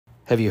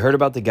Have you heard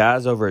about the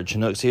guys over at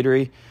Chinook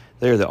Seedery?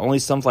 They are the only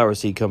sunflower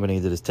seed company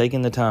that is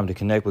taking the time to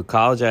connect with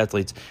college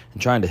athletes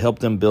and trying to help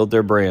them build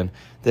their brand.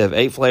 They have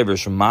 8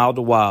 flavors from mild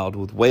to wild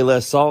with way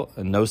less salt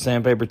and no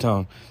sandpaper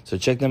tone. So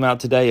check them out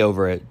today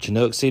over at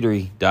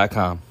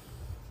ChinookSeedery.com.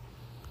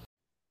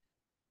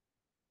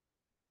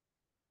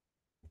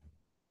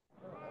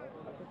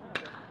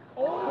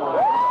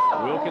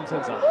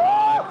 Wilkinson's a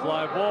high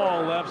fly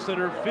ball, left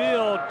center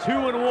field,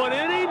 2-1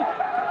 inning.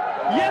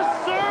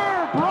 Yes,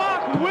 sir!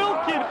 Brock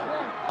Wilkins.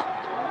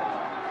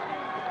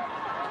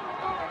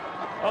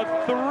 A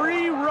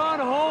 3-run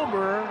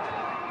homer,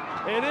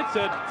 and it's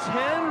a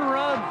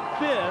 10-run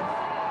fifth.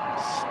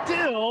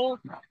 Still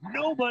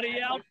nobody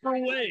out for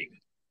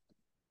Wake.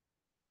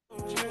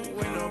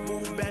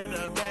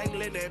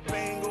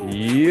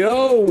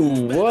 Yo,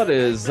 what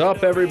is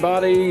up,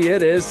 everybody?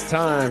 It is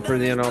time for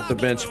the In Off the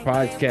Bench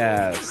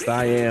podcast.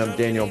 I am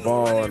Daniel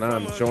Ball, and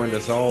I'm joined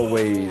as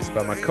always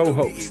by my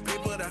co-host,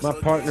 my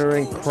partner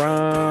in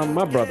crime,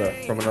 my brother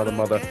from another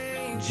mother,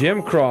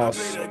 Jim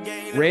Cross.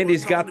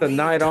 Randy's got the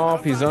night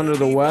off. He's under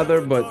the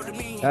weather, but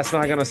that's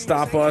not going to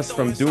stop us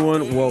from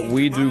doing what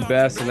we do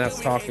best, and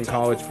that's talking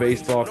college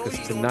baseball, because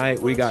tonight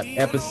we got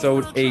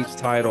episode 8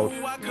 titled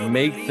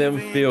Make Them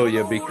Feel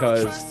Ya,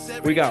 because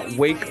we got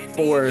Wake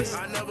Forest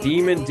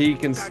Demon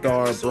Deacon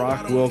star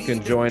Brock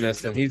Wilken join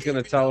us, and he's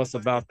going to tell us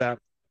about that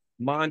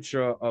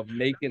mantra of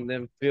making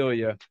them feel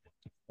ya,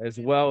 as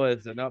well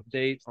as an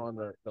update on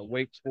the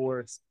Wake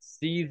Forest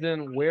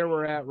season, where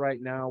we're at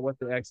right now, what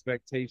the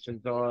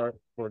expectations are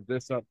for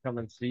this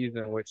upcoming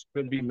season, which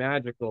could be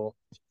magical.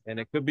 And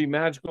it could be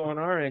magical on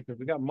our end because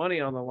we got money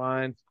on the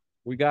line.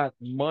 We got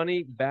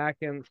money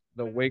backing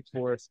the Wake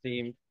Forest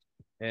team,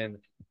 and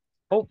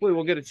hopefully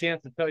we'll get a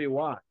chance to tell you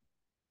why.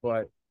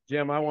 But,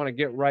 Jim, I want to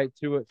get right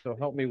to it, so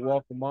help me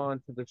welcome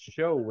on to the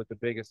show with the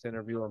biggest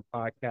interview in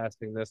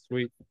podcasting this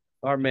week,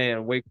 our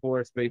man, Wake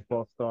Forest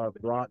baseball star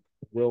Brock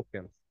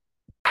Wilkins.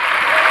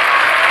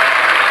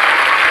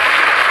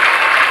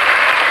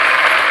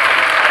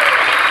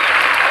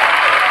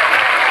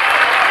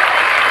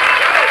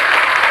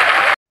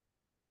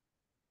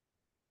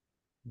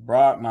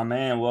 Brock, my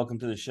man, welcome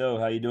to the show.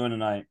 How you doing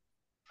tonight?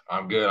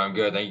 I'm good.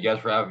 Thank you guys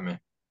for having me.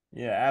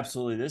 Yeah,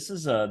 absolutely. This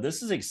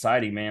is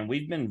exciting, man.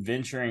 We've been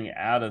venturing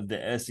out of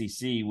the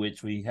SEC,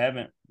 which we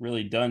haven't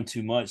really done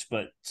too much,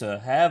 but to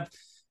have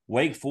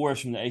Wake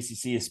Forest from the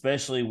ACC,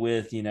 especially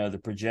with, the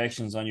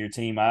projections on your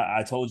team.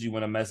 I told you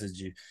when I messaged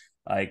you,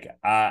 like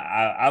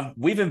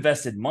we've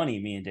invested money,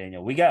 me and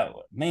Daniel.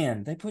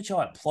 They put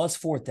y'all at plus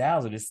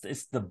 4,000.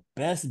 It's the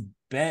best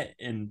bet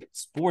in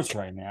sports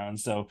right now. And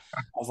so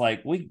I was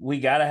like, we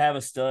got to have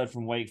a stud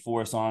from Wake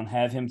Forest on,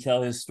 have him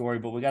tell his story,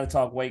 but we got to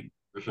talk Wake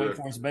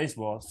Forest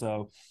baseball.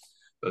 So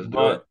let's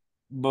do it.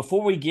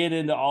 Before we get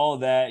into all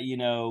of that,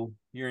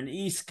 you're an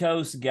East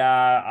Coast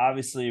guy,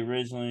 obviously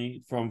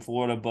originally from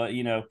Florida, but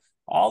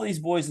all these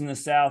boys in the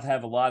South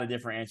have a lot of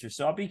different answers.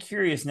 So I'll be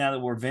curious now that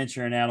we're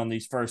venturing out on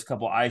these first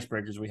couple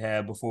icebreakers we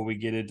have before we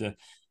get into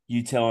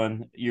you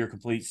telling your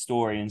complete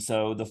story. And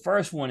so the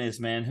first one is,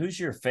 man, who's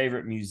your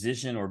favorite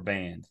musician or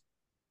band?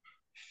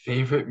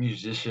 Favorite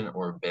musician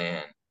or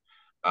band?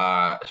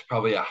 It's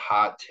probably a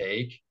hot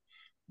take,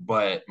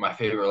 but my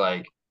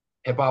favorite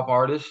hip hop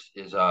artist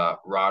is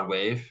Rod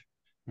Wave.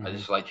 Mm-hmm. I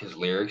just like his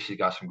lyrics. He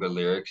got some good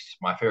lyrics.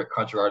 My favorite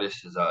country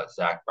artist is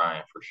Zach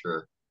Bryan for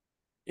sure.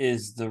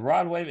 Is the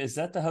Rod Wave, is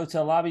that the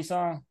Hotel Lobby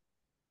song?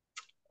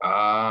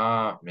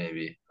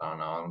 Maybe. I don't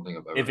know. I don't think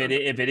I've ever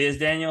if it is,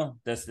 Daniel,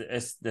 that's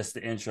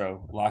the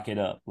intro. Lock it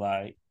up,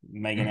 like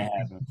making it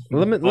happen.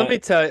 Let me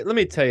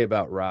tell you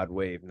about Rod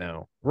Wave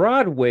now.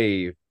 Rod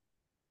Wave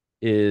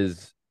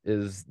is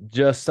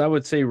just, I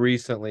would say,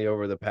 recently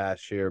over the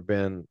past year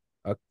been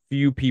a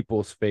few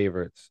people's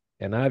favorites,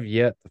 and I've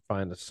yet to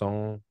find a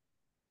song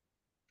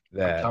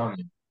that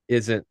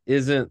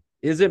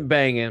isn't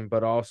banging,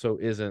 but also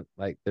isn't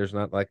like there's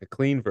not like a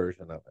clean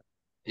version of it.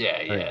 Yeah,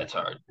 it's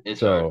hard.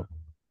 It's hard.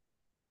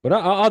 But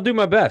I'll do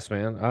my best,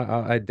 man.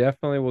 I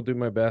definitely will do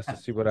my best to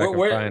see what I can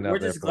find out. We're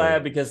just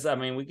glad because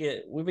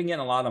we've been getting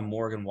a lot of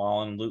Morgan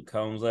Wallen and Luke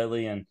Combs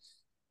lately, and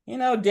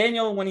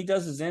Daniel, when he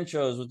does his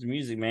intros with the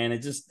music, man,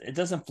 it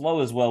doesn't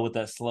flow as well with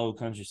that slow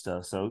country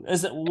stuff. So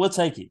we'll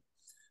take it.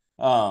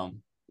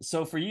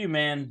 So for you,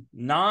 man,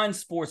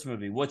 non-sports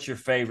movie, what's your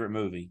favorite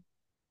movie?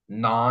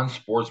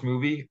 Non-sports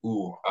movie?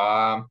 Ooh,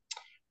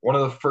 one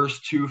of the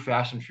first 2,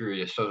 Fast and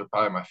Furious. Those are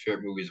probably my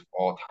favorite movies of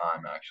all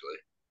time, actually.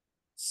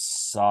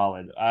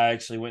 Solid. I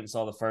actually went and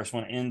saw the first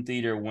one in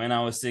theater when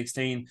I was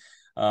 16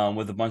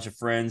 with a bunch of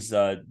friends.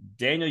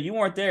 Daniel, you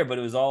weren't there, but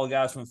it was all the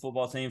guys from the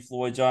football team,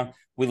 Floyd, John.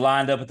 We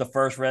lined up at the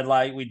first red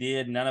light we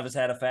did. None of us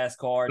had a fast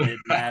car. It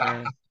didn't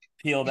matter.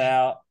 Peeled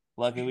out.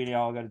 Luckily, we didn't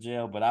all go to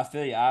jail. But I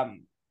feel you.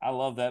 I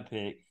love that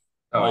pick.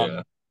 Oh,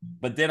 yeah.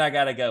 But then I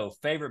got to go.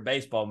 Favorite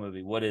baseball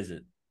movie, what is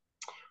it?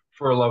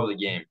 For a love of the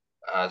game.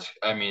 I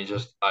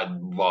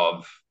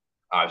love,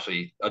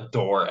 obviously,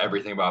 adore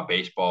everything about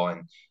baseball,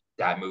 and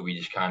that movie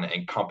just kind of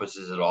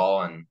encompasses it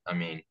all. And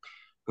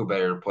who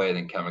better to play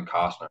than Kevin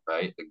Costner,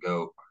 right? The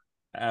GOAT.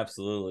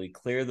 Absolutely.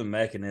 Clear the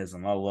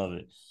mechanism. I love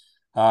it.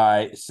 All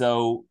right.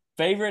 So,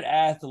 favorite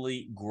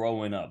athlete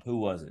growing up, who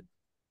was it?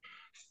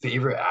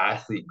 Favorite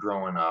athlete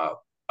growing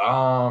up.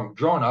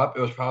 Growing up,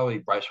 it was probably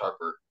Bryce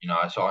Harper.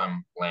 I saw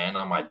him land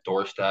on my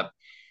doorstep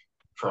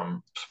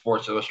from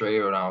Sports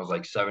Illustrated when I was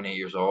like 7, 8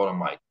 years old. I'm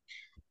like,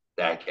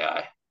 that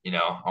guy.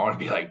 I want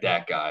to be like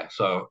that guy.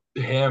 So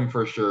him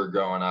for sure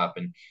growing up,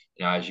 and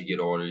as you get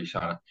older, you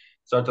kind of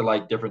start to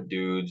like different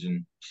dudes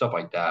and stuff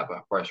like that.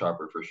 But Bryce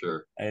Harper for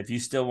sure. If you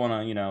still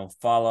want to,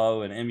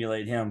 follow and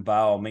emulate him, by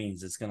all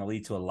means, it's going to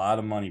lead to a lot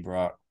of money,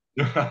 Brock.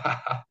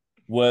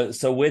 What?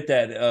 So with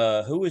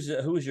that, who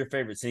was your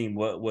favorite team?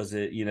 What was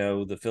it?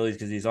 The Phillies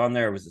because he's on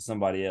there, or was it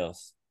somebody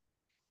else?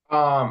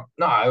 No,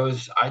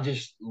 I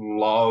just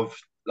love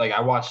like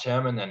I watched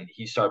him and then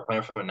he started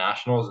playing for the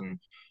Nationals and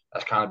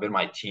that's kind of been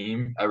my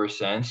team ever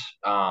since.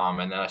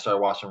 And then I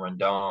started watching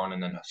Rendon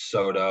and then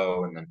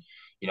Soto and then,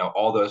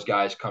 all those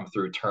guys come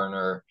through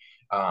Turner,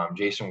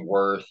 Jason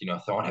Worth,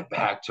 throwing it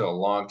back to a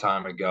long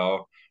time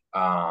ago.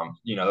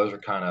 Those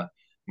are kind of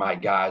my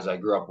guys I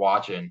grew up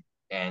watching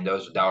and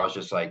that was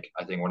just like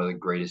I think one of the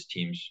greatest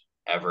teams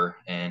ever.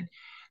 And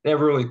they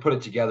never really put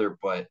it together,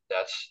 but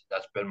that's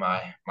been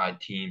my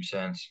team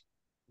since.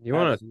 You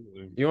want to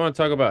Absolutely. you want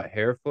to talk about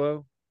hair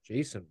flow?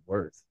 Jason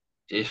Worth.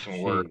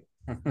 Jason Ward.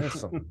 Gee, that's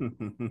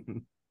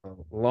some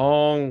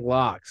long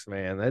locks,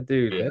 man. That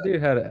dude, Yeah. that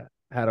dude had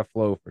a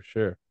flow for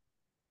sure.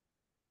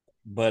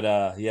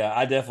 But yeah,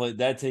 I definitely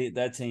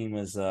that team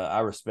was I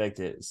respect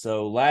it.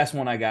 So last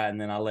one I got, and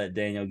then I'll let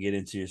Daniel get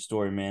into your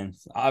story, man.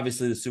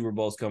 Obviously, the Super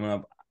Bowl's coming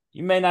up.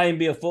 You may not even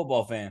be a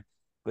football fan,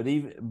 but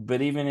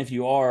even if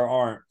you are or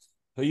aren't,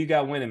 who you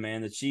got winning,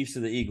 man? The Chiefs or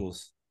the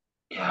Eagles?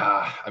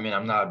 Yeah, I mean,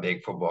 I'm not a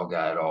big football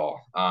guy at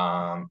all.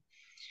 I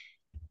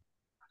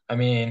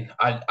mean,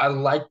 I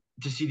like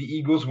to see the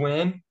Eagles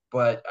win,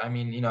 but I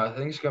mean, I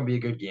think it's gonna be a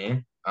good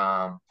game.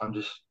 I'm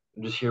just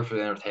here for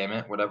the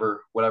entertainment.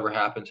 Whatever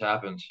happens,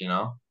 happens.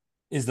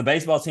 Is the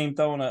baseball team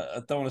throwing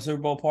a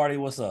Super Bowl party?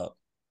 What's up?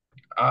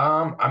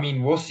 I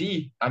mean, we'll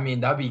see. I mean,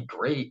 that'd be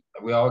great.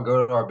 We all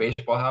go to our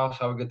baseball house,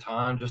 have a good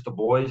time, just the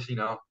boys,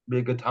 be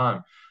a good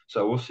time.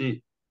 So we'll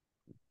see.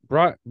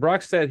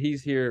 Brock said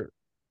he's here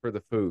for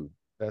the food.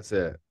 That's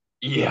it.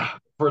 Yeah,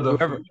 for the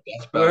Whoever food.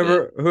 That's about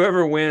it.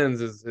 whoever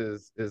wins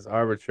is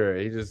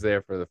arbitrary. He's just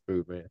there for the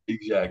food, man.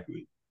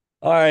 Exactly.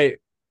 All right,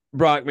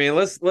 Brock, man,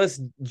 let's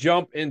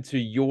jump into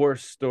your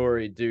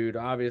story, dude.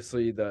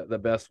 Obviously, the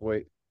best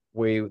way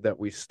that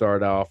we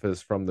start off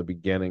is from the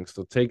beginning.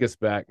 So take us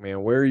back,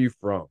 man. Where are you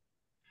from?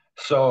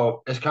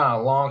 So it's kind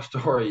of a long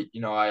story. I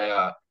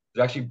was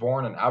actually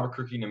born in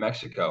Albuquerque, New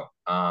Mexico.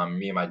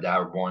 Me and my dad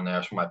were born there.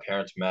 That's where my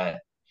parents met.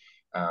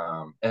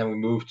 And we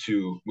moved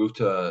to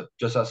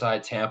just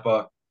outside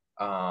Tampa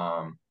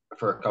for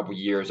a couple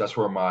years. That's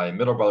where my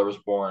middle brother was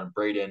born,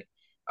 Braden.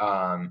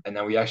 And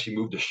then we actually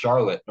moved to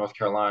Charlotte, North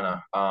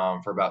Carolina,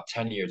 for about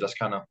 10 years. That's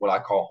kind of what I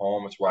call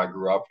home. It's where I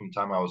grew up from the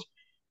time I was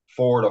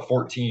 4 to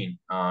 14.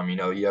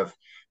 You have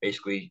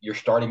basically your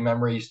starting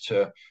memories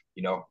to,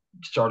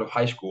 start of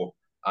high school.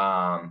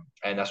 And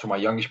that's where my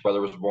youngest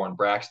brother was born,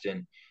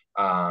 Braxton.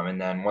 And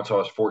then once I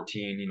was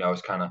 14,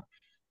 it's kind of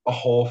a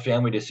whole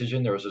family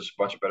decision. There was just a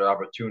bunch of better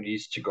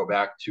opportunities to go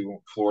back to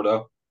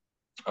Florida,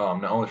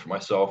 not only for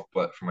myself,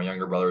 but for my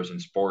younger brothers in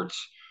sports,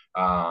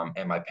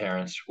 and my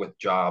parents with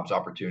jobs,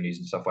 opportunities,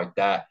 and stuff like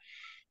that.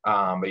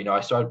 But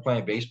I started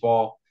playing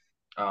baseball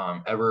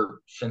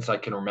ever since I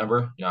can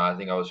remember. I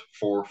think I was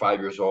 4 or 5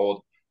 years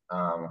old.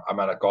 I'm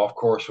at a golf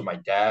course with my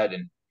dad,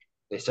 and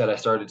they said I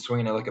started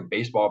swinging it like a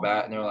baseball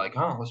bat, and they were like,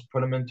 "Oh, let's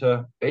put him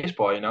into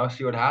baseball,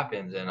 see what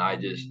happens." And I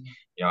just,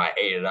 I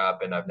ate it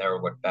up, and I've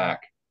never looked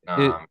back.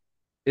 It Um,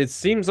 it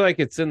seems like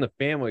it's in the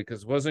family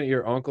because wasn't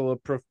your uncle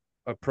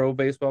a pro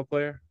baseball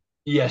player?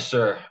 yes,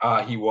 sir.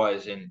 He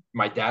was, and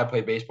my dad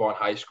played baseball in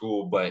high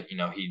school, but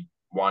he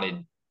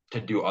wanted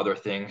to do other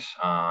things.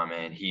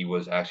 And he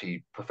was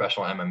actually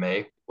professional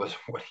MMA was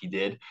what he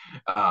did.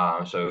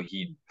 So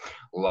he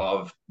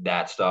loved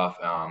that stuff.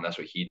 That's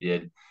what he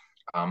did.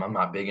 I'm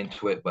not big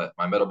into it, but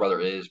my middle brother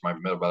is. My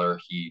middle brother,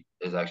 he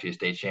is actually a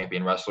state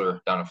champion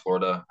wrestler down in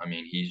Florida. I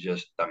mean, he's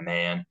just the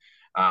man.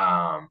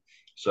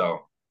 So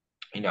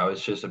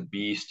it's just a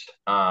beast.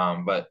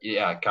 But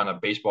yeah, kind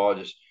of baseball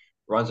just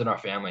runs in our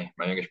family.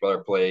 My youngest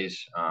brother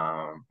plays.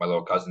 My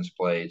little cousins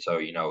played. So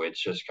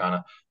it's just kind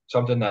of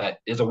something that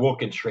is a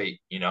Wilkins trait.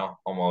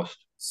 Almost.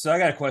 So I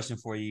got a question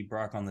for you,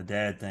 Brock, on the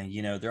dad thing.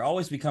 There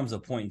always becomes a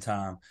point in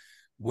time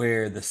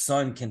where the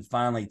son can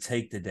finally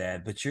take the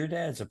dad, but your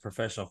dad's a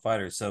professional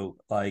fighter. So,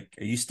 like,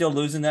 are you still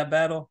losing that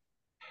battle?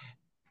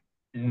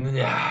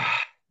 Yeah,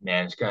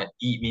 man, it's gonna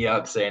eat me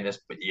up saying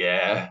this, but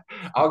yeah,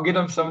 I'll get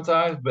him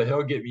sometimes, but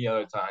he'll get me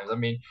other times. I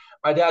mean,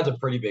 my dad's a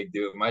pretty big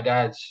dude. My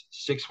dad's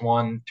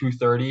 6'1",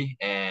 230,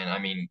 and I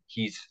mean,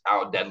 he's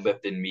out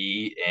deadlifting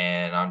me,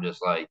 and I'm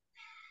just like,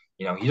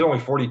 he's only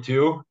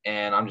 42,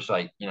 and I'm just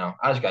like, I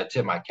just gotta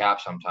tip my cap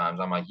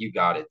sometimes. I'm like, you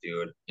got it,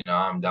 dude.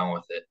 I'm done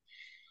with it.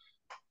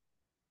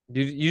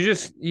 You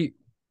just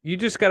you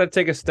just got to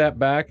take a step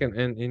back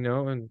and you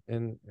know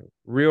and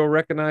real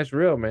recognize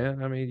real,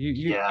 man. I mean, you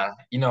Yeah,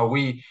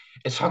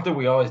 it's something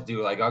we always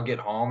do. Like I'll get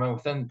home and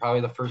within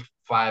probably the first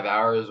 5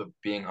 hours of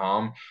being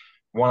home,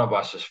 one of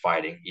us is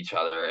fighting each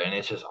other, and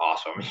it's just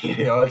awesome.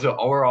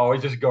 We're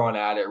always just going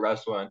at it,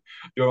 wrestling,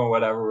 doing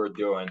whatever we're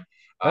doing.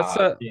 that's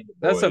a Being the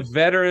that's a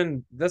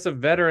boys.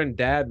 veteran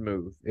dad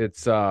move.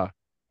 It's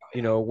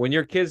you know, when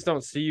your kids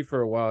don't see you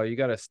for a while, you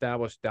got to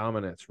establish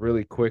dominance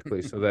really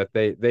quickly so that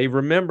they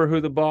remember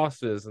who the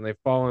boss is and they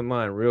fall in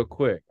line real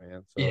quick,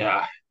 man. So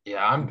Yeah,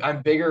 yeah,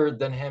 I'm bigger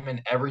than him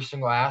in every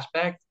single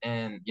aspect,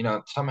 and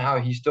somehow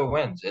he still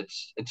wins.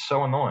 It's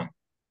so annoying.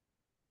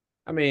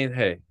 I mean,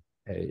 hey,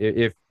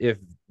 if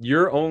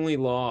your only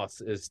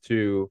loss is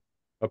to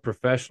a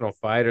professional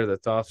fighter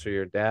that's also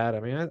your dad,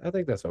 I mean, I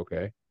think that's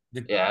okay.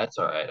 The, Yeah, it's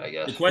all right, I the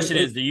guess. question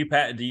is, do you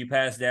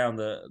pass down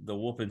the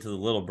whooping to the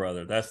little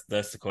brother? That's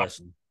the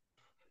question.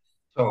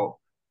 So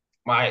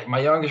my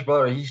youngest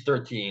brother, he's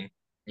 13.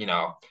 You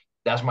know,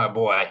 that's my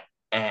boy,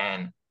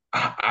 and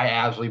I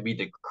absolutely beat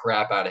the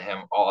crap out of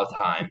him all the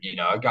time.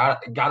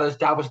 Got to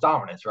establish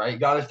dominance, right?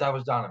 Got to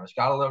establish dominance.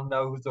 Got to let him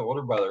know who's the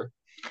older brother.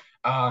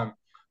 Um,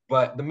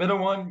 but the middle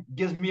one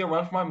gives me a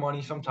run for my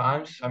money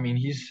sometimes. I mean,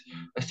 he's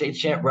a state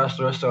champ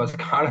wrestler, so it's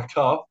kind of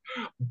tough,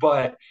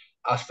 but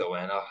I'll still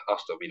win. I'll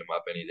still beat him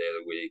up any day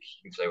of the week.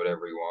 He can say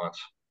whatever he wants.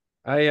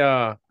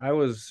 I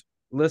was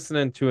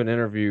listening to an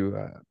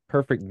interview.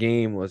 Perfect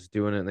Game was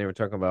doing it, and they were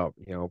talking about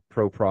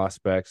pro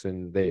prospects,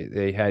 and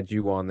they had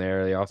you on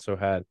there. They also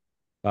had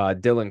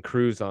Dylan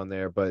Cruz on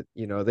there, but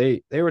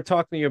they were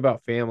talking to you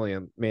about family,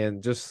 and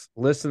man, just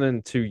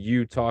listening to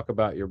you talk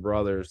about your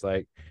brothers,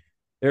 like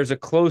there's a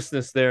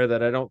closeness there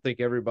that I don't think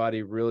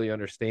everybody really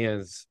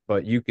understands,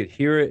 but you could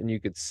hear it and you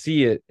could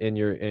see it in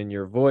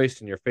your voice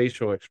and your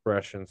facial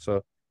expression.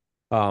 So,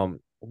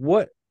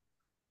 what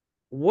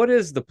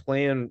is the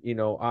plan?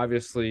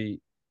 Obviously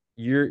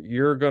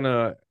you're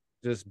gonna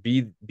just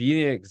be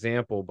an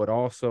example, but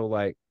also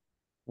like,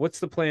 what's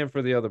the plan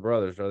for the other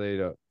brothers? Are they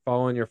to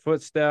follow in your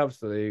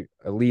footsteps? Are they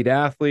elite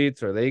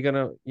athletes? Are they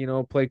gonna,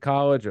 play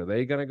college? Are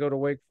they gonna go to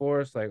Wake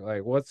Forest?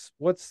 Like what's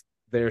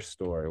their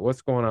story?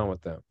 What's going on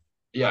with them?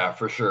 Yeah,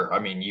 for sure. I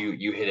mean,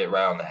 you hit it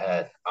right on the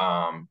head.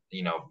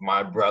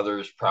 My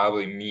brothers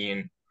probably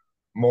mean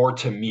more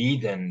to me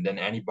than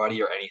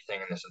anybody or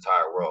anything in this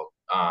entire world.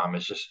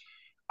 It's just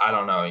I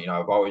don't know.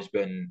 I've always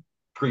been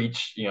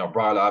preached,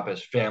 brought up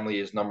as family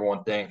is number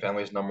one thing.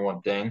 Family is number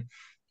one thing,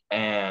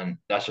 and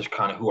that's just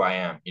kind of who I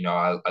am.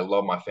 I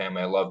love my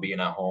family. I love being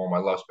at home. I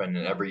love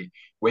spending every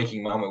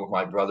waking moment with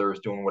my brothers,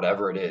 doing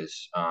whatever it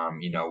is.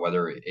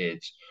 Whether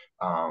it's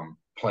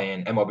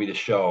playing MLB The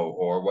Show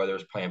or whether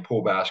it's playing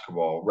pool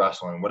basketball,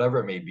 wrestling, whatever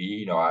it may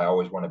be. I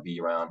always want to be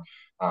around.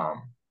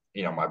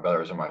 My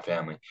brothers and my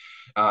family.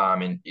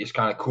 And it's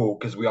kind of cool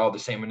because we all have the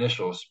same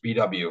initials,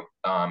 BW.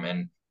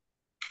 And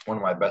one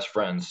of my best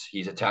friends,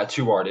 he's a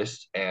tattoo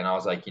artist. And I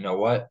was like, you know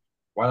what?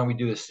 Why don't we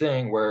do this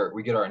thing where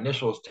we get our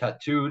initials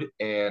tattooed?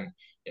 And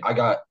I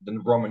got the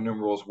Roman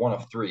numerals 1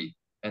 of 3.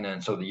 And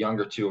then so the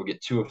younger two will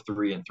get 2 of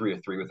 3 and 3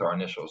 of 3 with our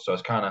initials. So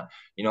it's kind of,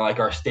 like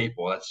our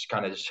staple. That's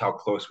kind of just how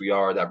close we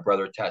are, that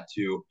brother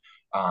tattoo.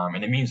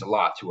 And it means a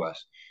lot to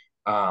us.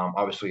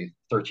 Obviously,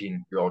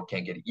 13-year-old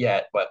can't get it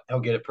yet, but he'll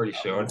get it pretty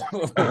soon.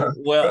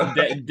 Well,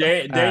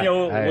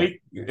 Daniel, I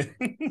we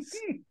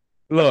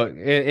look,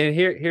 and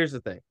here's the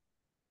thing.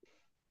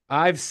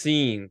 I've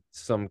seen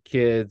some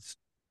kids,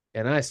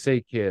 and I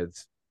say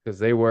kids because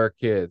they were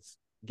kids,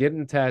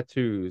 getting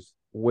tattoos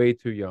way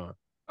too young.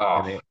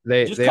 Oh, And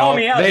they just they call all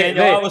me out, they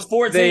Daniel. they I was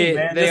 14, they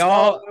man. they Just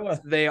all call me out.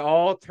 they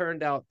all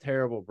turned out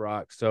terrible,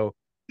 Brock. So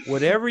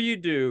whatever you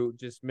do,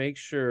 just make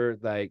sure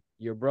like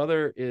your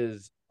brother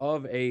is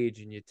of age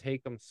and you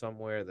take him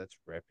somewhere that's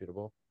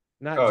reputable,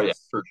 not oh yeah,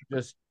 just for sure.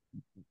 just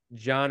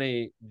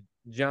Johnny,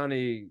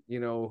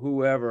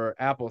 whoever,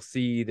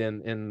 Appleseed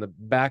in the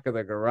back of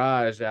the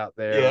garage out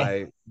there. Yeah.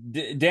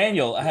 Like,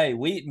 Daniel, hey,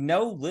 we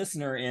no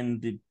listener in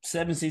the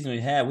 7 seasons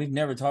we had. We've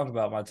never talked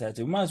about my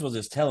tattoo. We might as well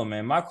just tell him,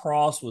 man. My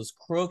cross was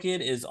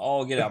crooked as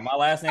all get out. My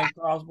last name's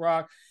Cross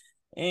Brock.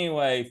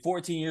 Anyway,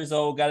 14 years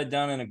old, got it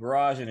done in a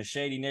garage in a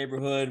shady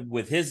neighborhood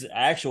with his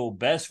actual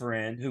best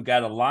friend who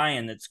got a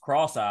lion that's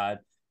cross-eyed.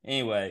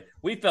 Anyway,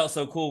 we felt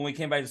so cool when we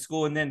came back to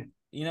school, and then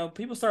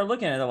people started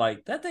looking at it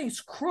like that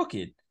thing's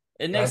crooked.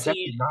 And Yeah, next it's thing,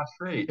 actually not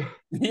straight.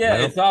 yeah,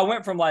 no, and so I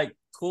went from like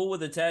cool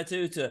with a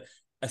tattoo to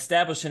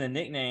establishing a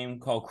nickname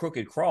called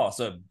Crooked Cross.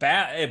 So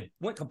it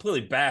went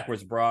completely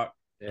backwards, Brock.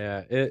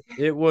 yeah, it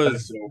That's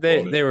was so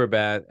funny. they were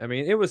bad. I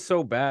mean, it was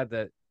so bad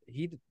that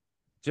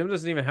Jim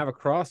doesn't even have a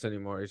cross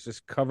anymore. He's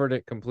just covered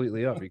it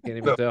completely up. You can't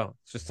even tell.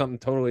 It's just something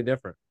totally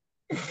different.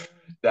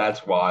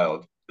 That's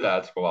wild.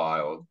 That's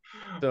wild.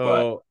 But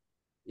So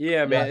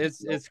yeah, yeah, man,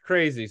 it's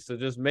crazy. So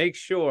just make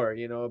sure,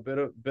 a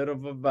bit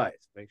of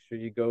advice. Make sure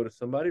you go to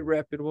somebody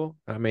reputable.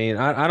 I mean,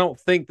 I don't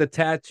think the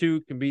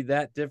tattoo can be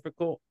that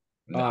difficult,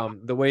 no.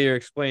 the way you're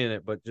explaining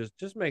it, but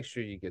just make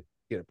sure you get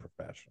a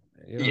professional,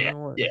 man. You Yeah,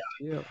 don't want yeah.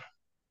 you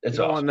It's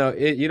don't want awesome.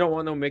 you don't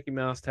want no Mickey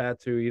Mouse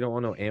tattoo. You don't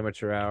want no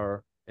amateur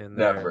hour in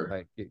there. Never.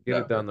 Like get it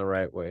Never. done the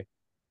right way.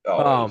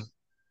 Always.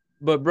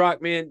 But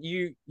Brock, man,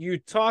 you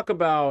talk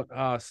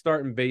about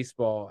starting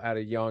baseball at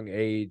a young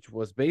age.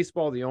 Was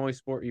baseball the only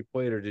sport you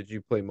played, or did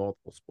you play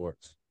multiple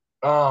sports?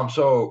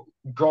 So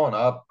growing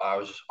up, I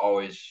was just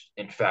always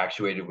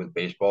infatuated with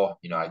baseball.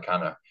 I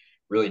kind of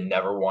really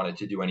never wanted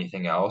to do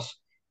anything else.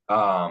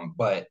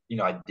 But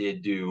I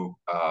did do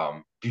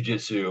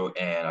jujitsu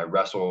and I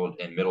wrestled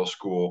in middle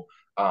school.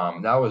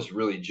 That was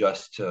really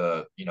just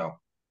to,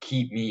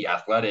 keep me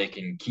athletic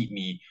and keep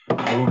me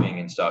moving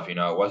and stuff. It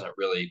wasn't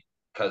really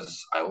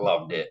because I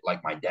loved it like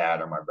my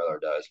dad or my brother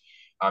does.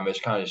 It's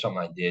kind of just something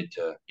I did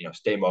to,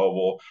 stay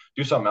mobile,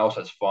 do something else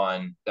that's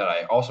fun that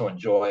I also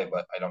enjoy,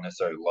 but I don't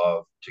necessarily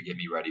love to get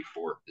me ready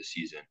for the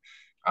season.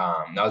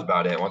 That was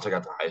about it. Once I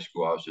got to high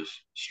school, I was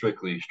just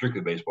strictly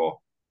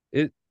baseball.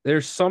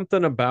 There's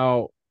something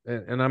about,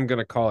 and I'm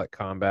gonna call it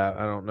combat.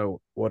 I don't know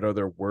what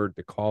other word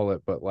to call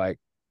it, but like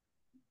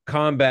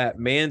combat,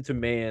 man to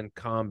man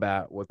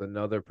combat with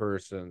another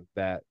person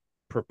that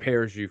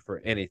prepares you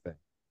for anything.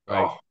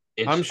 Like Oh,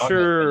 it's I'm unlike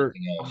sure,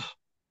 anything else.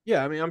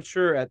 yeah, I mean, I'm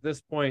sure at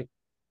this point,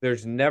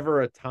 there's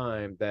never a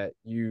time that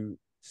you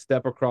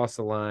step across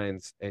the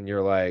lines and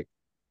you're like,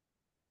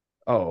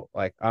 oh,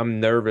 like I'm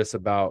nervous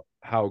about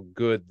how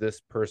good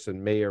this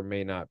person may or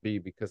may not be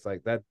because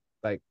like that,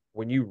 like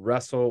when you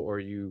wrestle or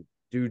you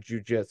do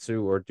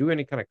jujitsu or do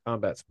any kind of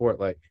combat sport,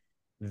 like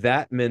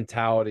that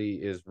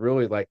mentality is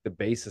really like the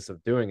basis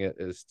of doing it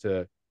is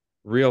to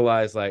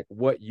realize like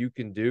what you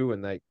can do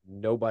and like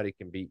nobody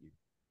can beat you.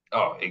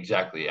 Oh,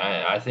 exactly.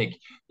 I think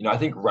I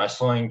think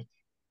wrestling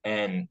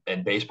and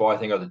baseball I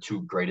think are the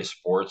two greatest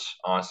sports,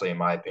 honestly, in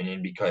my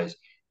opinion, because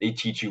they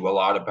teach you a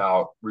lot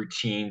about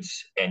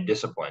routines and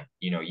discipline.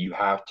 You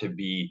have to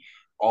be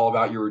all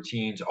about your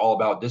routines, all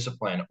about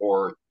discipline,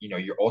 or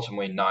you're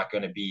ultimately not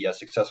going to be as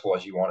successful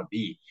as you want to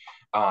be.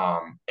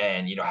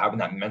 And having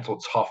that mental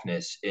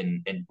toughness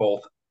in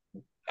both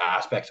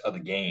aspects of the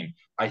game,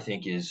 I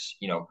think is,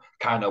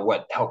 kind of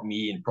what helped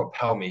me and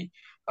propel me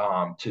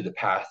to the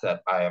path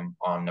that I am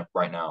on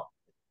right now.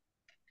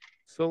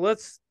 So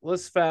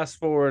let's fast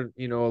forward,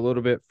 a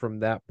little bit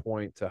from that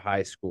point to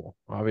high school.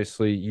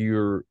 Obviously,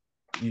 you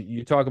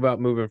talk about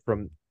moving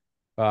from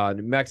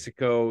New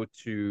Mexico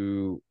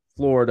to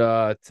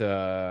Florida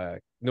to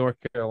North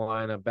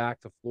Carolina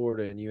back to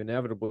Florida, and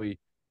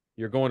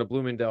you're going to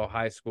Bloomingdale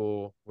High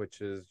School,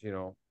 which is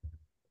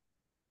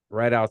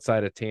right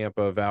outside of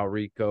Tampa,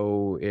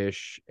 Valrico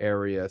ish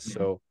area.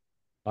 So,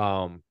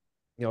 um,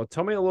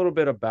 tell me a little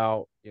bit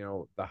about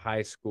the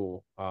high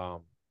school,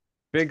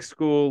 big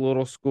school,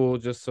 little school,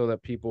 just so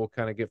that people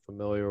kind of get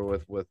familiar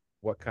with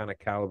what kind of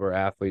caliber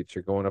athletes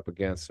you're going up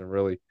against, and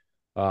really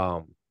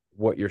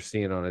what you're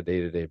seeing on a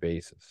day to day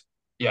basis.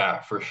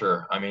 Yeah, for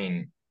sure. I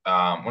mean,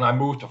 when I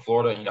moved to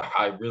Florida,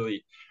 I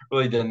really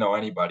didn't know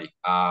anybody,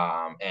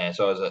 and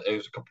so it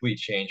was a complete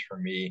change for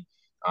me.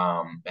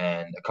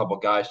 And a couple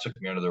of guys took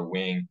me under their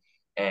wing,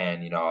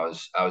 and I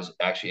was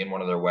actually in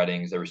one of their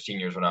weddings. They were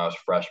seniors when I was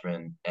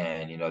freshman,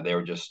 and they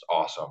were just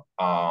awesome.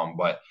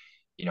 But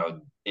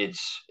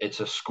it's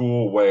a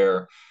school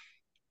where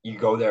you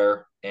go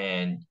there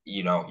and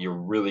you're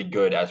really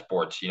good at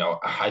sports.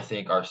 I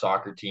think our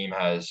soccer team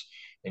has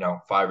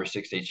 5 or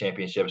 6 state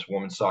championships.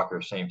 Women's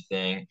soccer, same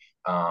thing.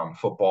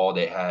 Football,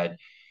 they had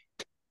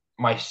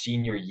my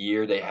senior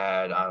year. They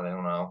had, I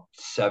don't know,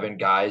 7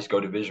 guys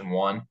go Division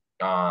 1.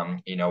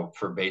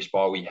 For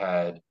baseball, we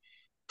had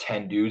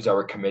 10 dudes that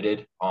were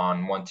committed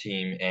on one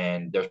team,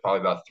 and there's probably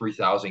about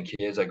 3,000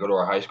 kids that go to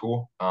our high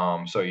school.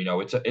 So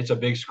it's a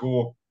big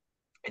school.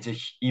 It's a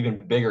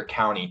even bigger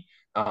county,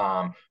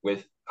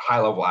 with high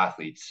level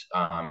athletes.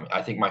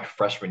 I think my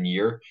freshman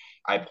year,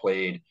 I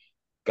played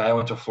guy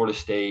went to Florida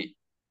State,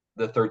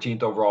 the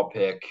 13th overall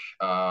pick.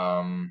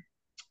 A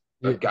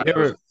You, guy you that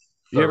was ever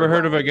you ever third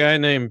heard of a round. guy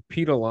named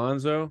Pete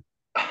Alonso?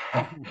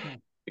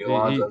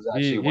 Alonso is He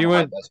actually he one of my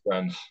went best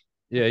friends.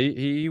 yeah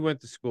he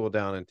went to school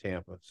down in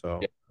Tampa. Yeah, So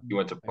he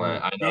went to I know.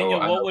 Plant. I know. Daniel,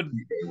 I know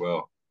Pete very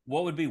well.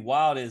 what would be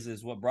wild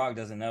is what Brock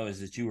doesn't know is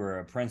that you were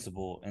a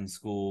principal in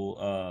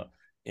school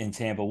in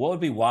Tampa. What would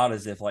be wild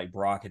is if like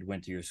Brock had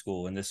went to your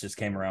school and this just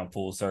came around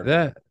full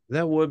circle.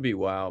 That would be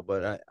wild,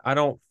 but I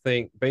don't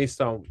think based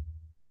on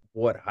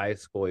what high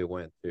school he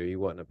went to, he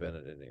wouldn't have been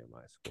at any of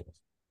my schools.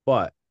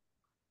 But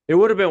it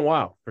would have been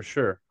wild for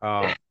sure.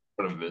 Would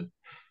have been.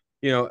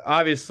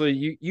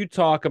 Obviously you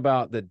talk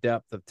about the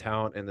depth of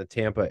talent in the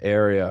Tampa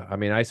area. I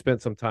mean, I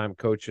spent some time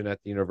coaching at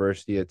the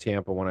University of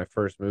Tampa when I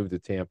first moved to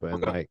Tampa,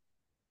 and Okay. like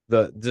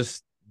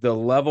the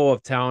level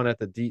of talent at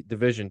the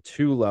Division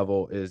 2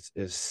 level is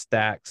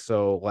stacked.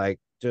 So like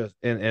just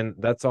and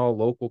that's all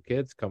local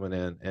kids coming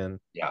in, and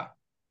Yeah.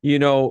 you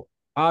know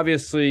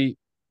obviously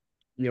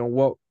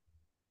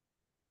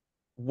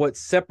what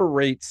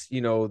separates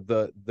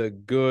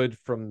the good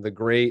from the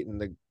great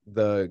and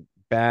the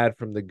bad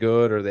from the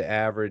good or the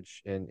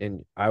average,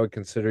 and I would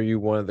consider you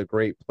one of the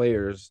great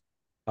players,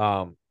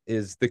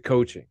 is the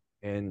coaching.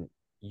 And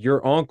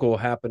your uncle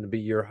happened to be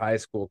your high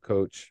school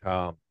coach.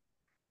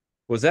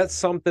 Was that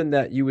something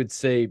that you would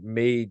say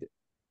made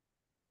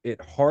it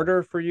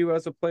harder for you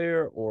as a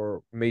player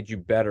or made you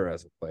better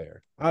as a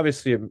player?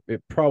 Obviously,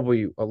 it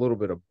probably a little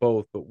bit of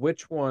both, but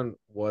which one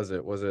was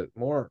it? Was it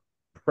more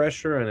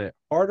pressure and it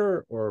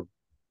harder, or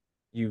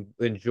you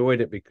enjoyed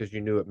it because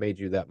you knew it made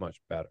you that much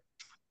better?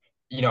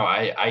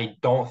 I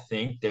don't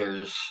think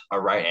there's a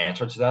right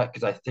answer to that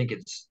because I think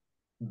it's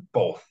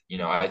both.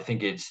 I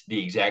think it's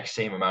the exact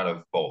same amount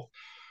of both.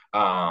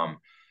 Um,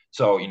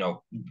 so,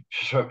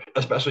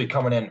 especially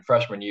coming in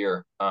freshman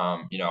year,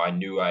 I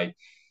knew I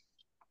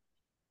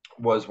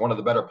was one of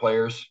the better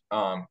players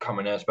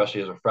coming in,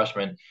 especially as a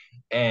freshman.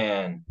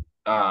 And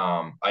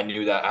I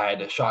knew that I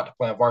had a shot to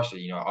play on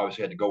varsity.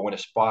 Obviously I had to go win a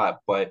spot,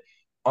 but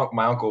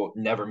my uncle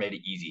never made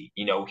it easy.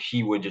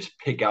 He would just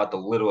pick out the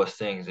littlest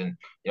things. And,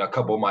 a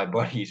couple of my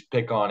buddies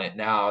pick on it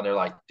now. And they're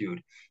like,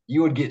 dude,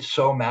 you would get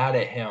so mad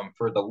at him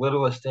for the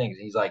littlest things.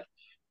 And he's like,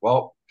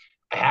 well,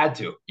 I had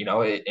to,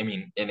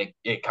 and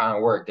it kind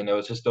of worked. And it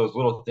was just those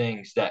little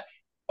things that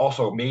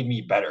also made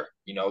me better.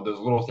 Those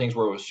little things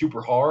where it was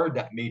super hard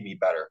that made me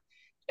better.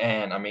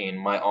 And I mean,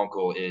 my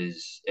uncle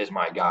is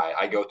my guy.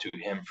 I go to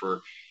him for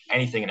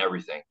anything and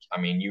everything.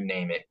 I mean, you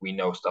name it. We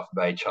know stuff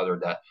about each other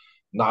that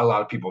not a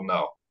lot of people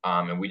know.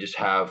 And we just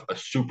have a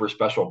super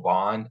special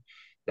bond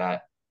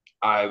that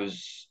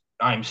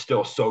I'm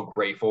still so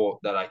grateful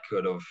that I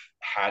could have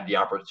had the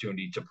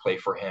opportunity to play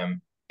for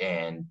him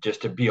and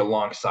just to be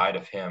alongside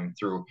of him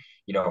through,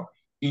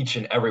 each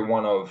and every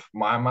one of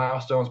my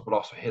milestones, but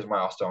also his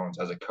milestones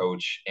as a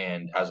coach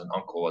and as an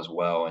uncle as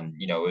well. And,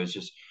 it was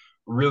just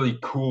really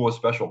cool, a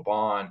special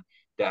bond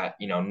that,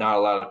 not a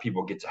lot of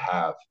people get to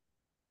have.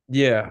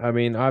 Yeah, I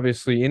mean,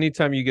 obviously,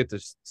 anytime you get to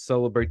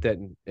celebrate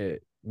that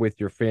with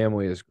your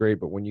family is great,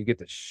 but when you get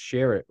to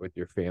share it with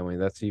your family,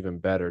 that's even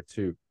better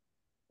too.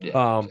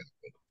 Yeah. Um,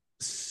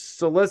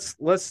 so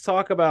let's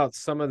talk about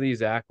some of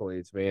these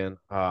accolades, man.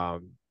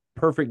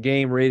 Perfect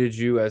Game rated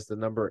you as the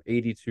number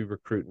 82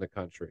 recruit in the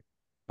country.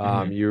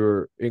 Mm-hmm.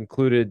 You're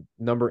included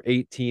number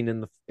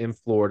 18 in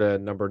Florida,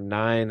 number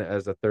 9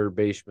 as a third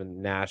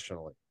baseman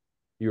nationally.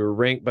 You were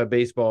ranked by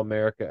Baseball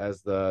America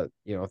as the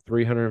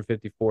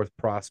 354th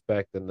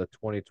prospect in the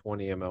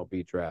 2020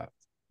 MLB draft.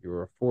 You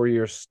were a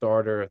 4-year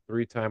starter, a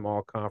 3-time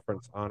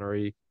All-Conference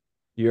honoree.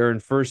 You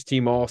earned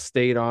first-team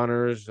All-State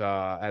honors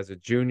as a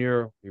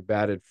junior. You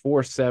batted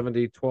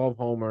 .470, 12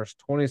 homers,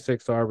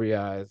 26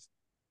 RBIs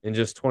in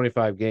just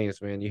 25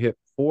 games. Man, you hit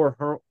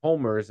 4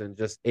 homers in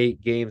just 8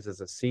 games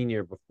as a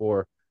senior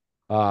before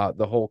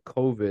the whole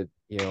COVID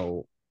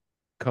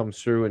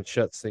comes through and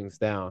shuts things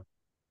down.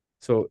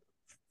 So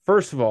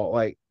first of all,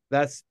 like,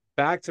 that's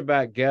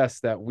back-to-back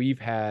guests that we've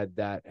had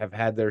that have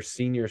had their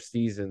senior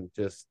season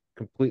just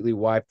completely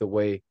wiped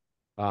away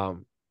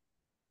from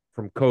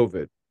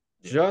COVID.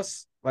 Yeah.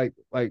 Just like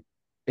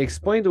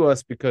explain to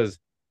us, because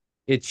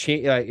it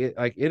changed,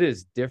 it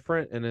is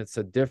different, and it's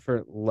a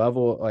different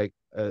level, like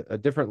a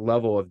different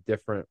level of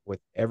different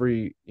with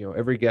every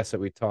guest that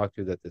we talk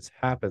to that this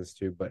happens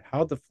to. But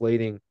how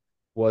deflating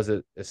was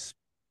it,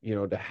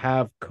 to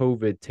have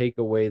COVID take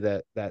away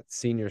that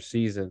senior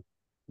season,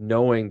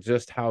 knowing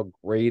just how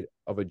great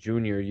of a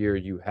junior year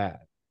you had?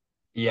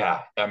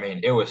 Yeah, I mean,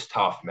 it was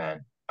tough,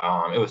 man.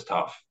 It was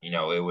tough.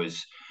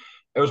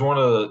 It was one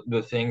of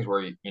the things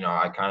where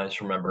I kind of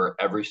just remember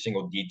every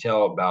single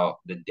detail about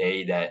the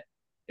day that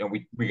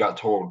we got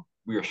told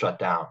we were shut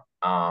down.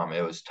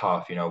 It was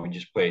tough. We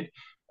just played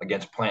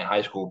against Plant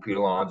High School, Pete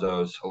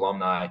Alonso's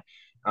alumni,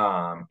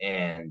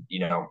 and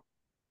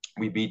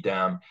we beat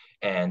them,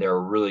 and they're a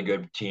really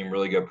good team,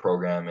 really good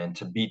program, and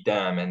to beat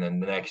them, and then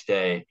the next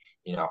day,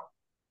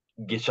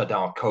 get shut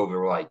down with COVID,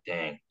 we're like,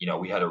 dang,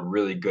 we had a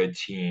really good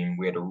team.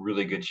 We had a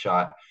really good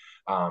shot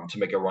to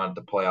make a run at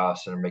the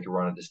playoffs and make a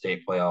run at the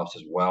state playoffs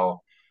as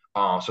well.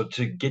 So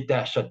to get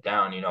that shut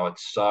down, it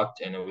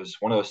sucked. And it was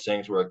one of those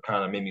things where it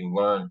kind of made me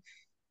learn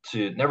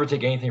to never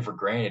take anything for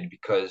granted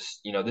because,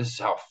 this is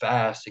how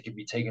fast it can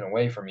be taken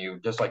away from you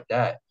just like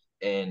that.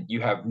 And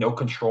you have no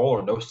control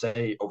or no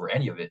say over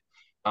any of it.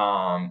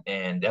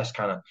 And that's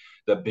kind of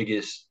the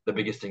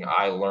biggest thing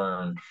I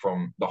learned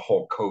from the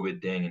whole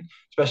COVID thing, and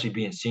especially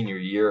being senior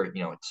year,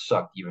 it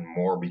sucked even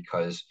more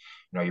because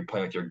you're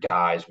playing with your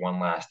guys one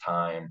last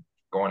time,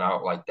 going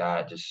out like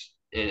that. Just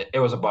it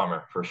was a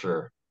bummer for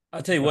sure.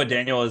 I'll tell you what,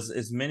 Daniel,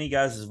 as many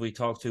guys as we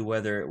talked to,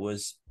 whether it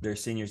was their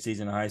senior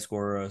season in high school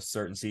or a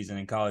certain season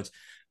in college,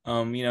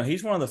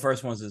 he's one of the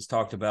first ones that's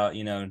talked about,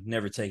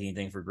 never take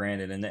anything for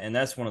granted. And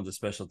that's one of the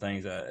special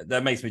things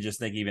that makes me just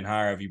think even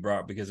higher of you,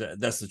 Brock, because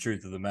that's the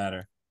truth of the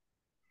matter.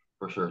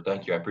 For sure.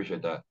 Thank you. I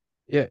appreciate that.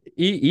 Yeah,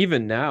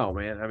 even now,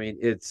 man. I mean,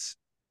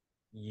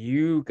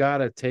 you got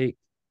to take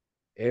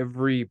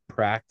every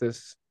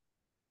practice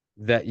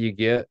that you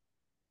get,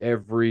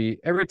 every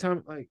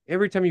time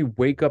you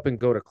wake up and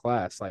go to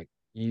class, like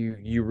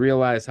you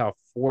realize how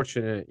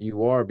fortunate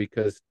you are,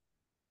 because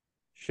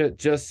shit,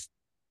 just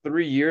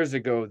 3 years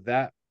ago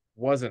that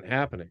wasn't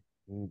happening.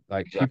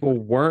 Like, Exactly. people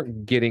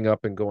weren't getting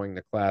up and going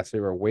to class. They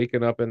were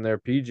waking up in their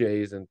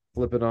PJs and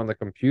flipping on the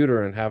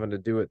computer and having to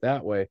do it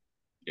that way.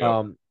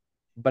 Yep.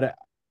 But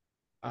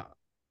I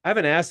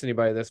haven't asked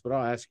anybody this, but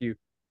I'll ask you.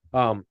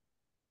 Um,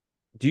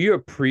 do you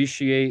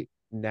appreciate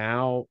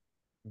now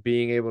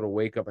being able to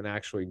wake up and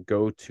actually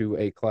go to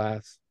a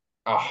class?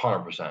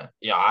 100%.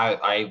 Yeah,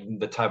 I'm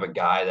the type of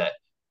guy that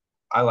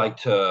I like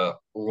to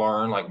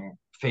learn like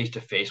face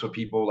to face with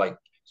people. Like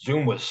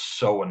Zoom was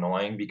so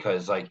annoying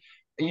because like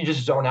you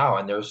just zone out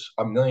and there's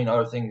a million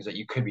other things that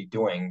you could be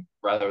doing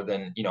rather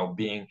than,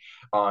 being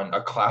on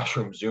a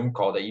classroom Zoom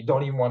call that you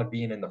don't even want to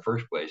be in the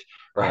first place,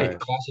 right? Right.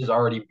 Class is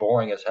already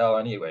boring as hell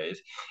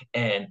anyways.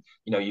 And,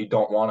 you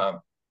don't want to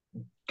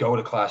go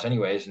to class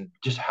anyways, and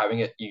just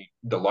having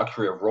the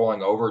luxury of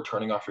rolling over,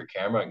 turning off your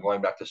camera and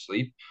going back to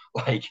sleep.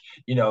 Like,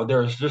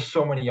 there's just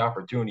so many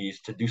opportunities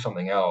to do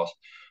something else.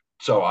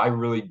 So I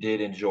really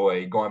did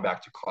enjoy going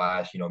back to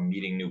class,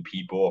 meeting new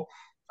people,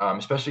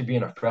 especially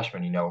being a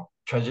freshman.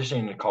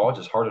 Transitioning to college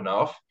is hard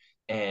enough,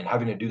 and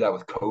having to do that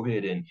with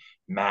COVID and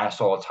masks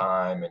all the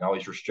time and all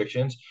these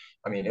restrictions.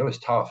 I mean, it was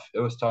tough. It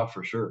was tough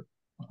for sure.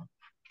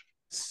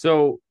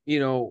 So,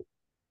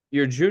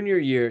 your junior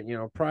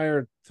year,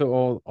 prior to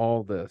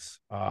all this,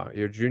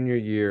 your junior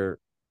year,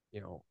 you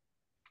know,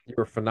 you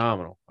were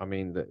phenomenal. I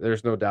mean,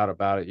 there's no doubt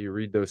about it. You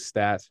read those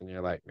stats and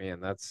you're like,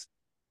 man,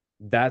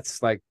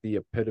 that's like the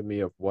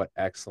epitome of what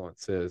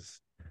excellence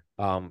is.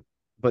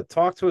 But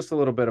talk to us a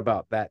little bit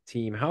about that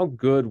team. How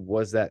good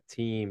was that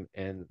team,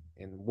 and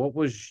what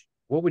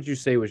would you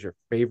say was your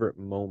favorite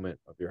moment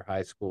of your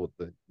high school,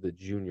 the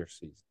junior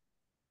season?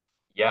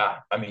 Yeah,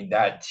 I mean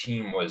that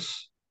team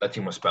was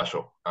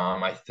special.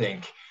 I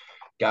think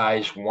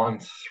guys 1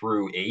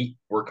 through 8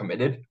 were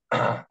committed,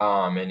 and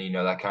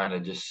that kind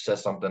of just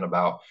says something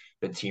about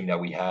the team that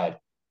we had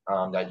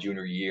that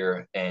junior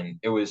year, and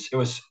it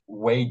was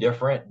way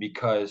different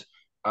because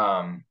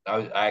I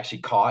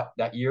actually caught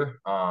that year.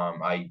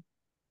 I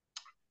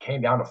came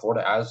down to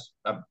Florida as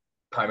a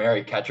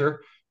primary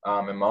catcher.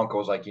 And my uncle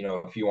was like,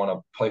 if you want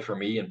to play for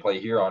me and play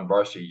here on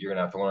varsity, you're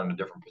gonna have to learn a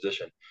different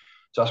position.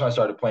 So that's when I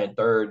started playing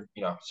third.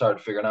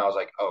 Started figuring out. I was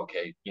like, oh,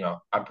 okay,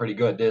 I'm pretty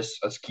good at this.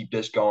 Let's keep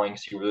this going,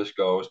 see where this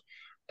goes.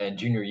 And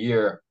junior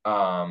year,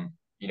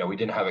 we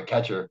didn't have a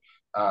catcher.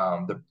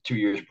 The 2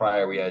 years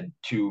prior, we had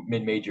two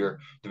mid-major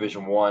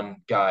Division I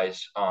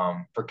guys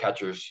for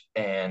catchers,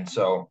 and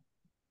so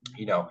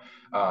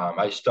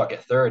I stuck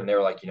at third, and they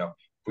were like,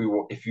 we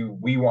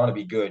want to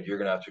be good, you're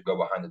gonna have to go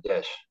behind the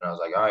dish. And I was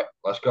like, all right,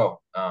 let's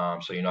go.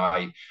 So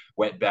I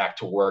went back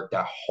to work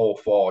that whole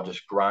fall,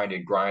 just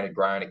grinded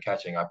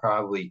catching. I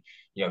probably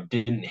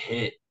didn't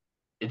hit.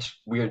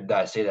 It's weird that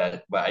I say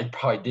that, but I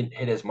probably didn't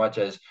hit as much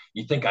as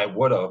you think I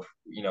would have.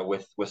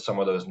 With some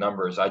of those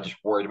numbers, I just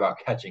worried about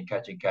catching.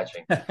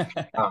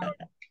 Um,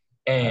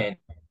 and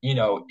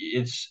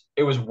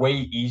it was way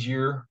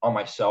easier on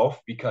myself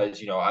because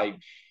I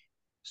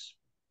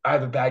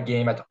have a bad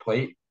game at the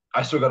plate.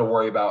 I still got to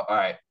worry about, all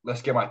right,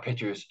 let's get my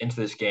pitchers into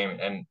this game.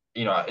 And,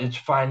 it's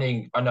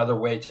finding another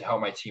way to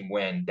help my team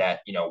win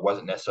that,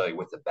 wasn't necessarily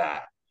with the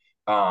bat,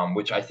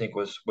 which I think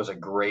was a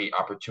great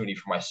opportunity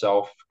for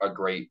myself, a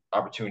great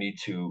opportunity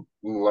to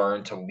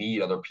learn to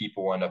lead other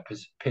people and a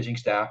pitching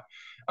staff.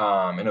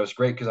 And it was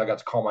great because I got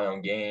to call my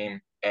own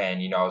game,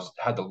 and,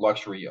 had the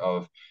luxury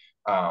of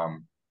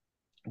um,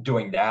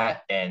 doing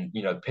that, and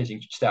the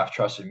pitching staff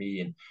trusted me,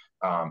 and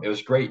it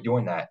was great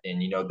doing that.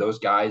 And those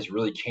guys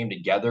really came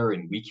together,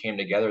 and we came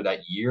together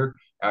that year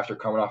after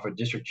coming off a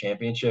district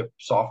championship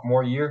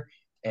sophomore year.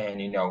 And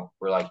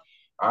we're like,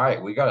 all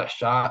right, we got a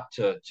shot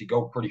to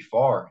go pretty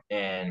far,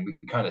 and we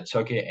kind of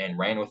took it and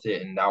ran with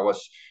it, and that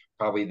was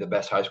probably the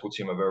best high school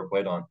team I've ever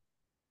played on.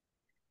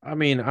 I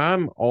mean,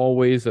 I'm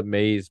always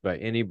amazed by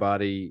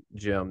anybody,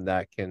 Jim,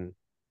 that can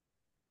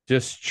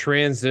just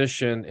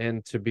transition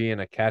into being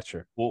a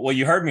catcher. Well,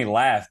 you heard me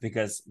laugh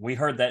because we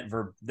heard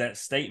that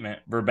statement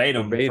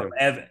verbatim from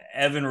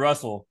Evan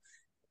Russell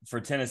for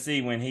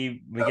Tennessee when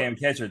he became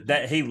catcher.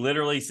 That he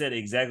literally said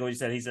exactly what he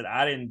said. He said,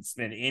 "I didn't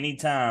spend any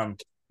time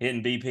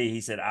hitting BP."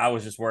 He said, "I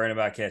was just worrying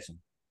about catching."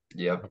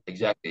 Yep,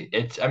 exactly.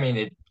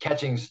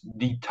 Catching's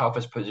the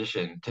toughest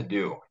position to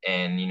do,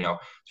 and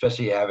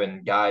especially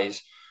having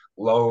guys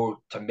low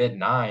to mid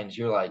nines,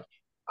 you're like,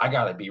 I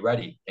gotta be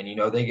ready. And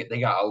they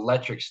got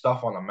electric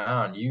stuff on the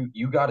mound.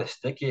 You gotta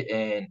stick it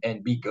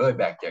and be good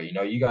back there.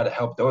 You gotta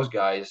help those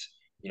guys,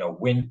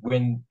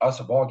 win us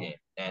a ball game.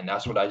 And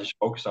that's what I just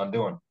focused on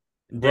doing.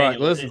 Right.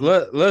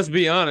 Daniel, Let's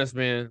be honest,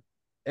 man.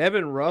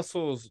 Evan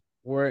Russell's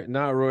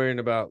not worrying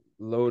about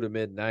low to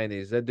mid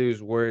 90s. That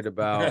dude's worried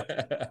about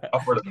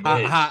Upward of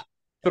mids.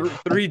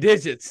 Three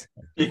digits.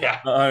 Yeah.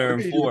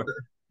 104.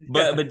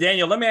 But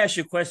Daniel, let me ask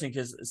you a question,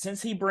 because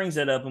since he brings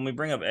it up and we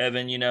bring up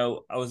Evan,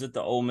 I was at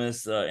the Ole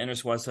Miss inter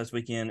squad last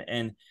weekend,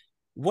 and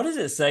what does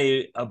it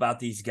say about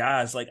these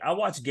guys? Like, I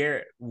watched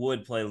Garrett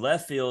Wood play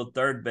left field,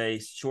 third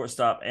base,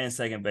 shortstop, and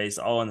second base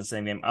all in the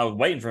same game. I was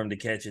waiting for him to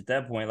catch at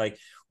that point. Like,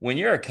 when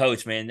you're a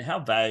coach, man, how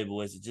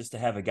valuable is it just to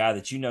have a guy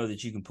that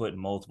that you can put in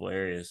multiple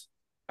areas?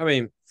 I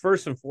mean,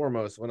 first and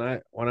foremost, when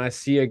I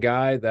see a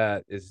guy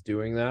that is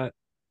doing that,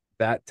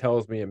 that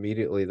tells me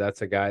immediately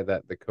that's a guy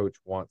that the coach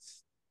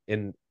wants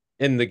in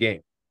the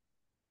game.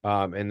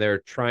 And they're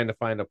trying to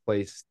find a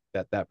place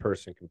that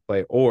person can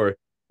play, or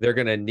they're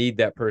going to need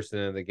that person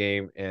in the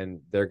game, and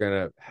they're going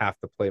to have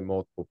to play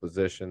multiple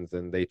positions,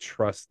 and they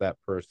trust that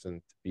person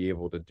to be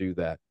able to do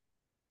that.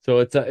 So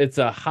it's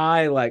a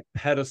high like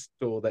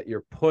pedestal that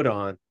you're put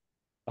on.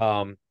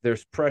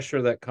 There's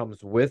pressure that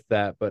comes with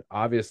that, but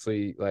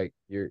obviously like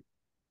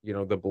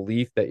the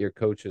belief that your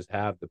coaches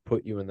have to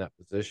put you in that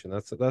position,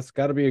 that's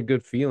got to be a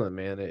good feeling,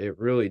 man. It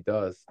really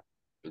does.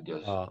 It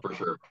does, for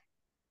sure.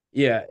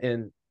 Yeah,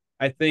 and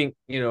I think,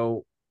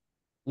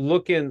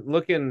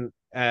 looking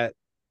at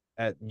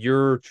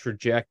your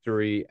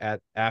trajectory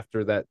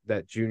after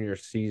that junior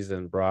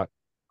season, Brock,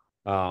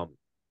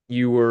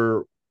 you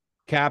were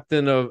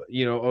captain of,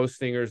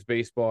 Ostinger's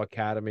baseball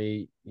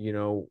academy.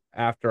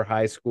 After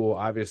high school,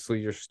 obviously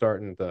you're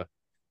starting to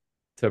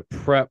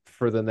prep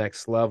for the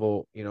next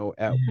level.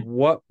 At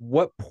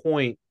what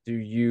point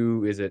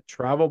is it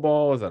travel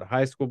ball? Is it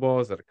high school ball?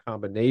 Is it a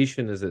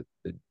combination? Is it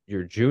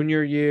your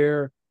junior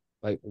year?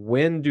 Like,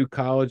 when do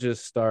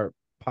colleges start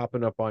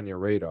popping up on your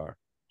radar?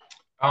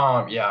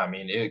 Yeah, I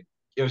mean,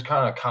 it was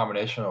kind of a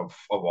combination of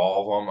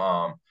all of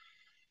them.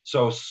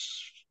 So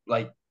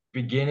like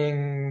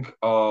beginning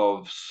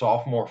of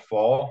sophomore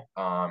fall,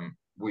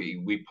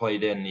 we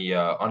played in the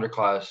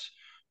underclass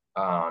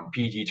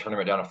PG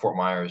tournament down in Fort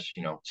Myers.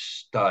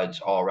 Studs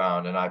all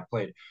around, and I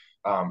played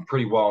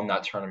pretty well in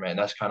that tournament. And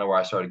that's kind of where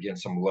I started getting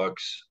some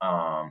looks.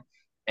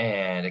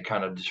 And it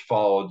kind of just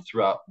followed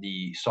throughout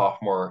the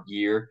sophomore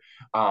year,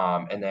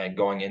 and then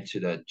going into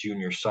the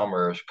junior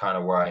summer is kind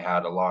of where I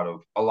had a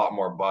lot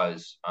more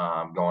buzz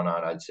going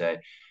on. I'd say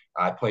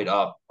I played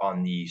up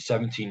on the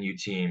 17U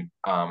team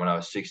when I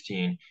was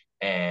 16,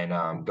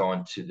 and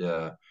going to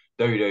the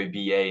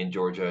WWBA in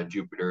Georgia,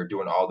 Jupiter,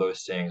 doing all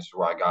those things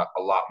where I got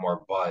a lot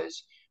more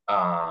buzz.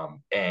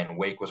 And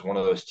Wake was one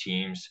of those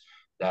teams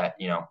that,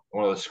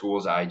 one of those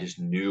schools I just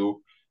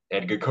knew. They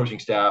had good coaching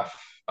staff.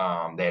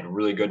 They had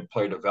really good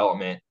player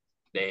development.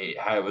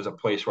 It was a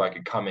place where I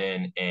could come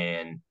in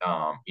and,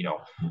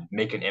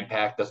 make an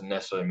impact. Doesn't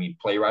necessarily mean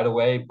play right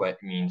away, but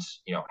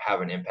means,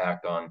 have an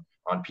impact on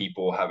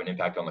people, have an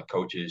impact on the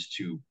coaches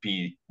to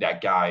be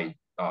that guy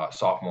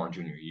sophomore and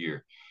junior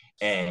year.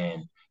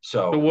 And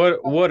So so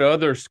what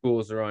other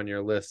schools are on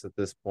your list at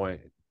this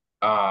point?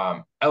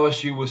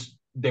 LSU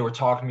they were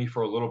talking to me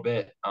for a little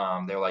bit.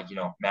 They were like,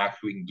 max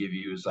we can give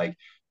you is like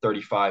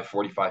 35,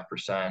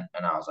 45%.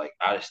 And I was like,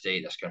 out of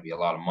state, that's going to be a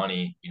lot of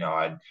money.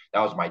 That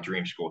was my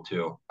dream school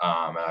too.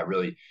 And I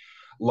really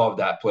loved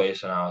that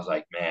place. And I was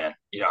like, man,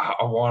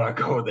 I want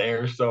to go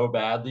there so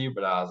badly.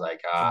 But I was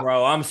like,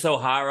 Bro, I'm so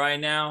high right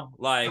now.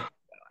 Like,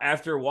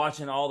 after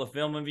watching all the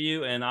film of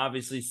you and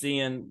obviously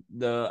seeing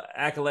the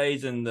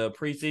accolades in the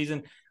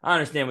preseason, I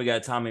understand we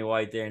got Tommy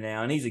White there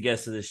now, and he's a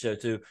guest of this show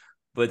too.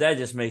 But that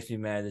just makes me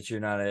mad that you're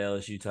not an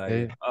LSU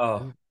Tiger.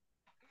 Oh,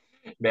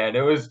 man,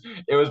 it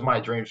was my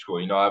dream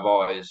school. I've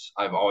always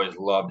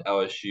loved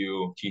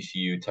LSU,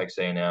 TCU, Texas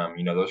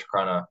A&M. Those are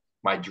kind of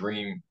my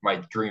dream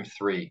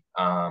three.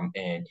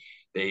 And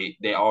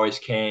they always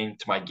came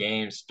to my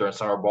games during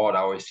summer ball. And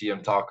I always see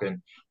them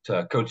talking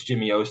to Coach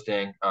Jimmy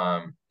Osting,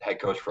 head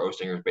coach for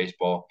Ostinger's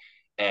baseball,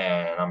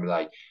 and I'm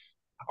like,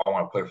 I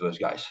want to play for those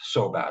guys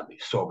so badly,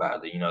 so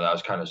badly. That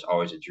was kind of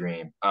always a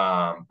dream.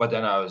 But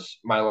then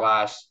my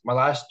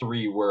last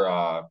three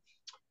were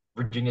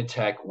Virginia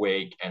Tech,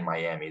 Wake, and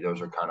Miami. Those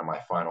are kind of my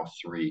final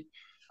three.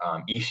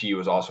 ECU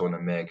was also in the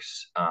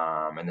mix,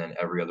 and then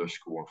every other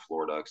school in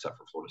Florida except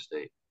for Florida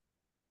State.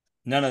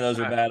 none of those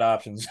are bad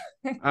options.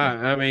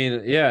 I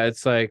mean, yeah,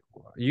 it's like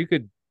you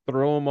could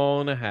throw them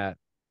all in a hat,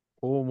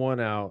 pull one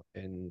out,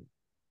 and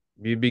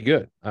you'd be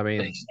good. I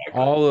mean, Exactly.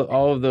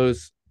 all of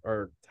those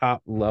are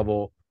top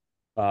level.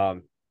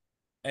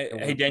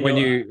 Hey,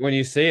 Daniel, when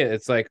you say it,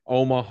 it's like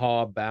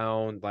Omaha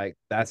bound. Like,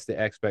 that's the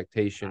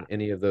expectation.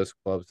 Any of those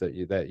clubs that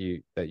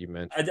you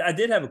mentioned. I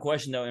did have a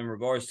question though in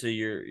regards to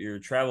your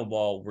travel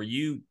ball. Were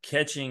you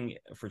catching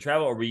for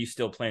travel, or were you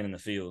still playing in the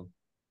field?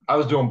 I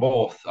was doing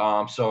both.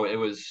 So it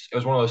was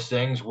one of those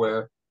things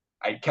where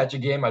I'd catch a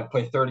game, I'd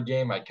play third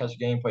game, I'd catch a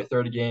game, play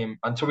third game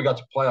until we got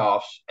to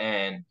playoffs,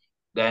 and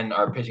then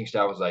our pitching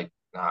staff was like,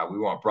 "Nah, we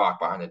want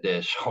Brock behind the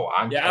dish." So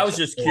I'm Yeah, I was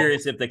catching just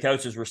curious if the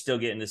coaches were still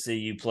getting to see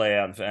you play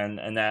out,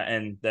 and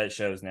that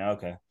shows now.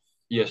 Okay.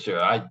 Yes, sir.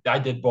 I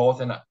did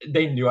both, and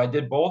they knew I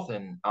did both.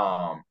 And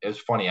it was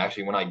funny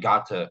actually when I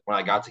got to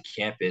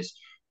campus,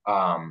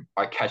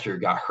 our catcher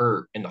got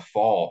hurt in the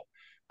fall,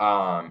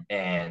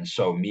 and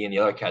so me and the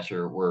other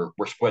catcher were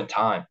split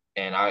time,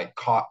 and I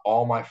caught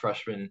all my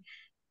freshmen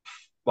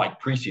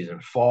like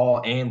preseason,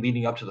 fall, and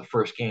leading up to the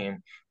first game.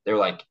 They were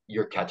like,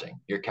 "You're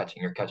catching, you're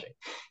catching, you're catching,"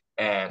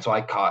 and so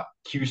I caught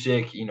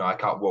Cusick, I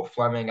caught Will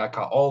Fleming, I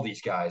caught all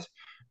these guys,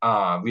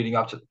 leading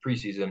up to the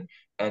preseason.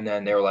 And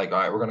then they were like, all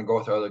right, we're going to go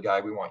with our other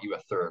guy. We want you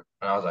at third.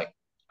 And I was like,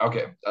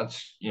 okay,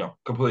 that's,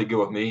 completely good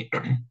with me.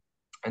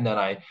 And then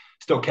I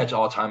still catch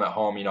all the time at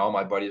home. All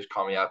my buddies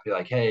call me up, be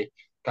like, hey,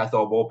 can I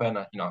throw a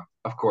bullpen?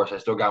 Of course, I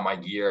still got my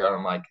gear. And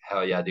I'm like,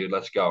 hell yeah, dude,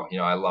 let's go.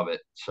 I love it.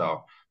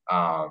 So,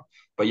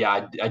 but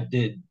yeah, I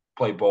did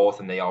play both,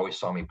 and they always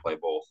saw me play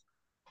both.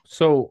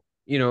 So,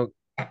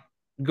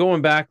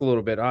 going back a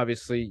little bit,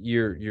 obviously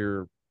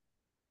you're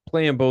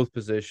playing both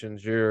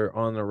positions. You're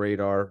on the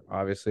radar,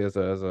 obviously, as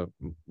a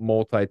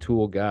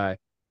multi-tool guy.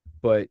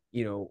 But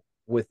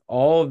with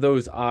all of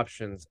those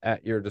options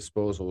at your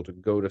disposal to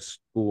go to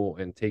school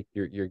and take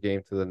your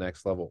game to the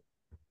next level,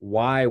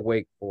 why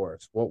Wake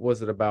Forest? What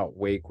was it about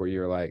Wake where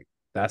you're like,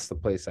 that's the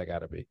place I got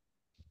to be?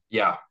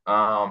 Yeah.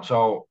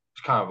 So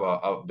it's kind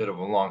of a bit of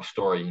a long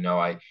story.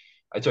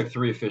 I took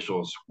three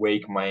officials: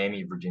 Wake,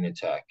 Miami, Virginia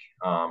Tech.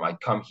 I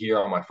come here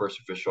on my first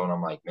official, and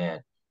I'm like,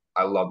 man,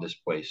 I love this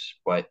place,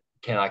 but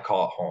can I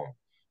call it home?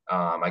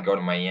 I go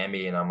to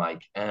Miami, and I'm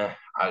like,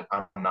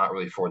 I'm not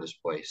really for this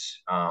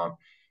place. I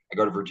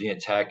go to Virginia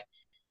Tech.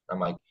 I'm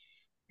like,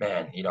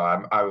 man,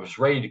 I was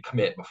ready to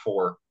commit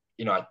before,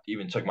 I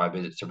even took my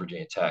visit to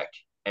Virginia Tech.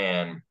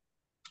 And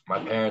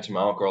my parents and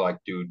my uncle are like,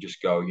 dude,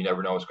 just go. You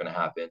never know what's going to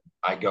happen.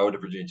 I go to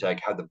Virginia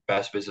Tech, had the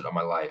best visit of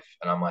my life.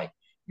 And I'm like,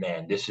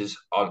 man, this is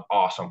an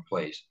awesome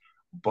place.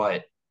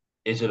 But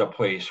is it a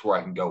place where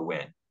I can go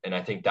win? And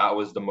I think that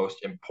was the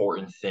most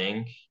important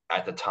thing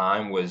at the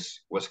time was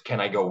can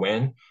I go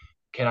win?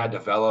 Can I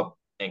develop?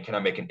 And can I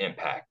make an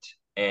impact?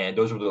 And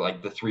those were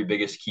the three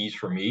biggest keys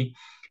for me.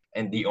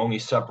 And the only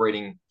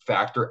separating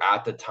factor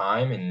at the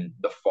time in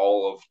the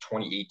fall of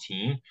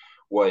 2018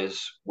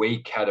 was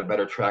Wake had a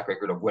better track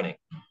record of winning.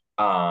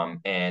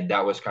 And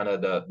that was kind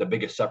of the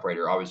biggest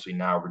separator. Obviously,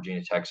 now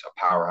Virginia Tech's a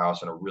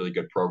powerhouse and a really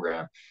good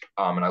program.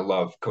 And I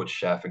love Coach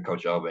Sheff and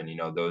Coach Elvin.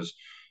 Those,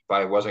 if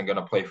I wasn't going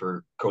to play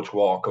for Coach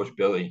Wall and Coach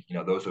Billy,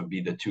 those would be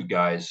the two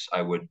guys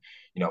I would,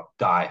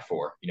 die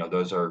for.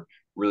 Those are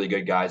really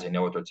good guys. They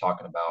know what they're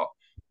talking about.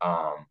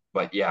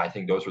 But yeah, I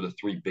think those were the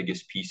three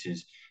biggest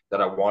pieces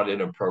that I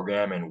wanted in a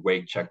program, and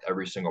Wake checked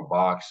every single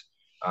box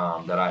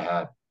that I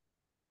had.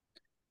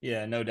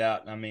 Yeah, no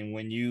doubt. I mean,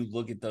 when you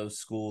look at those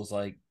schools,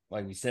 like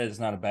we said, it's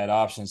not a bad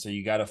option. So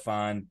you got to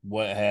find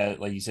what has,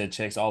 like you said,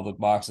 checks all the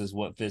boxes,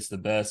 what fits the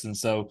best. And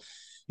so,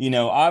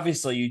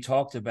 obviously you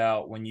talked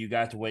about when you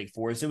got to Wake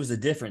Forest, it was a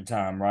different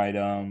time, right?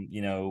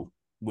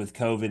 With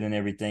COVID and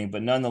everything,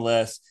 but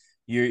nonetheless,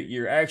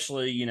 you're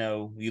actually,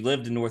 you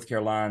lived in North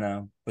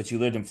Carolina, but you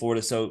lived in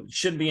Florida. So it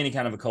shouldn't be any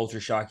kind of a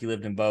culture shock. You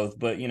lived in both,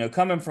 but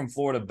coming from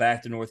Florida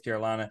back to North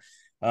Carolina,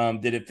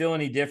 did it feel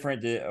any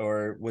different,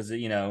 or was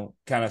it,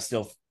 kind of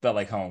still felt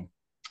like home?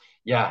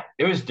 Yeah,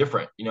 it was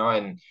different,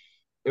 and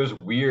it was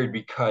weird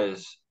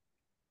because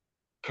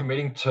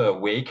committing to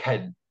Wake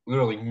had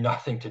literally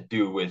nothing to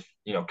do with,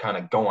 kind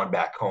of going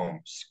back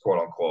home,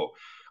 quote unquote.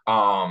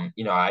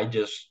 I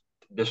just,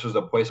 this was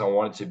the place I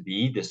wanted to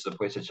be. This is the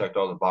place that checked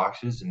all the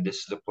boxes, and this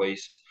is the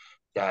place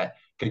that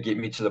could get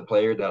me to the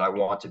player that I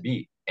want to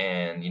be.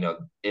 And,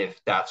 if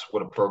that's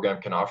what a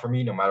program can offer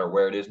me, no matter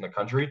where it is in the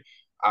country,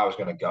 I was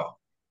going to go.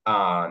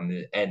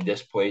 And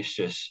this place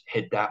just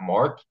hit that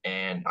mark,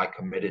 and I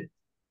committed.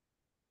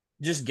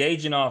 Just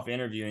gauging off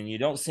interviewing, you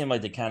don't seem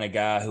like the kind of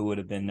guy who would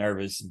have been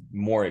nervous,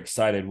 more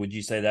excited. Would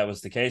you say that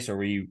was the case, or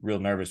were you real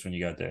nervous when you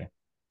got there?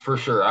 For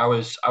sure. I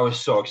was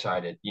so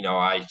excited.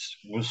 I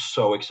was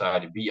so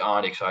excited,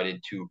 beyond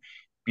excited to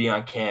be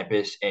on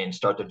campus and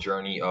start the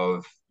journey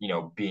of,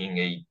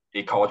 being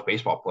a college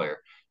baseball player.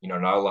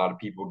 Not a lot of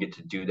people get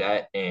to do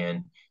that.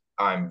 And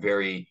I'm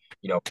very,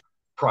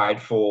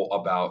 prideful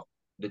about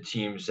the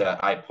teams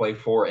that I play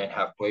for and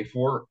have played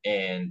for.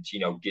 And,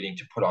 getting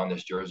to put on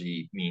this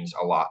jersey means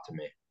a lot to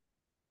me.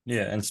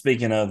 Yeah, and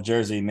speaking of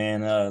jersey,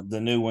 man,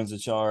 the new ones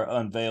that y'all are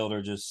unveiled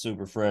are just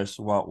super fresh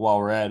while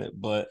we're at it.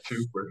 But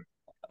Super.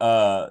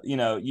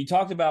 you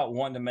talked about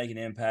wanting to make an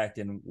impact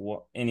in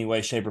any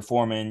way, shape, or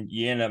form, and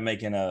you ended up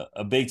making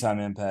a big time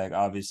impact.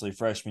 Obviously,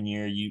 freshman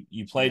year,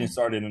 you played and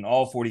started in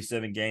all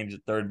 47 games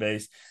at third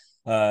base.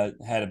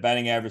 Had a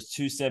batting average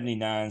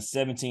 279,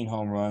 17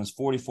 home runs,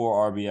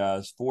 44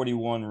 RBIs,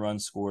 41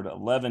 runs scored,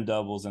 11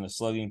 doubles, and a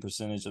slugging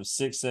percentage of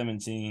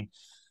 617.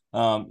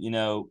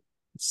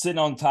 Sitting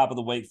on top of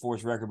the Wake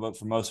Forest record book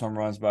for most home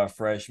runs by a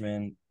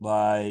freshman.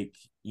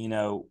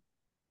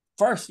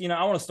 First,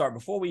 I want to start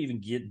before we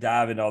even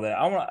dive into all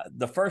that.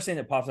 The first thing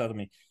that pops out to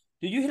me.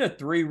 Did you hit a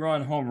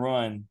 3-run home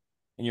run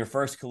in your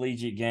first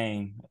collegiate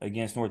game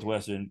against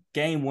Northwestern,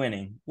 game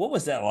winning? What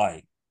was that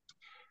like?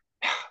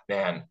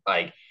 Man,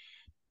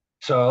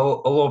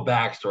 so a little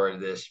backstory to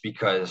this,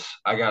 because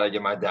I gotta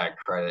give my dad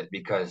credit,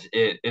 because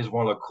it is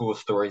one of the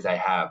coolest stories I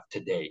have to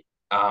date.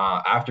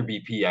 After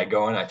BP, I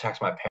go in, I text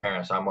my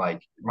parents. I'm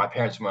like, my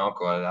parents and my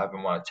uncle, I've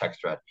been on a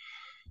text thread.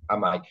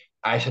 I'm like,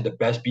 I had the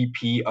best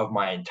BP of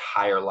my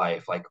entire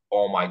life. Like,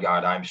 oh my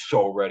God, I'm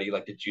so ready.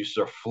 Like the juices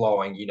are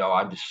flowing.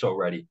 I'm just so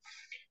ready.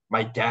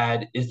 My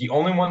dad is the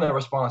only one that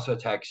responds to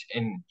the text,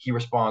 and he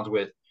responds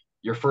with,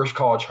 "Your first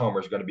college homer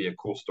is going to be a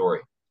cool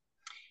story."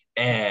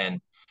 And,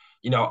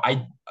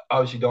 I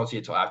obviously don't see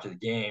it till after the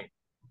game,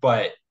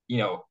 but,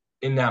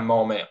 in that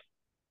moment,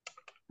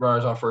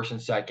 runners on first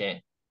and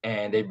second,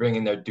 and they bring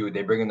in their dude,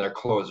 they bring in their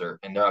closer,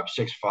 and they're up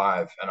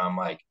 6-5. And I'm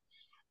like,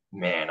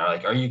 man,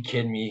 are you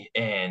kidding me?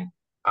 And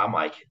I'm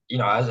like,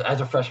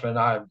 as a freshman,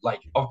 I'm like,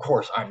 of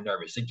course I'm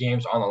nervous. The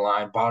game's on the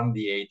line, bottom of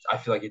the eighth. I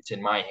feel like it's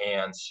in my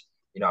hands.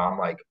 I'm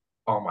like,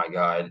 oh my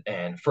God.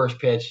 And first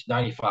pitch,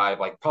 95,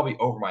 like probably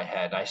over my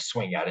head. I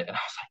swing at it, and I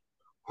was like,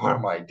 what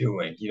am I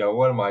doing?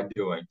 What am I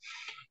doing?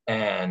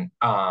 And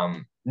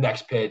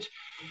next pitch,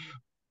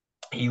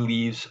 he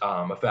leaves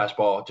a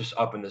fastball just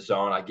up in the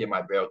zone. I get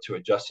my barrel to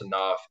it just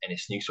enough, and it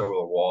sneaks over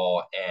the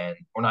wall. And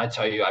when I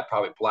tell you I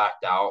probably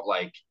blacked out,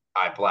 like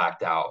I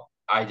blacked out.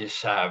 I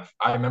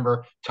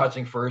remember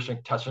touching first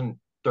and touching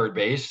third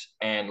base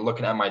and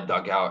looking at my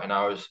dugout, and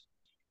I was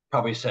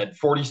probably said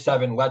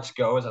 47, let's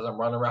go, as I'm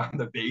running around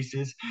the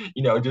bases,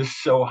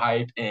 just so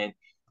hyped. And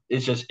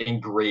it's just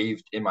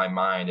engraved in my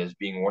mind as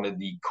being one of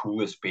the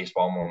coolest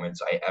baseball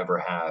moments I ever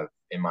have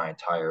in my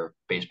entire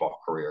baseball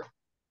career.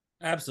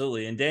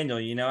 Absolutely. And Daniel,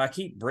 I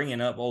keep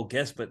bringing up old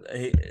guests, but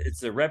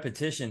it's a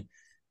repetition.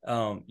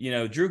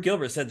 Drew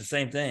Gilbert said the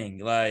same thing.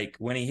 Like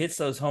when he hits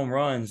those home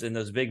runs in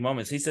those big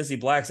moments, he says he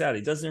blacks out.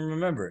 He doesn't even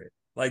remember it.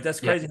 Like that's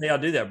crazy how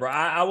y'all do that, bro.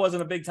 I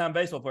wasn't a big time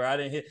baseball player. I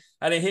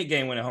didn't hit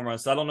game winning home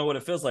runs, so I don't know what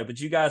it feels like. But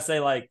you guys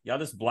say like y'all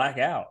just black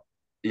out.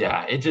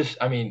 Yeah,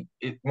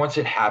 once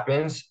it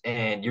happens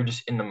and you're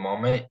just in the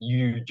moment,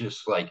 you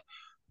just like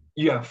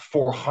you have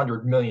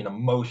 400 million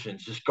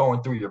emotions just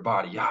going through your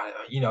body.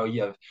 You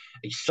have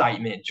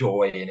excitement,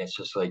 joy, and it's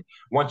just like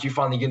once you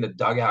finally get in the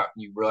dugout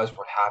and you realize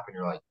what happened,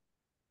 you're like,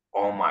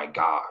 oh my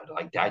God,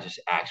 like that just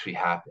actually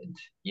happened,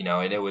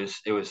 and it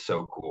was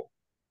so cool.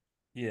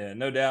 Yeah,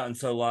 no doubt. And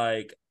so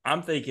like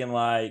I'm thinking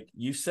like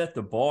you set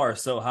the bar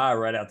so high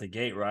right out the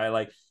gate, right?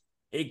 Like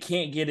it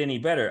can't get any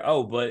better.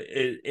 Oh, but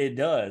it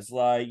does.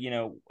 Like,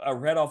 I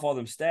read off all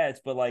them stats,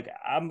 but like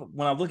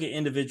when I look at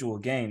individual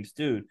games,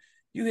 dude,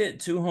 you hit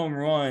 2 home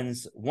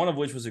runs, one of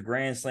which was a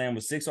grand slam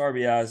with 6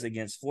 RBIs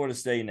against Florida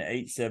State in an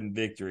 8-7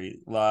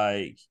 victory.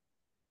 Like,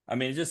 I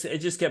mean, it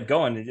just kept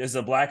going. It's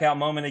a blackout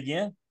moment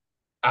again.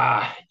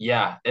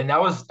 Yeah, and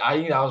I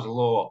think that was a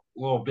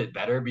little bit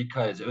better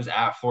because it was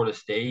at Florida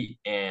State,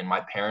 and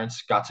my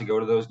parents got to go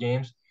to those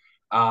games,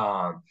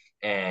 and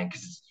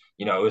because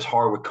it was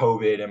hard with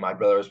COVID, and my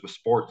brothers with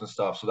sports and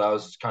stuff, so that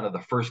was kind of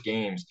the first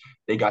games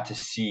they got to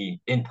see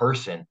in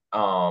person.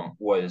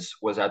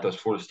 Was at those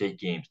Florida State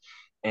games,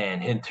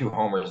 and hitting 2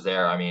 homers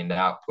there. I mean,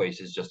 that place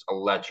is just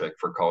electric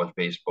for college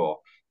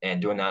baseball, and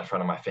doing that in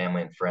front of my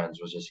family and friends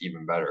was just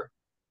even better.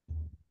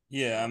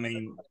 Yeah, I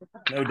mean,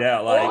 no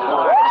doubt. Like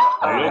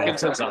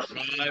Wilkinson's a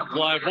high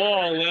fly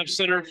ball, left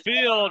center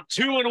field,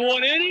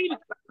 2-1 inning.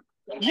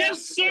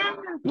 Yes, sir.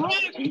 Brock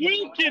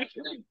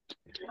Wilkinson.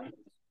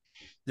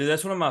 dude,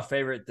 that's one of my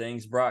favorite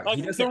things, Brock. A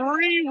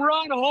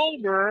 3-run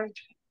homer,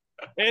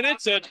 and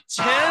it's a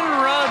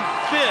 10-run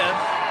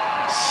fifth.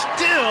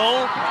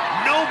 Still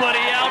nobody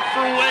out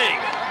for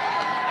Wake.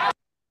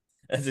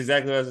 That's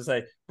exactly what I was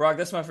going to say. Brock,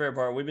 that's my favorite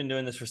part. We've been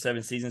doing this for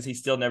 7 seasons. He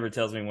still never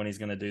tells me when he's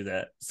going to do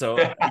that. So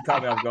he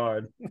caught me off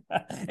guard.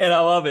 And I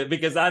love it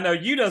because I know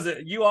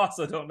you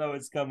also don't know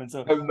it's coming.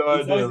 So I have no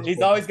idea.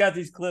 He's always got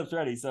these clips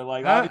ready. So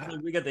like obviously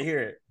we get to hear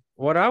it.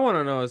 What I want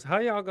to know is how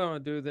y'all going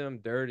to do them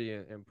dirty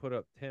and put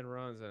up 10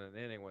 runs in an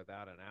inning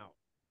without an out?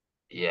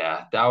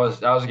 Yeah, that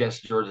was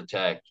against Georgia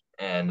Tech,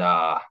 and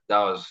that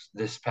was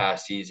this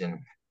past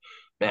season.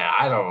 Man,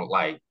 I don't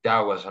like that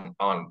was an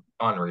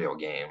unreal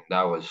game.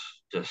 That was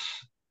just,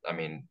 I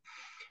mean,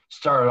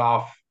 started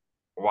off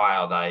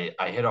wild. I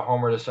hit a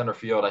homer to center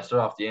field. I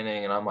start off the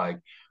inning, and I'm like,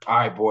 all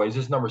right, boys,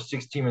 this is number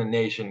 6 team in the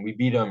nation. We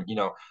beat them,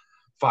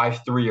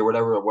 5-3 or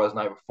whatever it was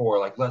the night before.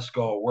 Like, let's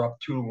go. We're up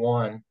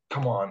 2-1.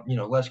 Come on,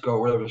 let's go.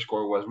 Whatever the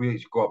score was, we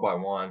just go up by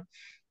 1.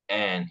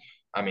 And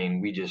I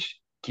mean, we just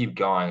keep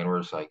going, and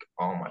we're just like,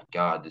 oh my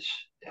God,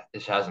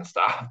 this hasn't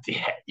stopped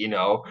yet.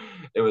 That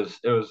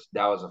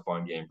was a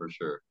fun game for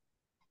sure.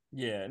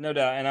 Yeah, no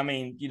doubt. And I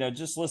mean,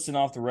 just listing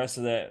off the rest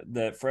of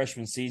that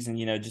freshman season,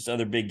 just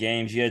other big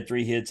games. You had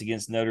 3 hits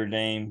against Notre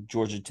Dame,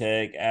 Georgia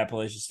Tech,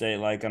 Appalachian State.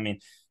 Like, I mean,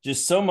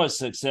 just so much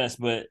success.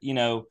 But,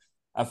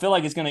 I feel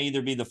like it's going to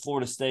either be the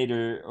Florida State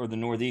or the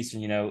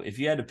Northeastern. If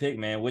you had to pick,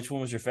 man, which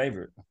one was your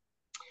favorite?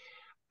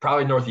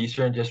 Probably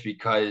Northeastern, just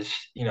because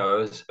it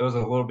was a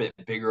little bit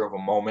bigger of a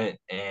moment,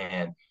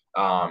 and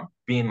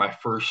being my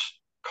first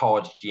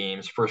college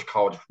games, first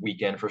college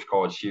weekend, first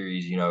college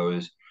series, it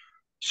was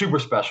super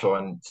special,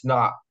 and it's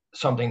not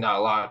something that a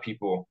lot of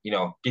people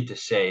get to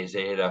say is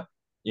they hit a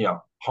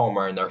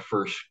homer in their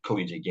first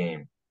collegiate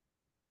game.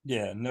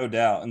 Yeah, no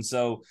doubt. And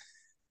so,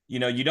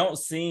 you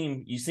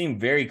seem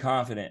very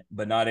confident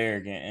but not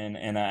arrogant,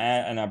 and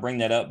I bring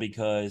that up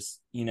because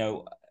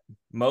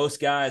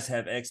most guys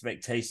have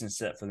expectations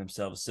set for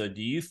themselves. So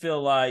do you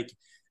feel like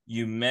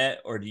you met,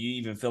 or do you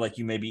even feel like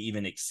you maybe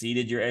even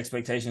exceeded your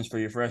expectations for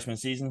your freshman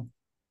season?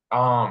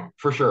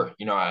 For sure.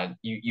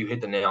 You hit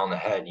the nail on the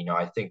head.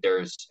 I think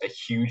there's a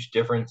huge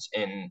difference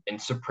in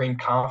supreme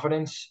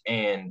confidence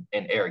and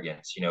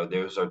arrogance.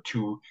 Those are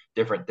 2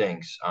 different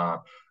things.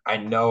 I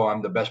know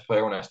I'm the best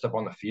player when I step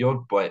on the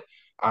field, but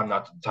I'm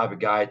not the type of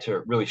guy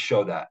to really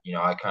show that.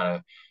 I kind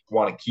of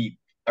want to keep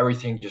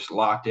everything just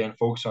locked in,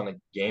 focus on the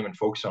game, and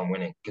focus on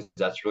winning, because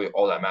that's really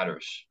all that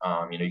matters.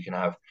 You can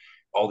have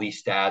all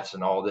these stats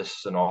and all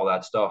this and all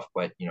that stuff,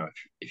 but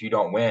if you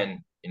don't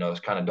win, it's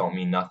kind of don't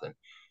mean nothing.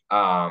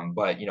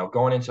 But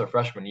going into the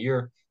freshman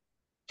year,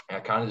 I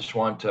kind of just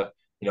wanted to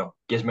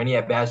get as many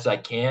at bats as I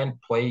can,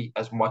 play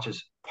as much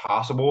as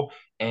possible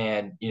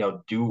and,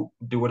 do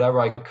whatever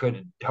I could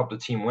to help the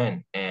team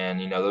win.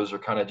 And, those are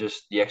kind of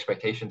just the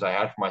expectations I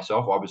had for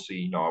myself.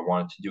 Obviously, I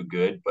wanted to do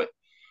good, but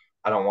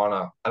I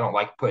don't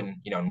like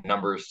putting,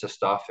 numbers to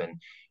stuff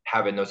and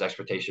having those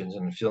expectations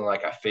and feeling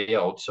like I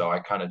failed. So I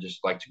kind of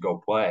just like to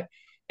go play.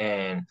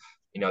 And,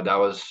 that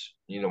was,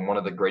 one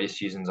of the greatest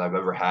seasons I've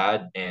ever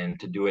had. And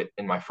to do it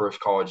in my first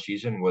college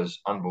season was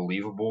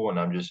unbelievable. And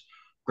I'm just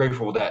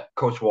grateful that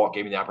Coach Walt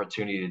gave me the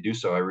opportunity to do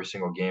so every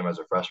single game as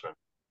a freshman.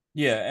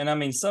 Yeah, and I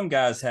mean, some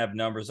guys have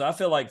numbers. I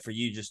feel like for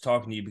you, just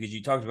talking to you because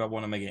you talked about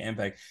wanting to make an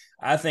impact.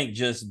 I think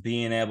just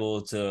being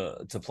able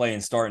to play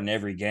and start in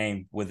every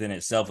game within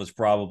itself was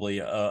probably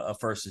a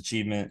first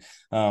achievement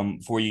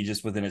for you,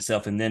 just within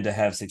itself, and then to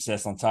have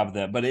success on top of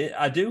that. But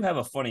I do have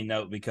a funny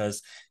note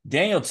because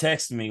Daniel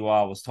texted me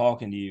while I was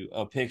talking to you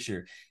a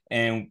picture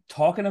and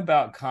talking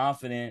about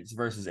confidence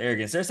versus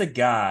arrogance. There's a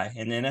guy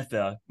in the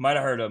NFL, might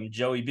have heard of him,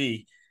 Joey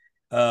B.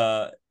 They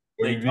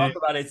talk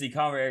about is he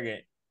confident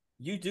arrogant.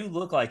 You do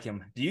look like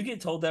him. Do you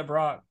get told that,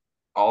 Brock?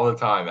 All the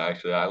time,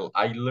 actually.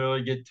 I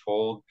literally get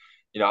told,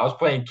 I was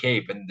playing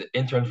Cape and the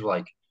interns were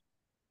like,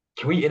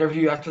 can we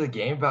interview after the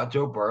game about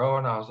Joe Burrow?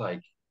 And I was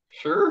like,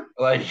 sure.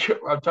 Like,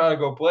 I'm trying to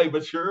go play,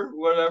 but sure,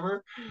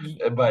 whatever.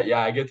 But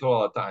yeah, I get told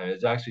all the time.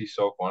 It's actually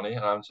so funny.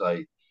 And I'm just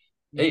like,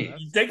 hey.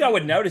 You think I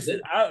would notice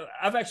it?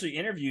 I've actually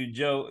interviewed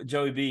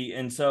Joey B,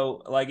 and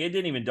so like it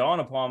didn't even dawn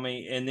upon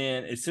me. And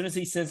then as soon as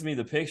he sends me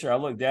the picture, I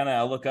look down and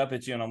I look up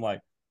at you, and I'm like,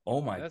 oh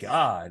my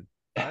god.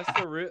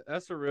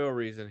 That's the real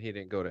reason he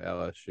didn't go to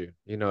LSU.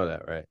 You know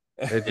that, right?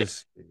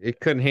 It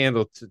couldn't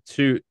handle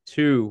two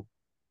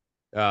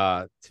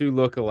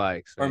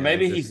lookalikes, or man.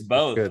 maybe he's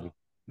both.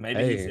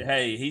 Maybe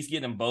hey, he's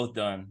getting them both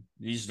done.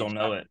 You just don't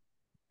know it.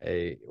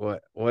 Hey,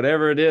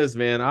 whatever it is,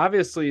 man.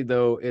 Obviously,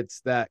 though,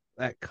 it's that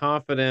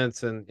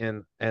confidence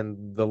and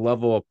the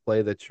level of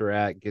play that you're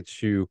at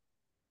gets you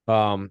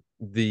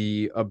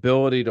the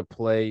ability to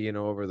play,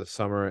 over the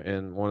summer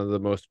in one of the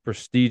most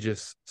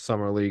prestigious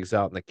summer leagues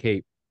out in the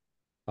Cape.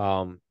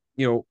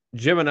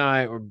 Jim and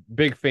I are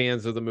big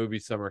fans of the movie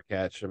Summer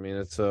Catch. I mean,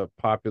 it's a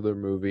popular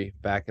movie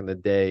back in the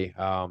day.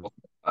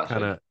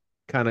 Kind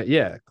of,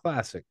 yeah,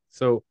 classic.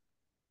 So,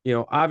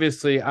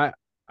 obviously, I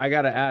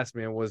got to ask,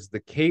 man, was the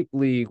Cape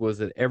League,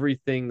 was it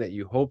everything that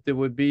you hoped it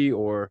would be?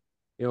 Or,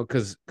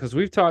 because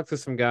we've talked to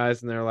some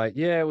guys and they're like,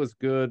 yeah, it was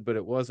good, but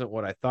it wasn't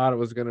what I thought it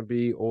was going to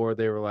be. Or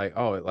they were like,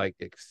 oh, it like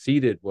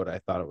exceeded what I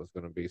thought it was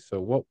going to be.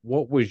 So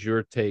what was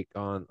your take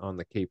on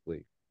the Cape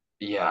League?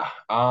 Yeah.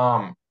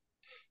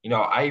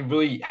 I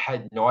really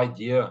had no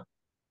idea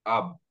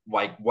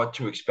like what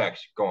to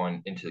expect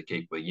going into the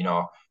Cape League.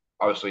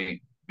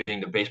 Obviously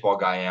being the baseball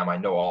guy I am, I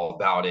know all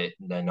about it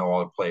and I know all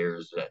the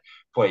players that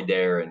played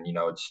there and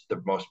it's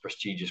the most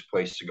prestigious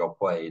place to go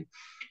play. And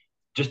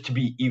just to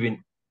be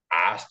even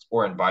asked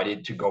or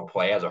invited to go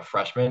play as a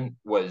freshman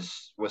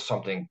was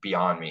something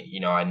beyond me.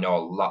 I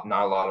know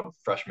not a lot of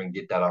freshmen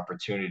get that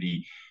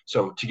opportunity.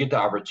 So to get the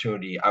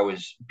opportunity, I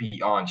was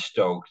beyond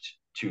stoked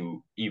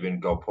to even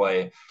go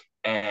play.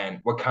 And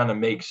what kind of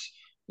makes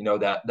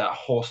that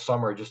whole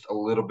summer just a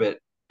little bit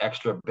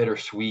extra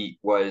bittersweet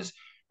was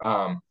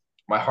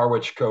my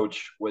Harwich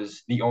coach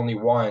was the only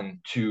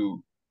one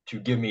to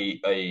give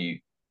me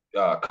a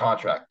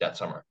contract that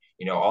summer.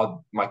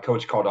 All my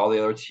coach called all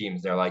the other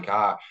teams. They're like,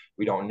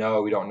 we don't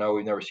know.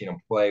 We've never seen him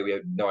play. We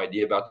have no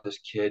idea about this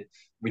kid.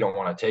 We don't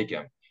want to take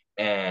him.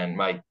 And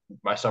my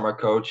summer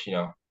coach,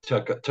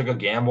 took a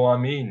gamble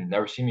on me and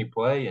never seen me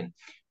play, and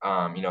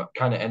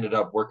kind of ended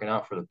up working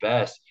out for the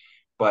best.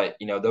 But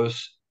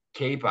those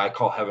Cape, I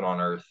call heaven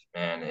on earth,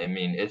 man. I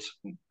mean, it's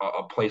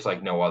a place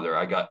like no other.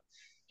 I got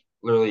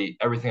literally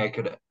everything I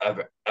could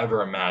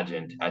ever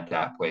imagined at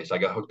that place. I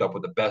got hooked up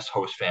with the best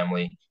host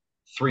family,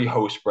 3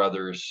 host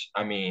brothers.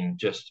 I mean,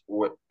 just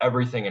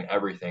everything and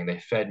everything. They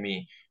fed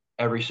me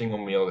every single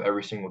meal,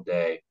 every single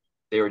day.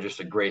 They were just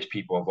the greatest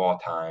people of all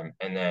time.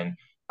 And then,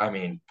 I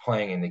mean,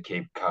 playing in the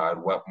Cape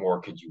Cod, what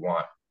more could you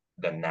want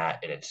than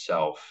that in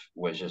itself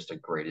was just the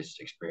greatest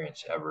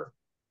experience ever.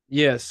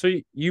 Yeah. So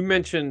you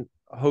mentioned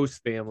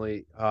host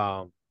family.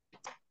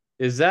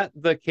 Is that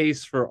the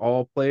case for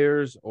all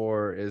players,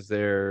 or is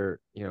there,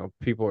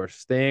 people are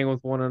staying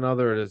with one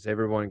another, or does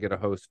everyone get a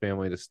host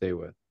family to stay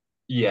with?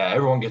 Yeah,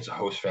 everyone gets a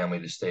host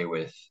family to stay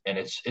with, and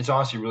it's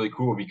honestly really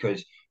cool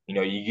because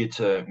you get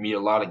to meet a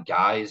lot of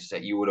guys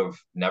that you would have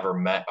never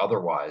met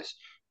otherwise.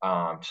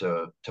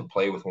 To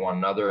play with one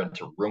another and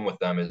to room with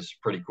them is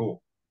pretty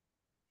cool.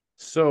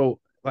 So,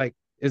 like,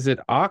 is it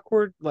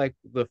awkward, like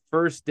the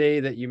first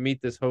day that you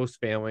meet this host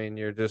family and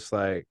you're just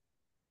like,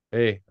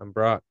 "Hey, I'm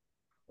Brock.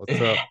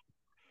 What's up?"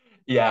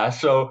 Yeah,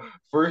 so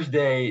first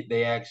day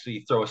they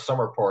actually throw a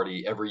summer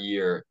party every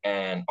year,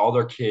 and all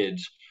their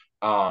kids,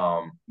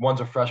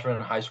 one's a freshman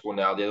in high school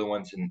now, the other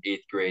one's in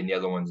 8th grade, and the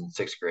other one's in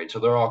 6th grade. So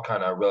they're all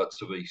kind of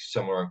relatively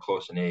similar and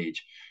close in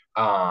age.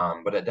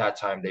 But at that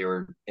time they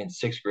were in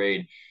 6th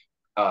grade,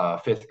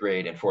 5th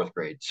grade, and 4th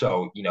grade.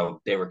 So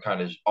they were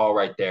kind of all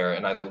right there,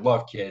 and I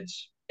love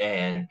kids.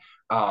 And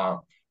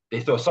they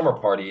throw a summer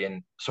party,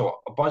 and so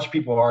a bunch of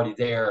people are already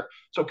there,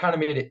 so it kind of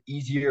made it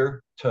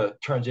easier to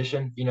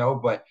transition,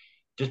 but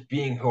just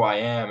being who I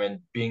am and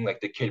being like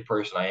the kid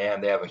person I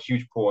am, they have a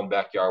huge pool in the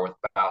backyard with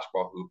a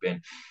basketball hoop,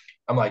 and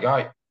I'm like, all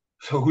right,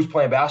 so who's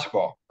playing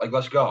basketball? Like,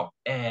 let's go.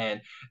 And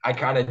I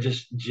kind of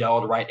just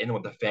gelled right in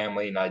with the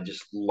family, and I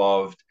just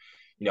loved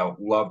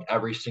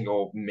every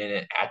single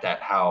minute at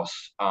that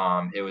house.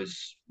 It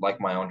was like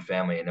my own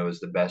family, and it was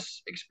the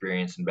best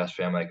experience and best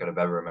family I could have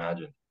ever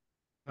imagined.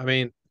 I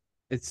mean,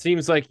 it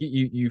seems like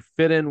you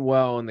fit in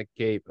well in the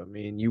Cape. I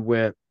mean, you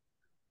were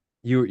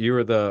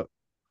the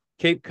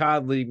Cape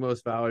Cod League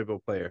most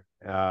valuable player.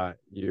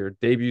 Your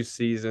debut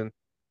season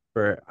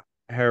for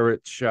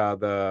Harwich,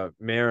 the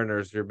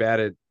Mariners, you're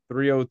batted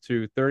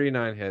 302,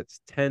 39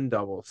 hits, 10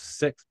 doubles,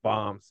 6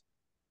 bombs,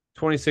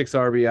 26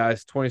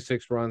 RBIs,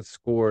 26 runs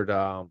scored.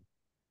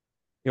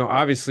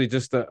 Obviously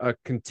just a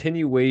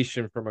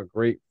continuation from a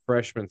great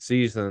freshman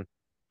season,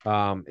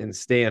 and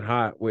staying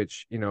hot,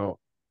 which,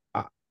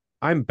 I,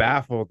 I'm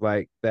baffled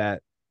like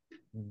that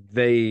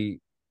they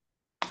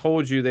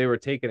told you they were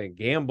taking a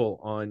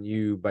gamble on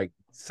you by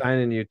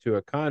signing you to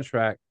a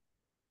contract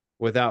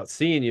without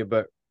seeing you.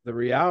 But the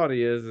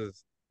reality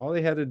is all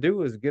they had to do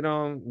was get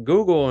on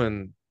Google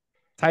and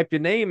type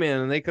your name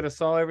in, and they could have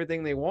saw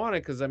everything they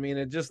wanted. Because I mean,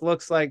 it just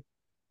looks like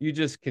you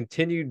just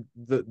continued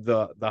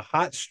the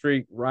hot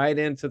streak right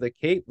into the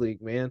Cape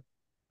League, man.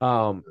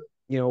 What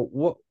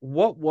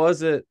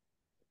was it?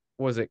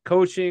 Was it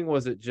coaching?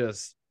 Was it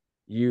just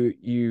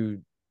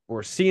you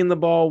were seeing the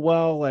ball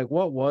well? Like,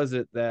 what was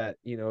it that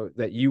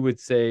that you would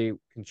say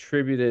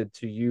contributed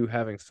to you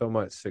having so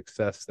much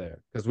success there?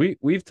 Because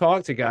we've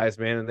talked to guys,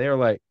 man, and they're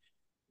like,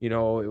 it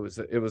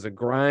was a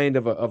grind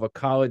of a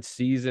college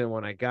season.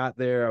 When I got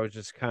there, I was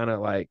just kind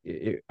of like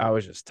I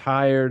was just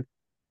tired.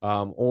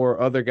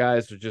 Or other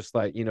guys are just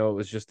like, it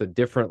was just a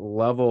different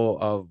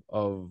level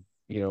of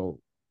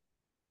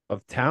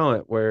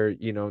talent where,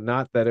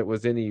 not that it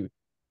was any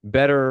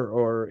better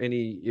or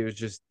any, it was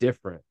just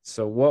different.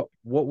 So what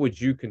would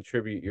you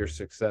contribute your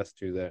success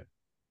to there?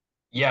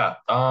 Yeah,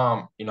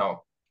 all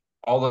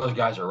those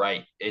guys are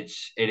right. It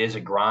is a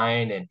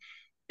grind, and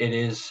it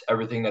is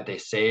everything that they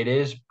say it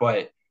is.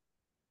 But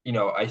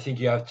I think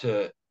you have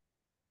to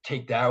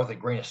take that with a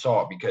grain of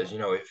salt, because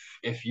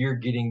if you're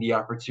getting the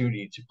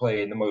opportunity to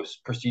play in the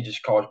most prestigious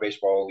college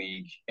baseball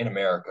league in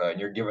America, and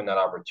you're given that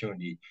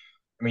opportunity,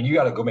 I mean, you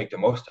got to go make the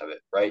most of it,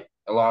 right?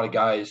 A lot of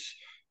guys,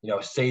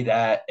 say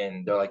that,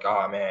 and they're like,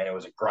 oh man, it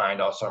was a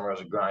grind all summer, it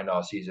was a grind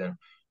all season.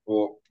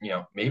 Well,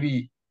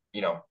 maybe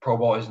pro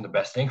ball isn't the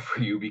best thing for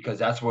you, because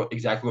that's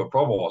exactly what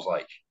pro ball is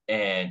like.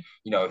 And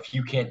if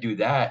you can't do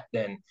that,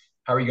 then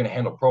how are you going to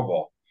handle pro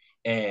ball?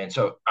 And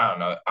so I don't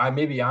know.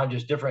 I'm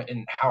just different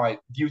in how I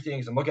view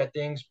things and look at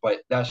things, but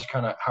that's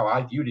kind of how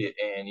I viewed it.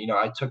 And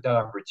I took that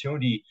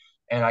opportunity,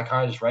 and I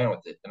kind of just ran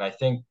with it. And I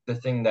think the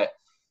thing that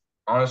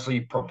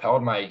honestly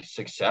propelled my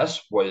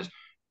success was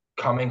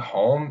coming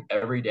home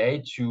every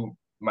day to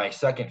my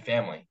second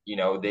family.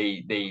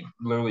 They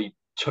literally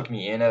took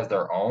me in as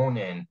their own,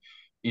 and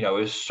it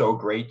was so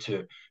great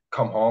to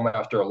come home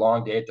after a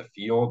long day at the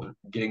field,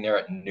 getting there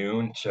at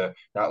noon, to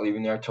not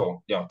leaving there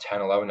till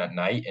 10, 11 at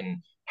night, and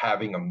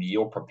having a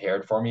meal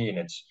prepared for me. And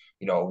it's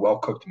a well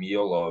cooked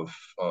meal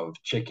of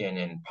chicken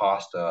and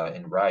pasta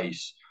and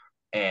rice,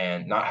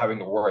 and not having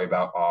to worry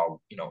about,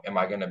 am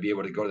I going to be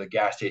able to go to the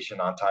gas station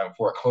on time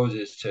before it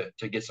closes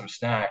to get some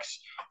snacks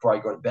before I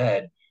go to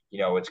bed.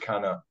 It's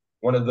kind of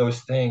one of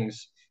those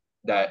things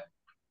that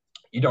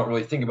you don't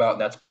really think about,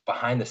 and that's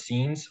behind the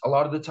scenes a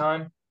lot of the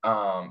time,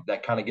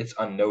 that kind of gets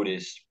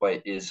unnoticed,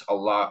 but is a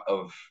lot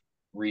of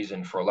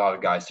reason for a lot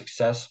of guys'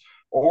 success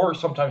or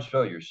sometimes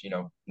failures.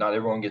 Not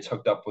everyone gets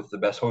hooked up with the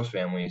best host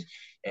families,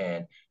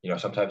 and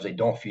sometimes they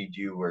don't feed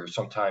you, or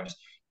sometimes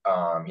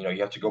you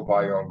have to go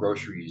buy your own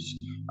groceries,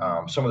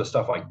 some of the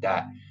stuff like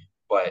that.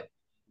 But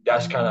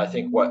that's kind of, I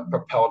think, what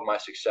propelled my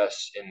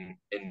success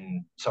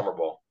in summer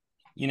ball.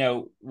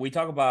 We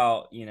talk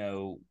about,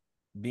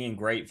 being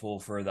grateful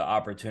for the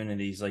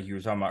opportunities like you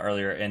were talking about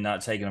earlier and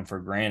not taking them for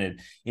granted.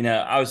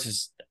 I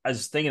was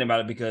thinking about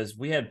it because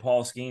we had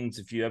Paul Skeens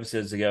a few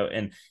episodes ago,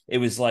 and it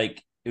was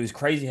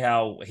crazy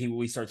how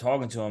we started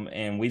talking to him,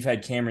 and we've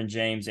had Cameron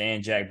James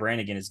and Jack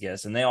Brannigan as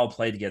guests, and they all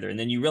played together. And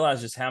then you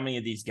realize just how many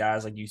of these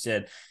guys, like you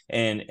said,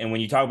 and when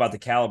you talk about the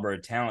caliber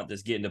of talent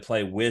that's getting to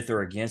play with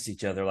or against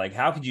each other, like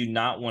how could you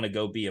not want to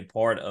go be a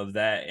part of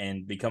that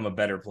and become a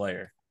better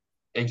player?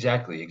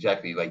 Exactly,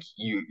 exactly. Like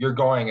you're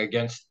going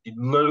against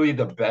literally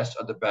the best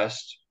of the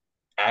best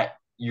at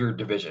your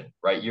division,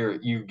 right?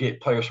 You get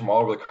players from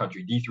all over the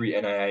country,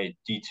 D3, NAIA,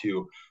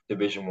 D2,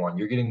 Division One.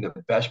 You're getting the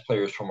best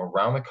players from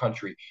around the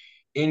country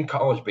in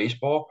college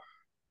baseball.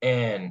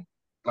 And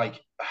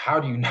like, how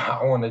do you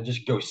not want to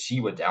just go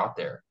see what's out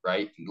there,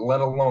 right?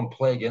 Let alone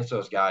play against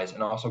those guys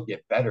and also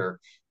get better,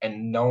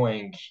 and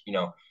knowing,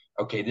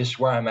 okay, this is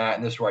where I'm at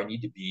and this is where I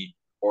need to be,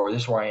 or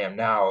this is where I am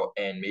now,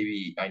 and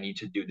maybe I need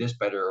to do this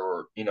better,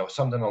 or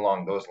something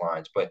along those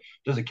lines. But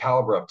there's a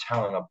caliber of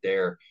talent up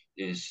there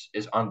is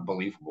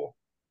unbelievable.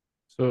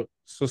 So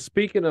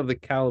speaking of the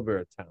caliber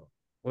of talent,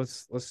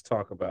 let's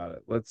talk about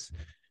it.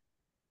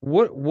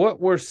 What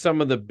were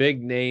some of the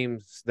big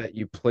names that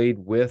you played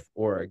with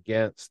or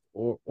against,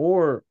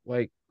 or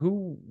like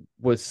who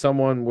was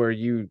someone where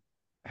you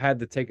had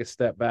to take a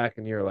step back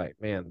and you're like,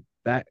 man,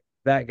 that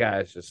guy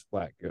is just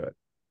flat good.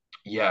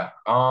 Yeah.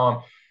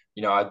 I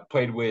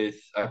played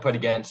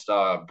against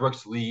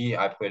Brooks Lee.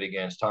 I played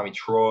against Tommy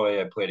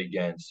Troy. I played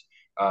against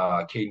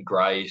Caden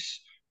Grice.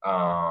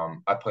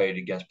 I played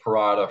against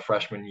Parada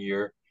freshman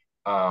year.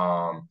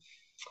 Um,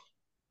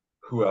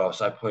 who else?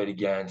 I played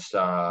against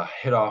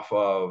hit off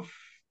of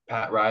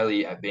Pat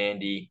Riley at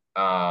Vandy.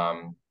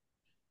 I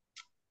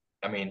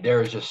mean,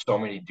 there's just so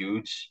many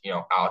dudes,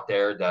 out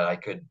there that I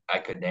could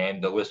name.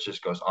 The list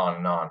just goes on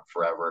and on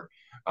forever.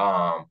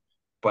 Um,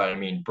 but I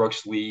mean,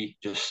 Brooks Lee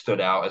just stood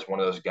out as one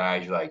of those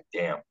guys. You're like,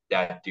 damn,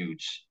 that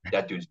dude's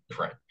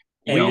different.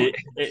 You And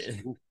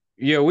know,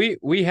 Yeah,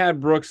 we had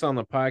Brooks on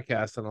the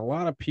podcast, and a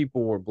lot of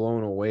people were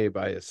blown away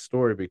by his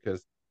story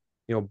because,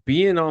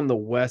 being on the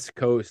West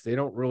Coast, they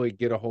don't really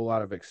get a whole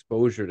lot of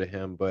exposure to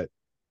him. But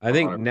I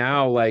think 100%.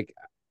 now, like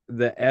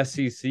the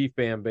SEC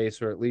fan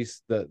base, or at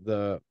least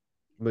the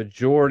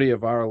majority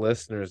of our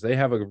listeners, they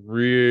have a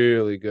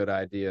really good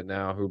idea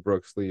now who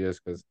Brooks Lee is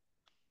because,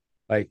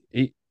 like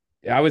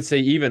I would say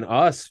even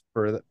us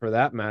for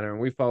that matter, and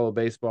we follow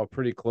baseball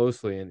pretty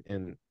closely,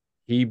 and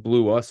he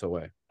blew us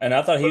away. And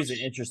I thought he was an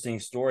interesting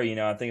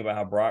story. I think about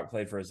how Brock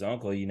played for his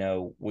uncle.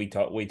 We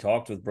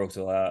talked with Brooks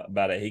a lot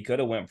about it. He could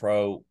have went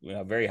pro,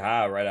 very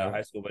high right out of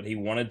high school, but he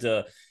wanted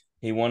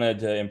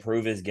to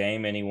improve his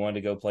game, and he wanted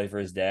to go play for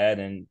his dad.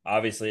 And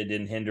obviously, it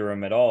didn't hinder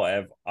him at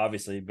all.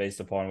 Obviously, based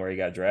upon where he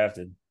got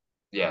drafted.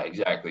 Yeah,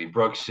 exactly.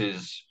 Brooks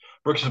is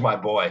my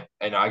boy,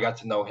 and I got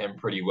to know him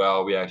pretty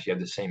well. We actually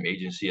had the same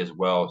agency as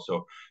well,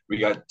 so we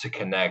got to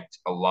connect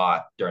a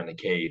lot during the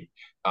Cade.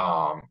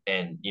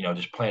 And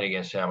just playing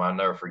against him, I'll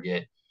never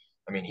forget.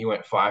 I mean, he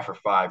went 5 for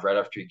 5 right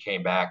after he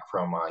came back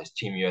from his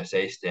Team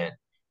USA stint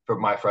for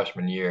my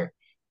freshman year,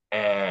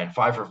 and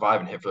 5 for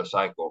 5 and hit for the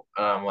cycle.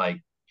 And I'm like,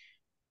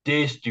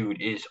 this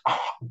dude is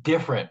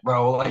different,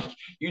 bro. Like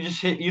you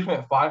just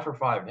went 5 for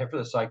 5 and hit for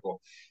the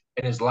cycle.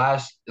 And his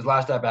last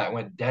at bat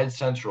went dead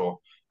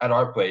central at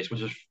our place,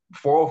 which is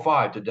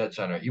 405 to dead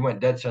center. He went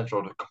dead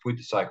central to complete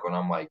the cycle, and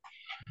I'm like,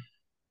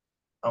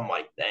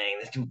 dang,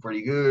 this dude's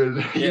pretty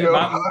good.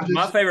 Yeah,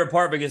 my favorite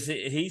part because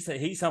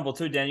he's humble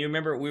too, Dan. You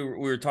remember we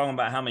were talking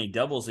about how many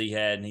doubles he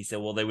had, and he said,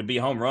 "Well, they would be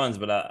home runs,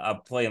 but I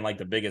play in like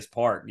the biggest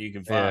park you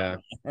can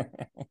find." Yeah.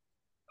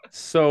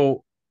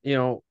 So,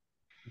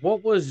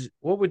 what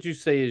would you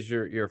say is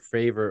your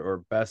favorite or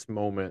best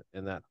moment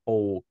in that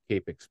whole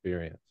Cape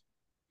experience?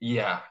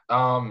 Yeah.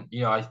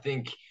 I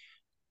think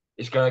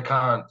it's gonna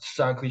kind of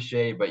sound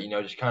cliche, but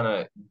just kind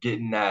of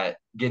getting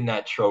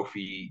that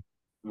trophy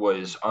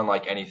was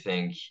unlike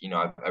anything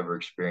I've ever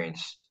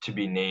experienced. To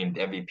be named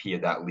MVP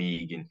of that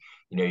league, and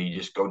you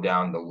just go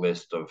down the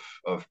list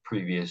of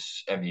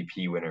previous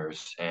MVP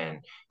winners,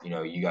 and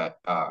you got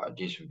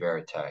Jason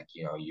Varitek,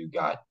 you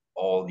got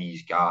all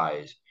these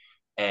guys,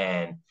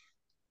 and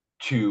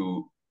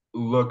to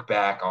look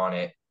back on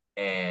it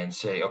and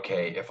say,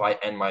 okay, if I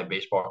end my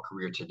baseball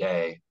career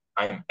today,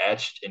 I'm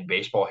etched in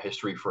baseball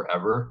history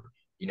forever.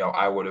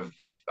 I would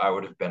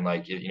have been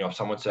like, if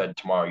someone said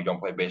tomorrow you don't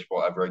play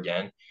baseball ever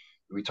again,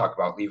 we talk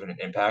about leaving an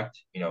impact.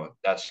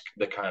 That's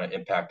the kind of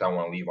impact I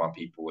want to leave on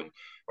people. And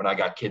when I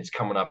got kids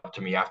coming up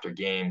to me after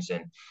games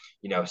and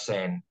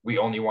saying we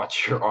only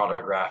want your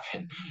autograph,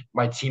 and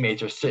my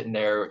teammates are sitting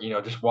there,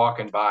 just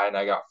walking by, and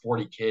I got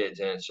 40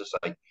 kids, and it's just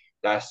like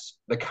that's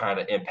the kind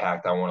of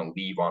impact I want to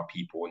leave on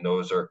people. And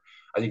those are,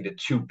 I think, the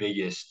two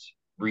biggest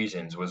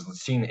reasons was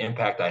seeing the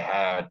impact I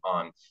had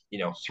on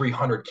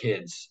 300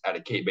 kids at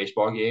a Cape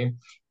baseball game,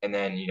 and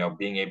then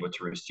being able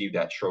to receive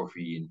that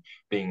trophy and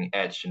being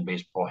etched in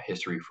baseball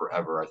history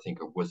forever. I think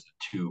it was the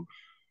two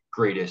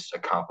greatest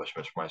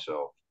accomplishments for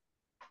myself.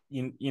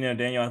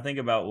 Daniel, I think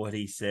about what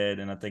he said,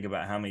 and I think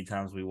about how many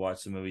times we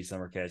watched the movie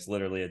Summer Catch,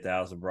 literally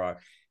 1,000,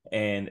 Brock,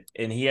 and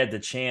he had the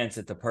chance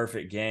at the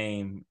perfect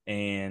game,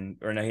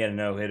 or no, he had a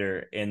no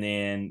hitter, and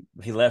then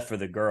he left for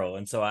the girl.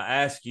 And so I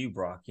asked you,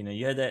 Brock,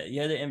 you had the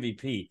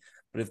MVP,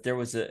 but if there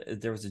was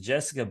a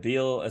Jessica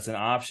Biel as an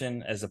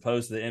option as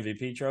opposed to the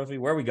MVP trophy,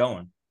 where are we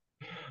going?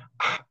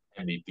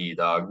 MVP,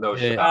 dog, no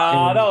Yeah.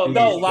 shot.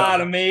 Don't lie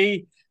to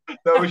me.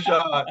 No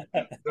shot.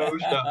 No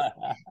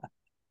shot.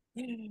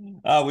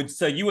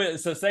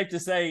 So safe to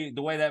say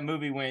the way that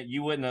movie went,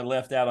 you wouldn't have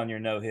left out on your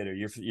no hitter.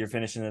 You're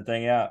finishing the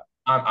thing out.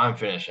 I'm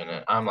finishing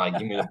it. I'm like,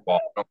 give me the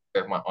ball. I don't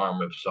care if my arm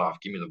rips off.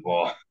 Give me the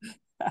ball.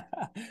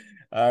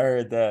 I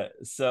heard that.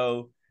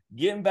 So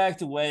getting back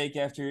to Wake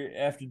after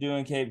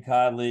doing Cape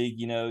Cod League,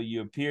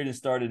 you appeared and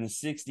started in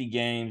 60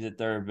 games at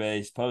third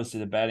base,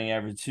 posted a batting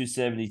average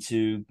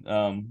 272,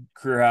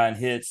 career high in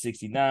hits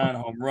 69,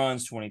 home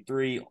runs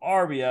 23,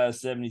 RBI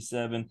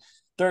 77.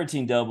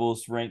 13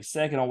 doubles, ranked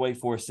second on Wake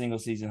Forest single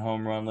season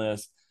home run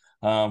list.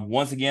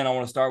 Once again, I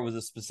want to start with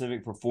a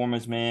specific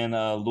performance, man.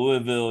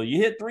 Louisville, you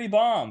hit 3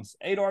 bombs,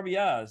 8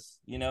 RBIs.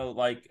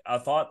 Like I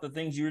thought the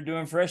things you were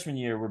doing freshman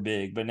year were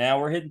big, but now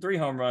we're hitting 3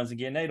 home runs and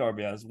getting 8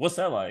 RBIs. What's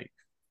that like?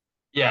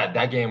 Yeah,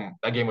 that game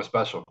was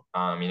special.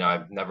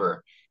 I've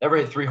never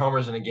hit 3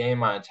 homers in a game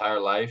my entire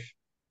life,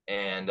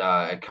 and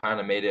it kind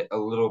of made it a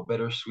little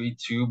bittersweet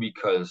too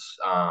because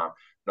I'm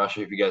not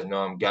sure if you guys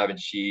know him. Gavin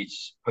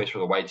Sheets plays for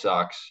the White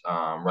Sox,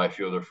 right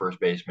fielder, first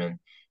baseman.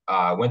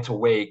 Went to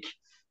Wake,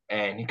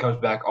 and he comes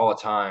back all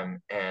the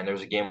time. And there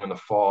was a game in the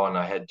fall, and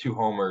I had 2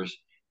 homers,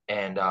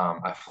 and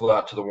I flew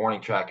out to the warning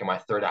track in my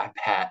third at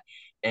bat,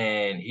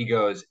 and he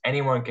goes,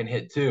 "Anyone can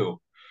hit two."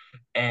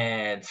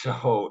 And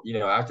so,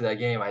 after that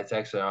game, I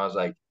texted him. I was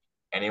like,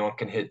 anyone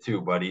can hit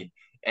too, buddy.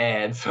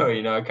 And so,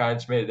 it kind of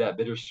just made it that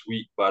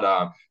bittersweet.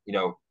 But,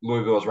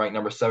 Louisville was ranked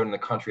number 7 in the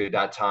country at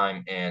that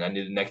time. And I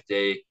knew the next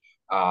day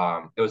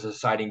it was a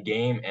deciding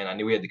game, and I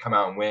knew we had to come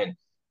out and win.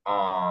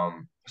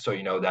 So,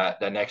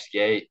 that next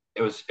day,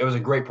 it was a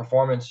great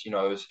performance.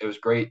 It was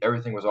great.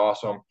 Everything was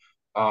awesome.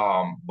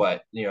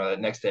 But, that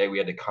next day we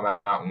had to come out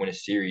and win a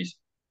series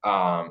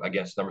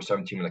against number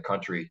 7 team in the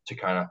country to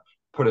kind of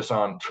put us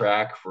on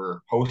track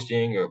for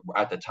hosting or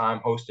at the time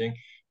hosting,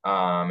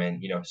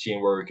 and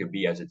seeing where we could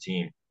be as a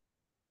team.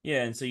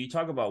 Yeah, and so you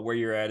talk about where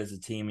you're at as a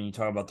team, and you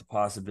talk about the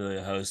possibility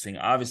of hosting.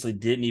 Obviously,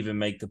 didn't even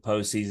make the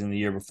postseason the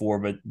year before,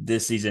 but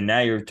this season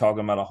now you're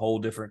talking about a whole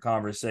different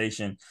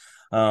conversation.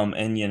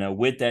 And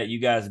with that, you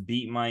guys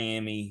beat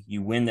Miami.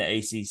 You win the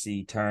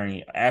ACC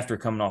tourney after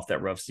coming off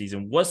that rough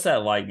season. What's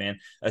that like, man?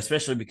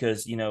 Especially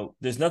because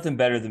there's nothing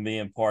better than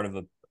being part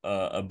of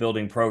a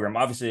building program.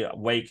 Obviously,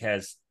 Wake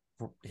has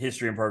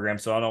history and program,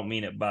 so I don't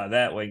mean it by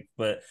that way,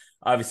 but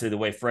obviously the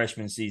way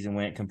freshman season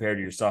went compared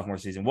to your sophomore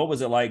season. What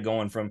was it like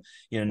going from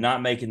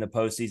not making the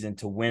postseason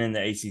to winning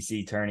the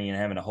ACC tourney and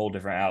having a whole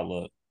different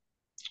outlook?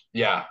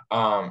 Yeah,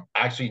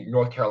 actually,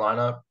 North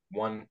Carolina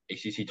won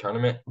ACC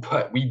tournament,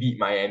 but we beat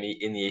Miami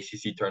in the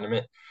ACC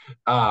tournament.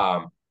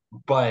 Um,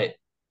 but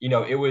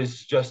it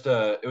was just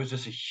a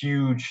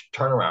huge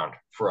turnaround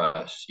for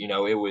us.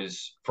 It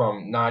was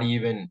from not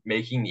even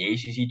making the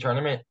ACC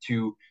tournament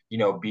to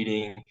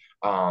beating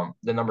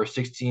the number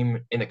 6 team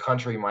in the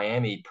country,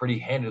 Miami, pretty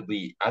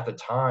handedly at the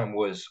time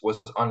was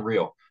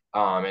unreal.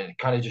 And it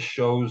kind of just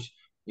shows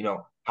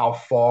how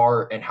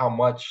far and how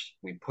much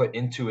we put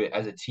into it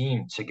as a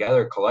team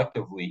together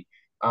collectively.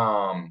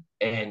 And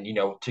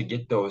to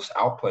get those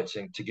outputs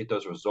and to get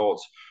those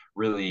results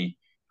really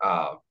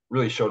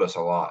showed us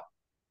a lot.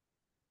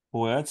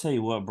 Boy, I tell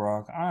you what,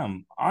 Brock,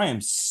 I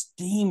am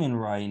steaming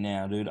right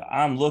now, dude.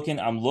 I'm looking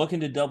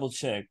to double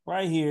check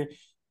right here,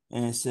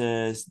 and it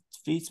says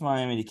defeats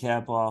Miami to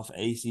cap off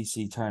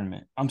ACC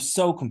tournament. I'm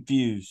so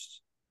confused.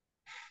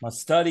 My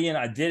studying,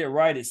 I did it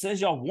right. It says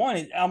y'all won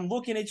it. I'm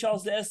looking at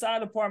y'all's SI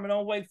department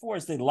on Wake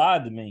Forest. They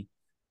lied to me.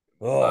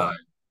 Uh, Oh,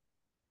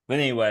 but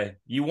anyway,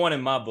 you won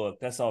in my book.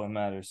 That's all that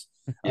matters.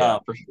 yeah,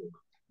 for sure.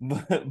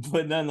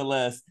 But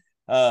nonetheless,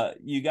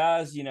 you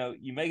guys,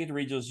 you make it to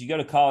regionals. You go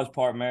to College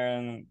Park,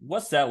 Maryland.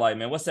 What's that like,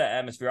 man? What's that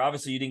atmosphere?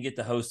 Obviously, you didn't get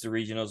to host the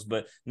regionals,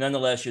 but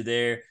nonetheless, you're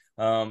there.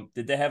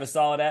 Did they have a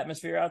solid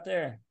atmosphere out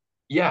there?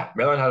 Yeah,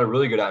 Maryland had a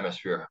really good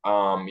atmosphere.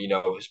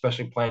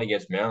 Especially playing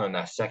against Maryland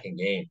that second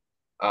game.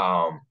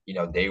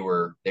 They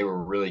were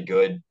really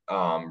good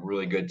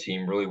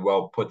team, really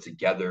well put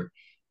together,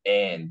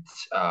 and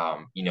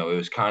it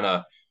was kind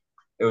of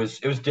it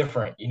was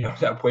different.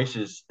 That place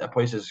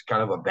is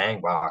kind of a bang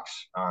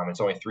box.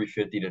 It's only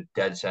 350 to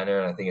dead center,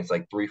 and I think it's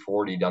like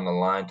 340 down the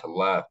line to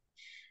left.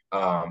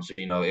 So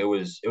it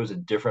was a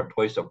different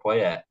place to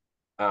play at.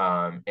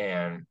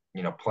 And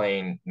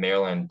playing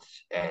Maryland,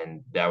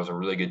 and that was a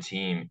really good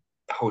team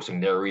hosting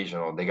their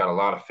regional. They got a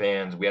lot of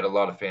fans. We had a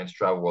lot of fans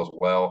travel as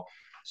well.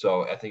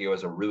 So I think it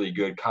was a really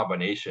good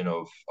combination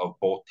of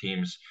both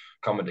teams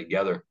coming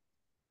together.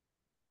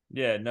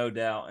 Yeah, no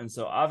doubt. And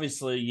so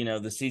obviously,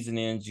 the season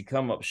ends, you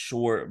come up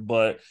short,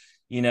 but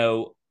you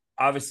know,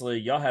 obviously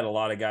y'all had a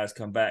lot of guys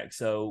come back.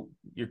 So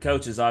your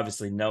coach is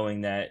obviously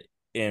knowing that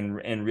in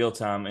real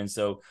time. And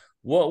so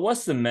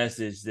what's the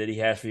message that he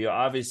has for you?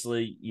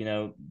 Obviously,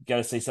 got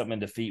to say something in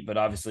defeat, but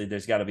obviously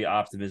there's got to be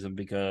optimism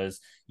because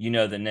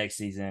the next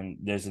season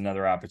there's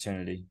another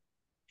opportunity.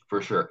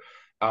 For sure.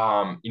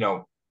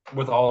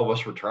 With all of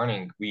us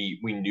returning, we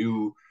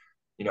knew,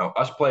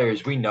 us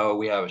players, we know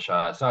we have a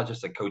shot. It's not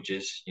just the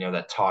coaches,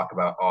 that talk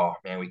about, oh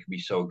man, we could be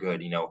so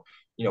good.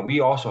 We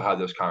also have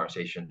those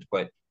conversations,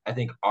 but I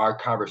think our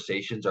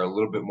conversations are a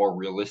little bit more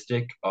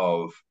realistic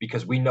of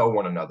because we know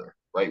one another,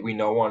 right? We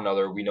know one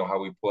another. We know how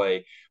we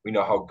play. We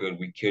know how good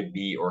we could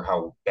be or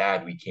how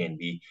bad we can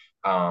be.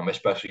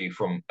 Especially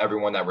from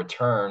everyone that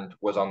returned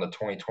was on the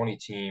 2020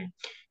 team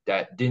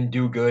that didn't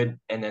do good,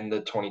 and then the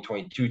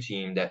 2022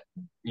 team that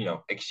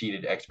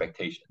exceeded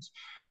expectations.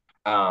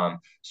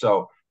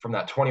 So from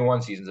that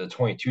 21 season to the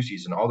 22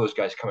 season, all those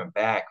guys coming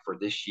back for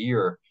this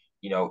year,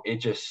 it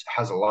just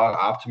has a lot of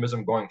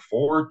optimism going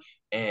forward.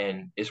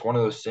 And it's one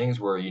of those things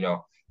where,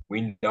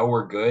 we know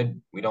we're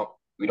good. We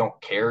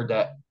don't care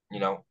that,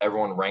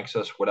 everyone ranks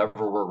us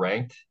whatever we're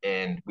ranked,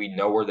 and we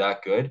know we're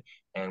that good,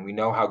 and we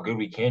know how good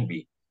we can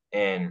be.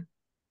 And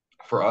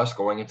for us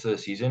going into the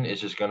season,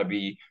 it's just going to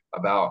be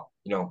about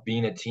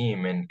being a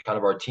team, and kind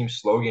of our team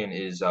slogan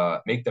is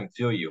make them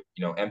feel you.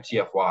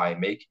 MTFY,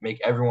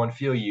 make everyone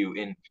feel you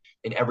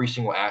in every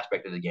single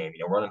aspect of the game.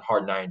 Running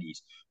hard 90s,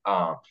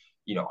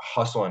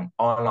 hustling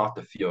on and off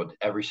the field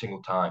every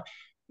single time,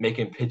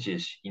 making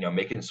pitches,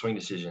 making swing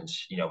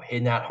decisions,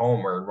 hitting that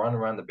home or running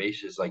around the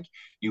bases like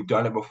you've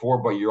done it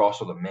before, but you're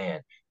also the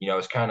man.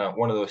 It's kind of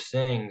one of those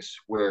things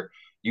where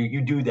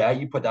you do that,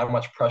 you put that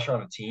much pressure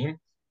on a team,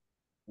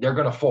 they're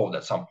going to fold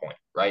at some point,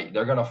 right?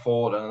 They're going to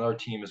fold, and another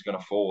team is going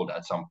to fold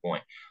at some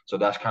point. So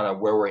that's kind of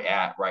where we're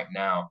at right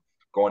now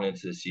going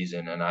into the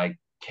season. And I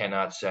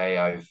cannot say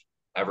I've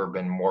ever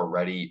been more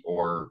ready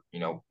or,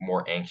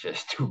 more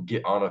anxious to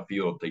get on a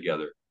field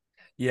together.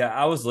 Yeah,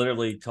 I was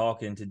literally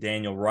talking to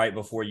Daniel right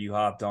before you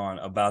hopped on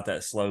about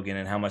that slogan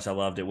and how much I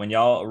loved it. When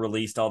y'all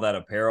released all that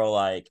apparel,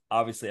 like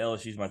obviously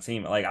LSU's my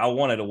team. Like I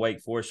wanted a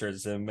Wake Forest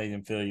shirt that made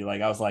them feel you.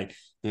 Like I was like,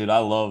 dude, I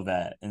love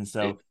that. And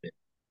so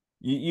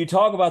you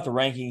talk about the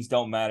rankings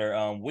don't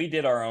matter. We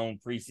did our own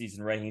preseason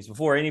rankings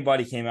before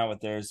anybody came out with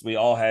theirs. We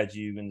all had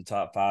you in the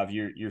top 5.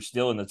 You're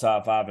still in the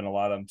top 5 and a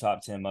lot of them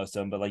top 10, most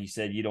of them. But like you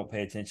said, you don't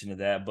pay attention to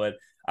that. But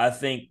I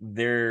think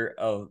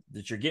that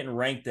you're getting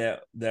ranked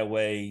that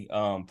way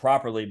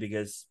properly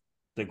because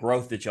the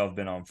growth that y'all have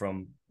been on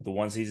from the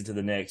one season to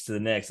the next,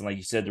 and like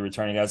you said, the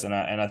returning guys, and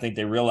I think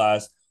they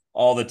realize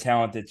all the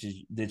talent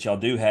that y'all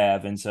do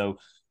have, and so.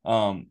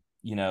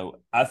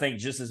 I think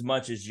just as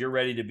much as you're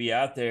ready to be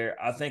out there,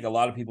 I think a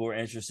lot of people are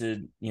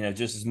interested,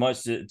 just as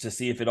much to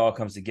see if it all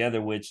comes together,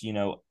 which,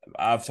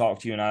 I've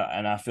talked to you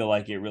and I feel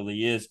like it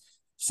really is.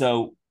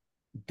 So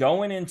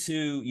going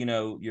into,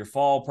 your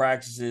fall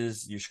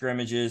practices, your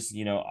scrimmages,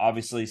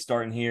 obviously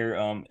starting here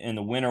in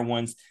the winter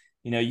ones,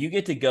 you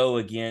get to go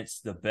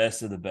against the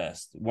best of the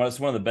best. It's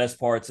one of the best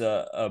parts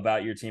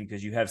about your team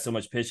because you have so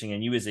much pitching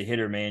and you as a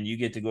hitter, man, you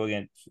get to go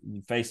against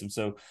face them.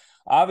 So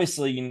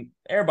obviously,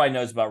 everybody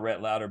knows about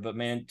Rhett Lauder, but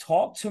man,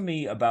 talk to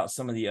me about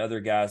some of the other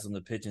guys on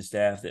the pitching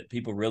staff that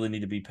people really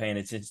need to be paying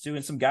attention to.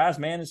 And some guys,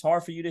 man, it's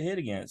hard for you to hit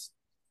against.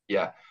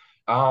 Yeah.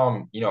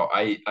 I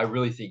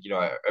really think,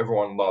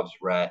 everyone loves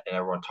Rhett and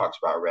everyone talks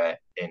about Rhett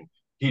and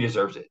he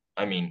deserves it.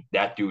 I mean,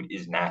 that dude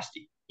is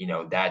nasty.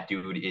 That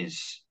dude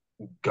is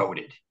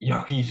goated.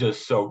 He's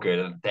just so good.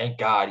 And thank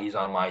God he's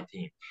on my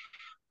team.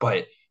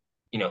 But,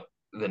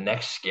 the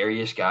next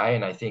scariest guy,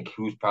 and I think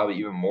who's probably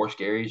even more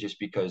scary is just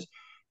because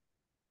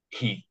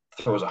he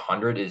throws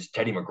 100 is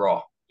Teddy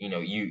McGraw.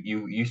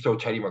 You throw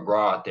Teddy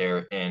McGraw out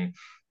there, and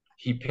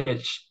he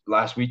pitched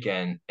last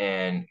weekend,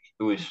 and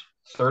it was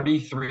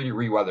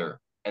 33-degree weather,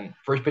 and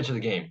first pitch of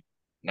the game,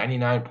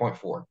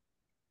 99.4.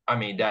 I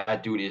mean,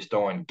 that dude is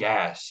throwing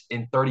gas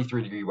in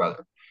 33-degree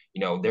weather.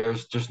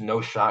 There's just no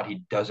shot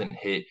he doesn't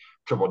hit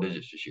triple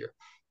digits this year.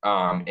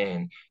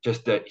 And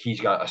just that he's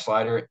got a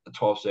slider, a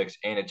 12-6,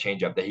 and a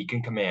changeup that he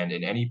can command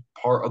in any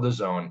part of the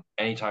zone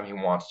anytime he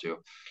wants to.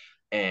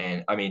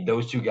 And I mean,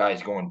 those two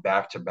guys going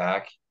back to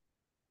back,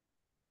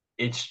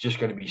 it's just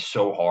going to be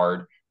so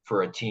hard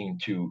for a team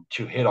to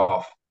hit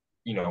off,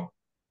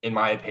 in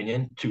my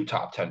opinion, 2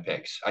 top 10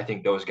 picks. I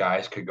think those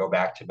guys could go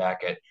back to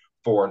back at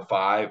 4 and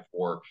 5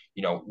 or,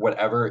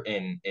 whatever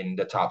in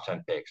the top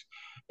 10 picks.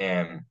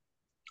 And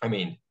I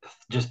mean,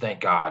 just thank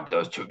God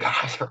those 2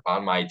 guys are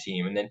on my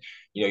team. And then,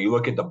 you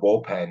look at the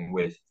bullpen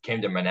with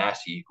Camden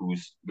Manassi,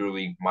 who's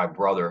literally my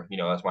brother,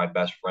 that's my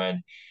best friend.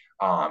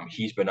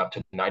 He's been up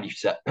to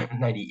 97,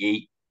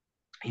 98.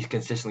 He's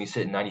consistently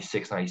sitting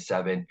 96,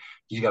 97.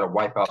 He's got a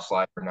wipeout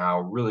slider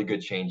now, really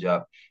good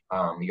changeup.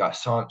 You got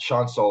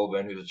Sean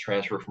Sullivan, who's a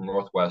transfer from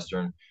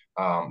Northwestern,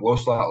 low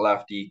slot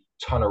lefty,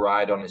 ton of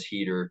ride on his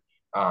heater.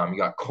 You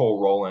got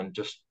Cole Rowland,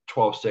 just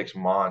 12-6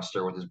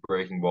 monster with his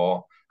breaking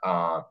ball.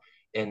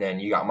 And then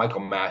you got Michael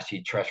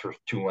Massey, transfer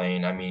from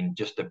Tulane. I mean,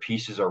 just the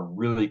pieces are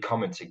really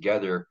coming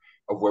together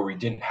of where we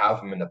didn't have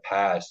them in the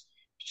past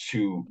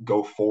to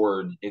go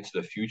forward into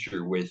the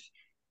future with,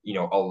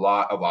 a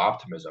lot of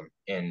optimism.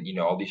 And,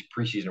 all these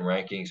preseason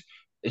rankings,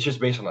 it's just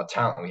based on the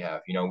talent we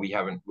have. We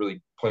haven't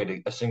really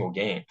played a single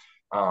game.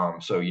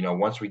 So,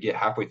 once we get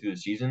halfway through the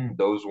season,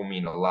 those will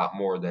mean a lot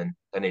more than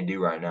they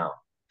do right now.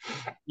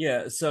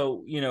 Yeah.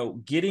 So,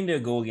 getting to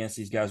go against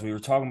these guys, we were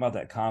talking about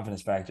that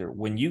confidence factor.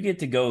 When you get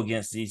to go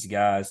against these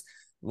guys,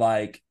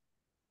 like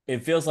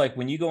it feels like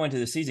when you go into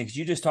the season, because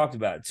you just talked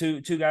about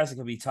it, two guys that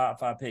could be top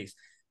 5 picks.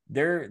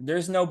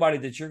 There's nobody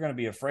that you're going to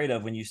be afraid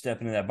of when you step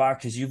into that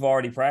box because you've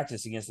already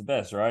practiced against the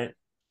best, right?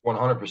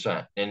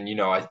 100%.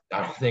 And, I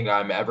don't think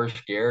I'm ever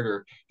scared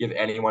or give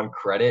anyone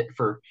credit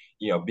for,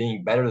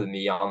 being better than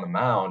me on the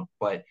mound.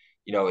 But,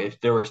 if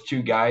there was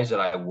 2 guys that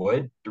I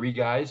would, 3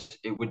 guys,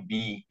 it would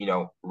be,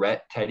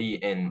 Rhett,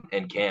 Teddy, and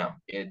Cam.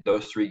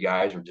 Those 3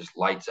 guys are just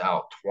lights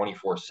out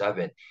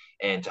 24/7.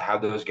 And to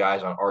have those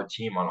guys on our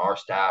team, on our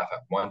staff at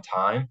one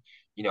time,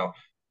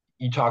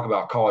 you talk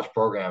about college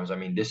programs. I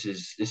mean, this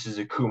is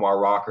a Kumar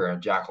Rocker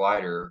and Jack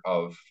Leiter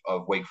of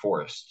Wake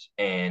Forest,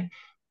 and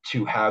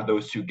to have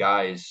those 2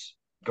 guys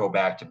go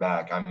back to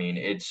back, I mean,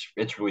 it's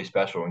really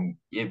special, and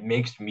it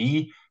makes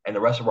me and the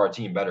rest of our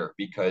team better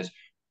because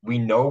we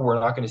know we're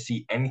not going to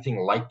see anything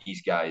like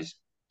these guys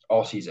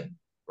all season,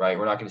 right?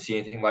 We're not going to see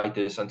anything like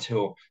this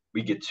until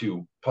we get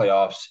to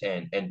playoffs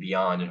and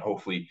beyond, and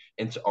hopefully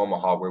into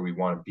Omaha where we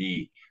want to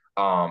be.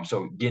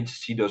 So getting to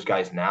see those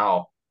guys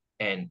now,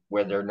 and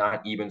where they're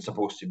not even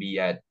supposed to be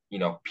at,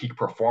 peak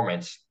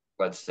performance,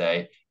 let's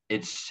say,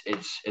 it's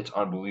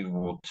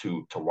unbelievable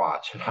to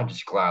watch. And I'm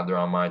just glad they're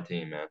on my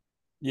team, man.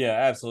 Yeah,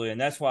 absolutely.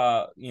 And that's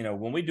why,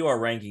 when we do our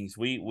rankings,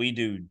 we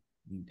do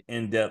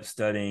in-depth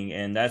studying,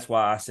 and that's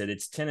why I said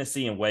it's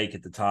Tennessee and Wake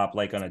at the top,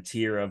 like on a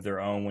tier of their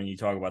own when you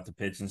talk about the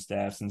pitching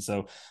staffs. And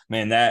so,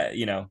 man, that,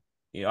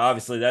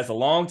 obviously that's a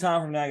long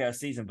time from now I got a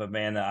season, but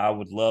man, I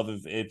would love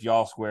if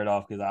y'all squared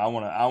off, because I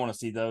want to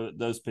see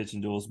those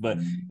pitching duels. But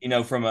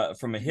from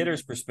a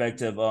hitter's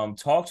perspective,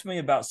 talk to me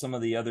about some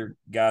of the other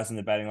guys in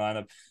the batting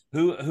lineup.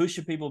 Who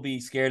should people be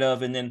scared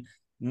of? And then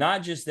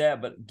not just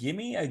that, but give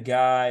me a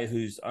guy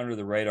who's under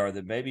the radar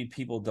that maybe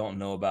people don't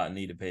know about and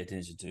need to pay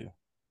attention to.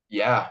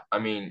 Yeah, I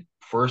mean,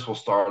 first we'll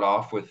start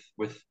off with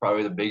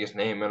probably the biggest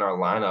name in our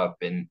lineup,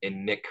 in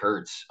Nick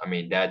Kurtz. I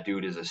mean, that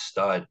dude is a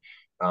stud.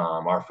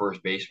 Our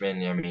first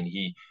baseman. I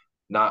mean,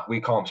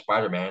 we call him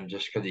Spider Man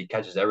just because he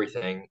catches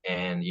everything,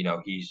 and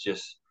he's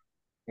just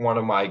one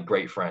of my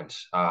great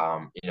friends.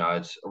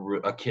 It's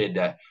a kid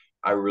that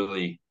I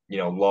really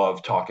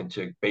love talking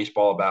to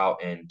baseball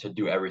about and to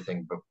do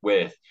everything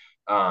with.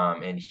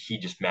 And he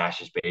just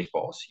mashes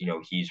baseballs.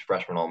 He's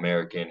freshman All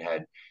American,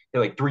 had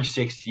like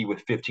 360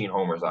 with 15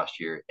 homers last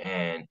year,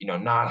 and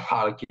not a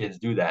lot of kids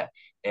do that.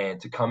 And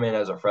to come in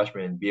as a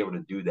freshman and be able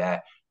to do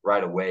that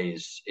right away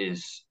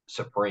is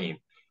supreme.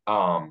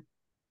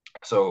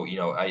 So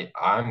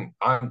I'm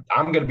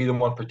gonna be the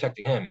one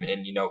protecting him,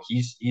 and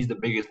he's the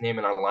biggest name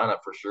in our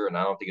lineup for sure, and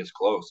I don't think it's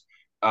close.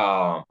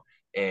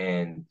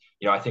 And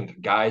I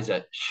think guys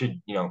that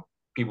should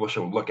people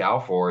should look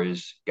out for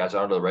is guys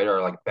under the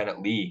radar like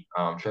Bennett Lee,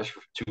 transfer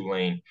from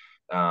Tulane,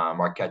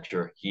 our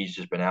catcher. He's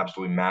just been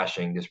absolutely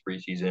mashing this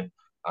preseason.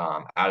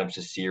 Adam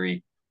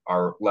Cecere,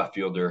 our left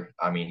fielder.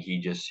 I mean, he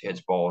just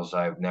hits balls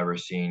I've never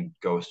seen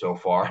go so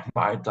far in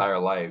my entire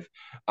life.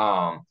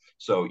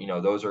 So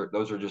those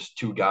are just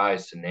two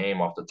guys to name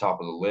off the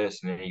top of the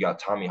list, and then you got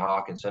Tommy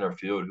Hawk in center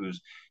field,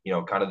 who's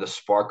kind of the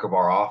spark of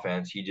our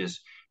offense. He just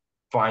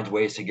finds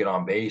ways to get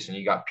on base, and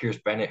you got Pierce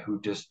Bennett,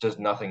 who just does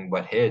nothing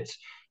but hits.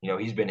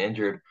 He's been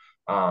injured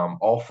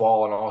all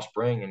fall and all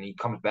spring, and he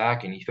comes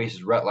back and he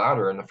faces Rhett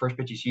Lauder, and the first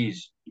pitch he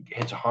sees he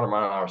hits a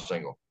 100-mile-an-hour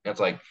single. And it's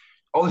like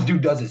all this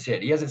dude does is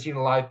hit. He hasn't seen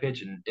a live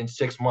pitch in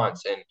 6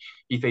 months, and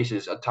he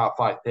faces a top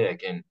 5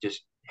 pick and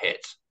just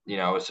hits.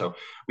 So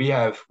we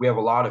have a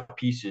lot of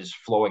pieces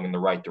flowing in the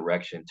right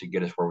direction to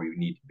get us where we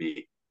need to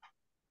be.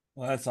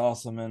 Well, that's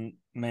awesome. And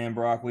man,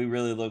 Brock, we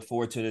really look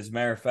forward to it. As a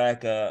matter of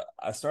fact, I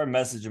started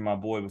messaging my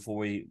boy before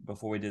we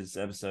did this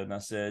episode, and I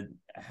said,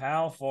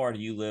 how far do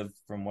you live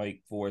from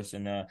Wake Forest?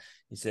 And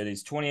he said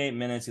he's 28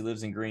 minutes. He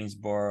lives in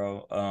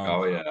Greensboro.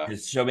 Oh yeah.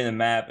 Just show me the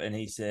map. And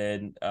he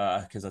said,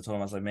 because I told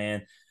him, I was like,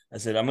 man, I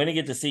said, I'm going to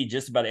get to see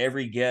just about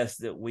every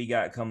guest that we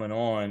got coming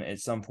on at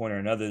some point or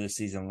another this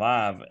season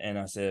live. And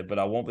I said, but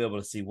I won't be able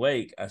to see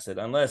Wake. I said,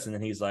 unless, and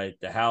then he's like,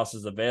 the house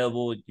is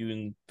available. You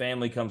and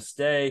family come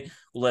stay.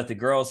 We'll let the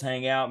girls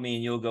hang out. Me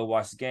and you'll go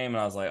watch the game. And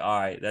I was like, all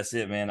right, that's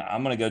it, man.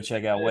 I'm going to go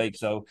check out Wake.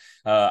 So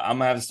I'm going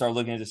to have to start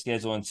looking at the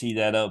schedule and tee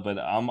that up. But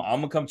I'm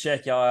going to come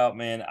check y'all out,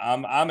 man.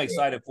 I'm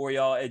excited for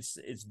y'all.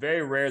 It's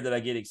very rare that I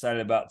get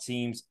excited about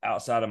teams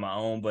outside of my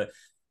own, but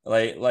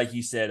like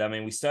you said, I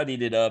mean, we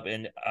studied it up,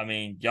 and I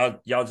mean, y'all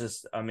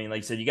just, I mean, like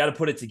you said, you got to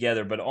put it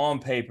together. But on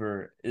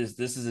paper,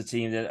 this is a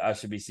team that I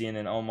should be seeing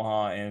in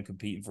Omaha and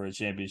competing for a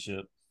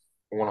championship.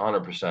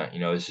 100%.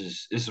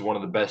 This is one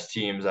of the best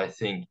teams I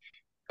think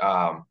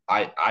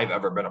I've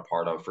ever been a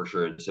part of, for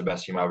sure. It's the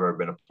best team I've ever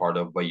been a part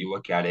of. But you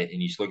look at it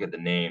and you just look at the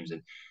names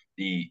and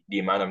the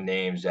amount of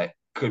names that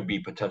could be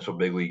potential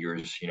big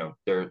leaguers.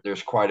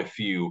 There's quite a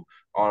few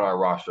on our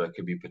roster that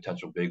could be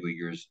potential big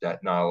leaguers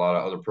that not a lot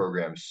of other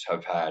programs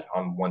have had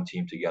on one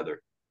team together.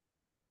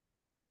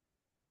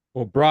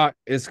 Well, Brock,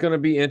 it's going to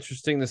be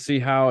interesting to see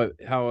how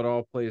it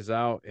all plays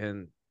out,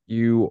 and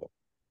you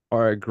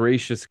are a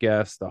gracious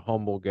guest, a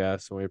humble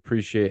guest, and we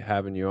appreciate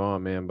having you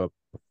on, man. But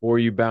before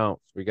you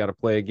bounce, we got to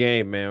play a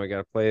game, man. We got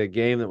to play a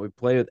game that we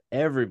play with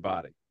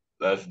everybody.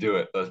 Let's do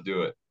it.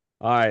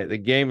 All right, the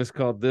game is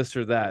called This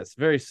or That. It's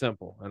very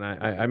simple, and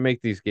I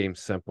make these games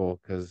simple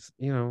because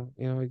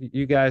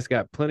you guys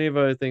got plenty of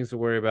other things to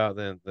worry about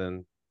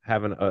than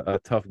having a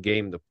tough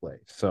game to play.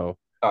 So,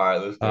 all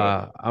right, let's do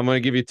it. I'm going to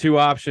give you two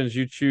options.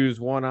 You choose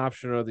one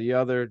option or the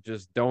other.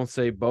 Just don't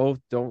say both.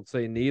 Don't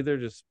say neither.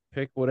 Just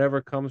pick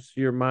whatever comes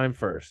to your mind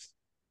first.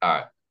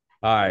 All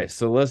right.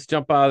 So let's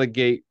jump out of the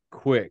gate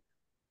quick.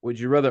 Would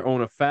you rather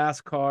own a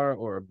fast car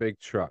or a big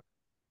truck?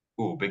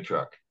 Ooh, big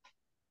truck.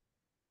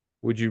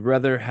 Would you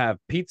rather have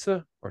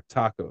pizza or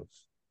tacos?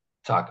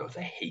 Tacos.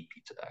 I hate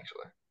pizza,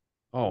 actually.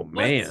 Oh,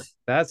 man.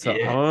 That's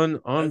an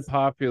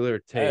unpopular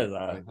take.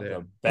 That's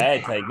a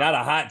bad take. Not a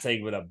hot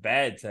take, but a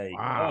bad take.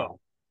 Wow.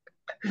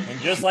 Oh. And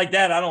just like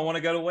that, I don't want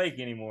to go to Wake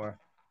anymore.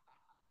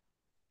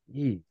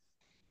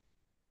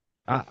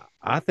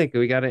 I think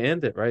we got to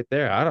end it right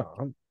there. I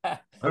don't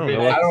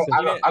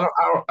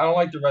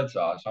like the red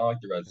sauce. I don't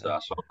like the red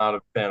sauce. So I'm not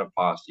a fan of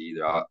pasta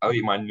either. I'll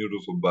eat my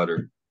noodles with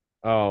butter.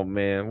 Oh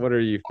man, what are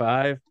you,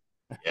 5?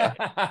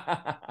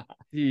 Yeah.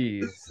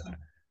 Jeez.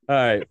 All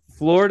right.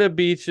 Florida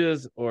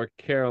beaches or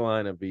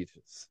Carolina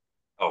beaches?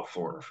 Oh,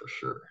 Florida for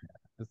sure.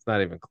 It's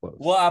not even close.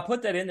 Well, I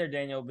put that in there,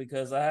 Daniel,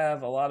 because I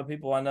have a lot of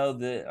people I know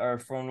that are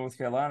from North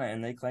Carolina,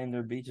 and they claim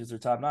their beaches are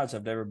top notch.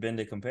 I've never been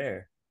to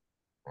compare.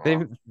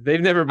 They've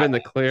never been to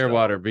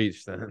Clearwater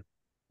Beach then.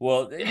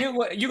 Well,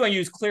 you're gonna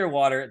use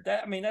Clearwater.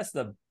 That's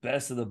the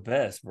best of the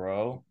best,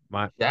 bro.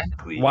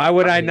 Exactly. Why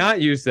would I not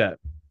use that?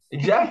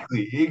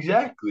 Exactly.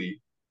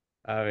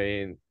 I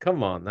mean,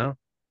 come on now.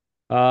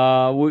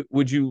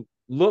 Would you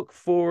look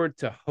forward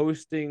to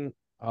hosting?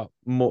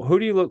 Who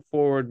do you look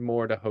forward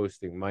more to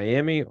hosting,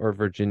 Miami or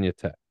Virginia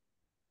Tech?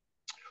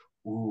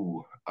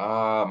 Ooh,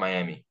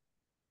 Miami.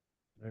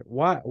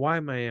 Why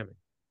Miami?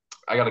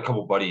 I got a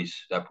couple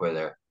buddies that play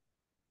there.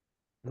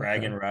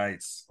 Bragging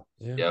rights.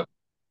 Yeah. Yep.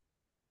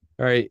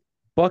 All right.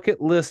 Bucket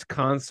list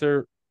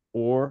concert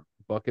or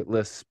bucket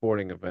list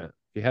sporting event?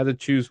 If you had to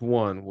choose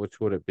one, which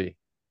would it be?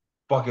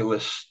 Bucket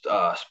list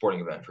sporting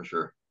event for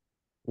sure.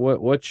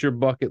 What's your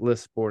bucket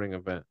list sporting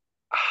event?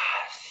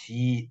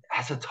 See,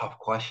 that's a tough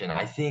question.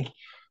 I think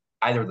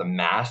either the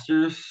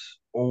Masters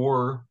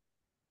or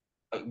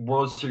a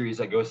World Series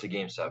that goes to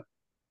Game 7.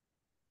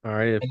 All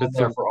right. And I'm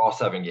there for all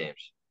 7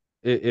 games.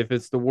 If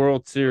it's the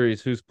World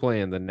Series, who's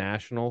playing? The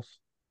Nationals?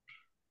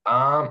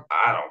 I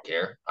don't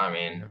care. I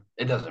mean,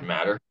 it doesn't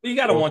matter. Well, you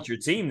got to want your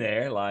team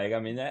there. Like, I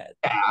mean that.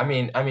 Yeah, I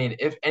mean,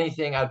 if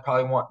anything, I'd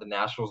probably want the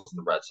Nationals and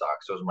the Red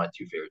Sox. Those are my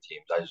 2 favorite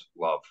teams. I just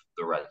love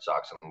the Red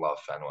Sox and love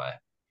Fenway.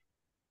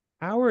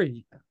 How are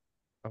you?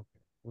 Okay,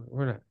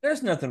 we're not.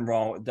 There's nothing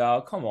wrong with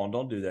dog. Come on,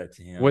 don't do that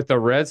to him. With the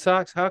Red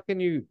Sox, how can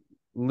you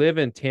live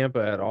in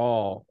Tampa at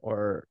all,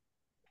 or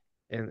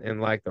in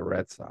like the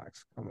Red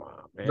Sox? Come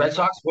on, man. Red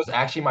Sox was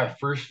actually my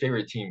first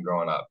favorite team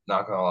growing up.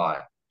 Not gonna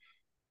lie.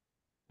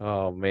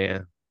 Oh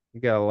man,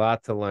 you got a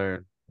lot to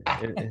learn.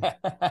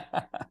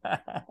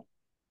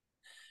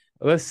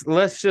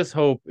 Let's just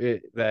hope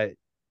that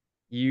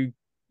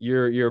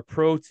your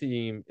pro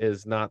team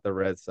is not the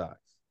Red Sox.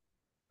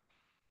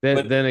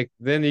 Then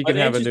you can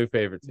have a new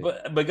favorite team.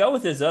 But go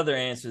with his other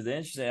answer. The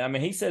interesting. I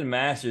mean, he said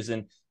Masters,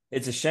 and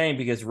it's a shame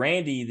because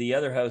Randy, the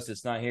other host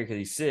that's not here because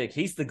he's sick,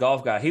 he's the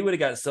golf guy. He would have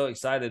got so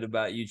excited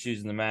about you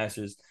choosing the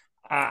Masters.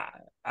 I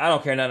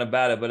don't care nothing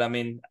about it, but I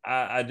mean,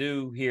 I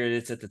do hear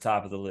it's at the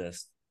top of the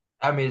list.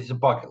 I mean, it's a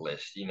bucket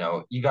list. You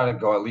know, you got to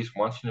go at least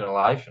once in your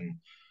life, and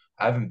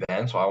I haven't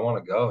been, so I want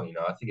to go. You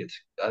know, I think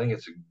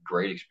it's a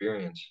great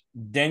experience.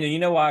 Daniel, you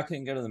know why I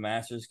couldn't go to the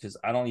Masters? Because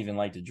I don't even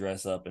like to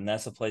dress up, and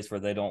that's a place where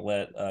they don't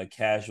let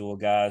casual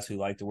guys who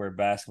like to wear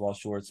basketball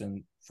shorts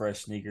and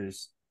fresh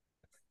sneakers.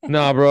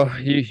 No, bro,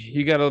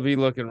 you gotta be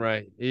looking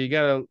right. You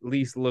gotta at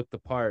least look the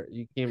part.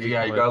 You can't be.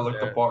 Yeah, you gotta look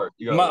the part.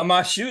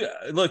 My shoe.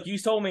 Look, you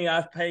told me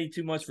I paid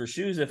too much for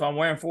shoes. If I'm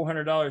wearing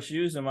 $400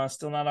 shoes, am I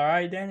still not all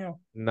right, Daniel?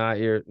 Not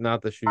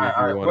the shoes. All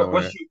right. You want to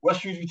wear. What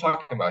shoes are you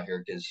talking about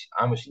here? Because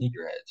I'm a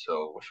sneakerhead.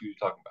 So what shoes are you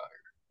talking about here?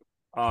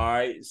 All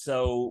right,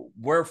 so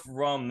we're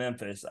from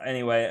Memphis.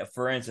 Anyway,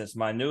 for instance,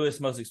 my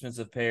newest, most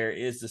expensive pair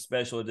is the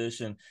special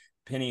edition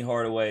Penny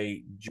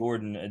Hardaway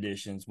Jordan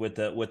editions with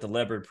the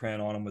leopard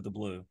print on them with the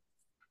blue.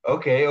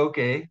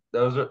 Okay.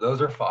 Those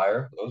are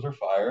fire. Those are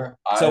fire.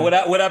 So would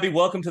I be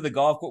welcome to the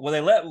golf course?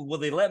 Will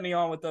they let me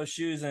on with those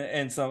shoes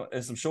and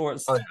some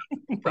shorts? Oh,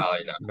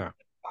 probably not.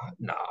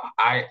 No.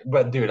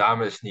 But dude,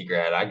 I'm a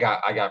sneakerhead. I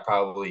got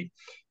probably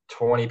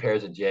 20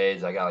 pairs of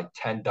J's. I got like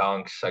 10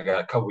 Dunks. I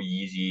got a couple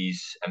Yeezys,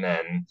 and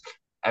then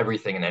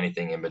everything and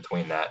anything in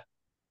between that.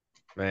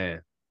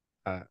 Man,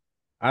 I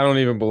don't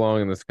even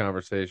belong in this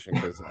conversation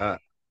because I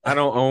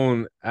don't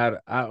own. I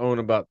own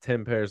about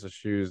 10 pairs of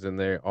shoes, and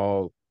they're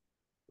all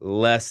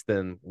less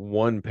than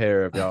one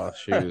pair of y'all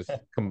shoes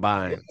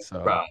combined.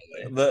 So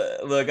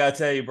look, I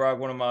tell you, Brock,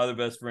 one of my other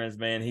best friends,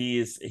 man, he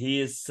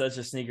is such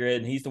a sneakerhead,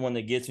 and he's the one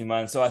that gets me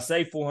mine. So I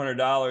say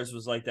 $400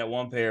 was like that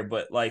one pair,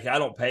 but like I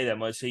don't pay that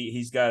much.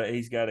 He's got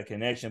a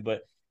connection,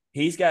 but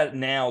he's got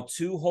now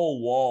 2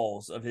 whole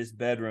walls of his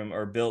bedroom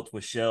are built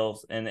with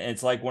shelves, and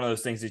it's like one of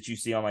those things that you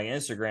see on like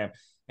Instagram.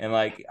 And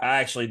like I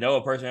actually know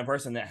a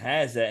person that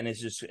has that, and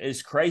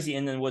it's crazy.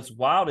 And then what's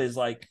wild is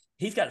like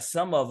he's got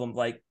some of them,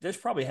 like there's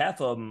probably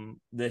half of them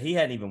that he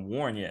hadn't even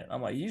worn yet.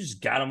 I'm like, you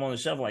just got them on the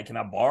shelf. Like, can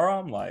I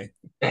borrow them? Like,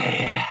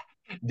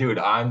 dude,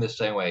 I'm the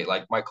same way.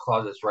 Like my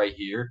closet's right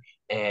here,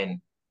 and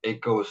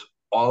it goes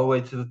all the way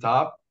to the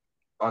top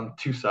on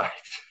 2 sides.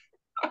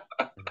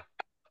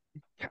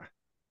 All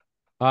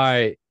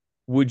right.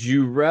 Would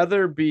you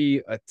rather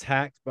be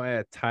attacked by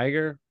a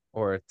tiger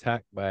or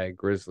attacked by a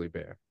grizzly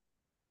bear?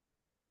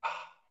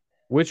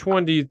 Which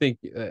one do you think?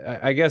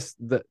 I guess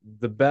the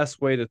best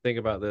way to think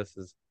about this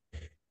is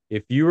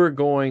if you were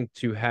going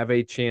to have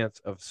a chance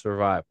of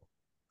survival,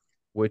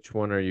 which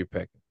one are you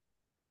picking?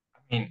 I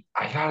mean,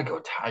 I gotta go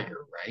tiger,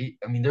 right?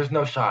 I mean, there's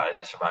no shot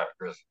at surviving a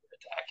grizzly bear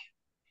attack.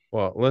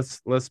 Well,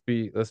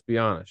 let's be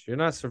honest. You're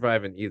not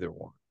surviving either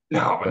one.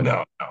 No.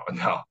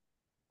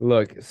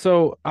 Look,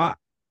 so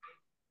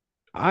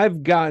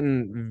I've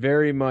gotten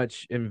very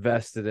much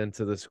invested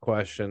into this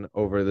question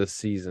over this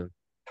season.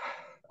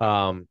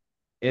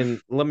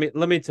 and let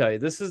me tell you,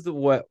 this is the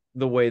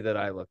way that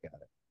I look at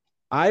it.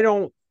 I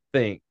don't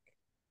think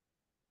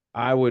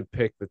I would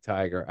pick the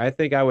tiger. I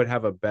think I would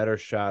have a better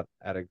shot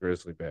at a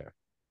grizzly bear.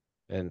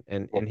 And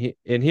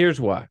here's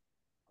why.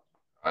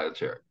 All right, let's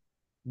hear it.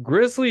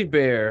 Grizzly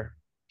bear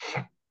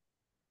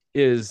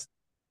is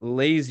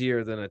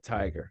lazier than a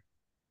tiger.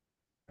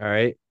 All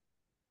right.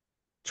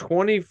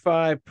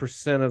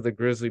 25% of the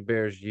grizzly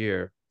bear's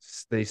year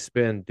they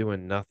spend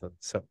doing nothing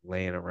except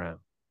laying around.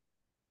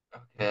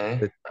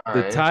 Okay.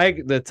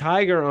 The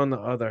tiger, on the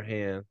other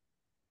hand,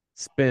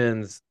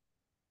 spends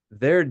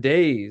their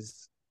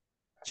days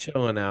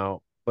chilling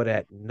out, but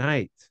at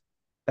night,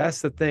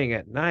 that's the thing.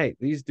 At night,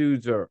 these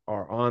dudes are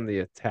on the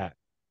attack.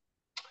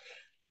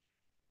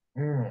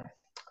 I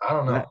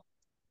don't know.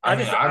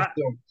 I'm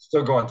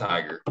still going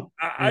tiger.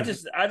 I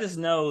just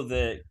know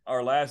that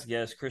our last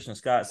guest, Christian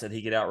Scott, said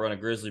he could outrun a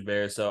grizzly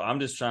bear. So I'm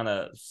just trying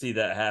to see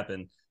that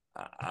happen.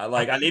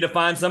 I need to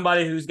find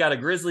somebody who's got a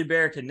grizzly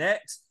bear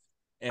connect,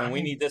 and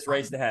we need this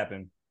race to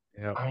happen.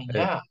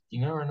 Yeah,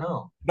 you never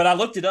know. But I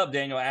looked it up,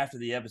 Daniel, after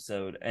the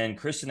episode, and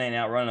Christian ain't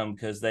outrunning them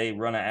because they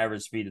run an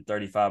average speed of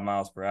 35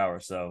 miles per hour.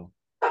 So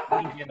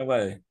he get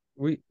away.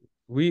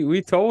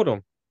 We told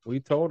him. We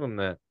told him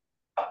that.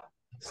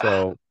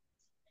 So,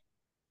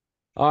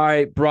 all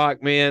right,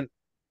 Brock, man,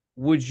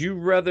 would you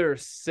rather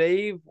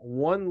save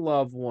one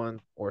loved one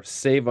or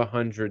save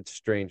 100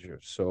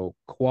 strangers? So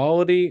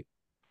quality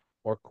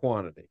or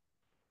quantity?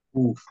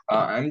 Oof.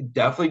 I'm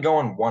definitely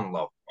going one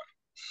loved one.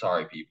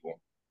 Sorry, people.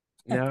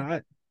 Yeah,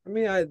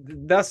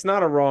 that's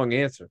not a wrong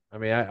answer. I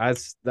mean,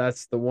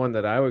 that's the one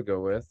that I would go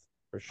with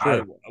for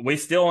sure. We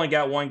still only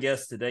got one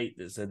guest to date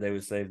that said they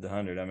would save the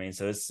 100. I mean,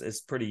 so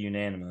it's pretty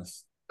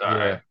unanimous. All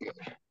right.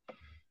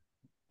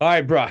 All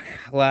right, Brock.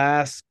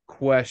 Last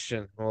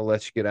question. I'll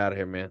let you get out of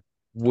here, man.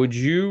 Would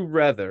you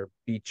rather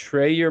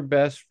betray your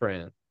best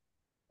friend,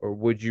 or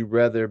would you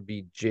rather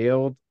be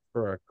jailed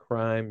for a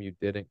crime you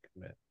didn't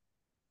commit?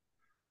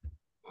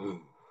 Ooh.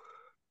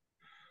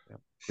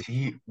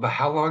 See, but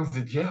how long's the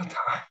jail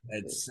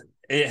time?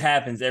 It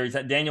happens every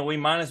time. Daniel, we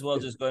might as well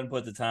just go ahead and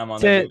put the time on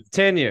 10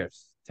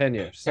 years. 10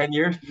 years. 10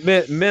 years?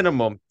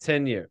 Minimum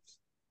 10 years.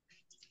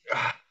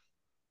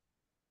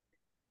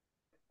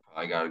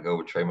 I got to go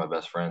betray my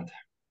best friend.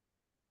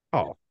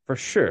 Oh, for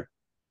sure.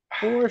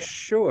 For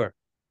sure.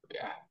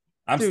 Yeah.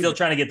 I'm still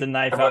trying to get the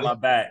knife out my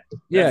back.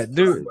 Yeah,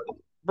 dude.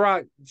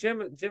 Brock,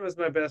 Jim is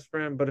my best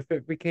friend, but if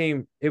it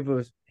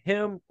was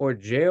him or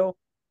jail,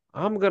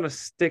 I'm going to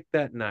stick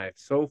that knife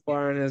so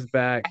far in his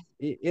back.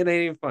 It ain't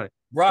even funny.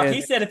 Brock,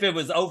 he said if it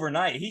was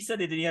overnight, he said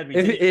it didn't have to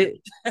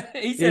be.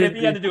 He said if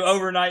he had to do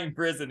overnight in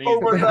prison.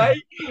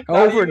 Overnight?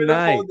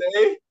 Overnight.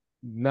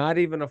 Not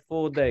even a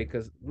full day.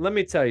 Because let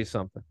me tell you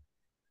something.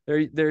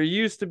 There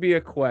used to be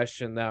a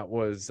question that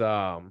was,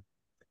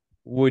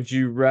 would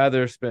you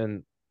rather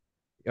spend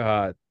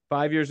 5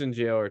 years in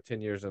jail or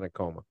 10 years in a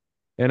coma?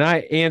 And I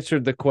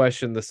answered the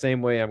question the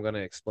same way I'm going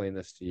to explain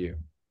this to you.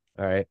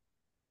 All right.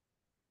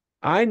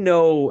 I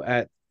know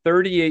at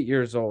 38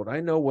 years old, I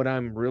know what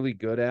I'm really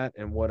good at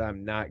and what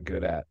I'm not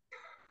good at.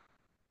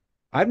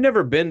 I've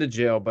never been to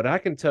jail, but I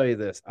can tell you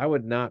this. I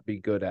would not be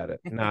good at it.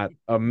 Not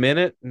a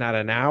minute, not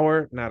an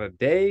hour, not a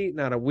day,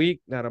 not a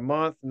week, not a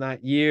month,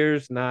 not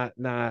years, not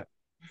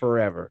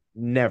forever.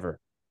 Never.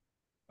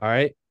 All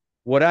right.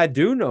 What I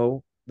do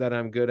know that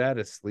I'm good at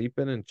is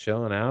sleeping and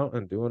chilling out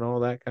and doing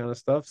all that kind of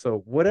stuff. So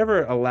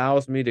whatever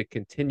allows me to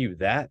continue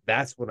that,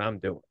 that's what I'm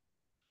doing.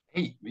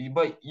 Hey,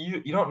 but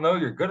you don't know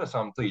you're good at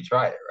something until you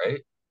try it,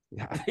 right?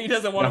 He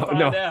doesn't want to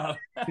find out.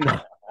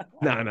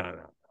 No.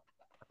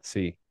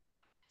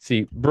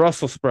 See,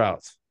 Brussels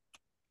sprouts,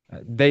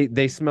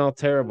 they smell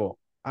terrible.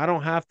 I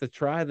don't have to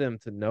try them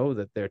to know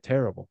that they're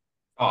terrible.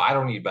 Oh, I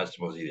don't eat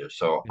vegetables either,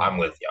 so I'm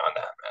with you on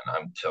that, man.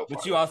 I'm so.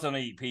 But you also don't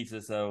eat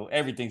pizza, so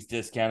everything's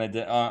discounted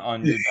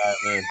on your diet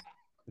list.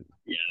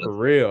 Yeah, for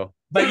real.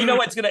 But you know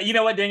what,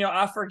 Daniel?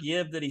 I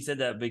forgive that he said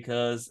that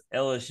because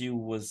LSU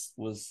was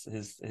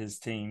his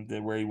team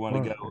where he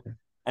wanted to go.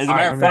 As a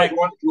matter of fact,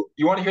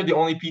 you want to hear the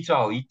only pizza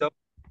I'll eat though?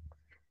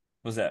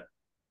 What's that?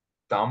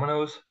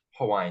 Domino's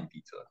Hawaiian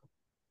pizza.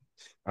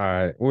 All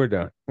right, we're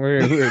done.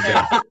 We're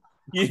done.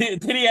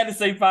 Then he had to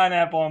say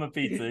pineapple on the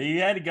pizza. He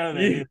had to go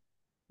there.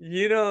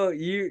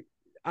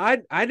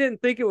 I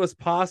didn't think it was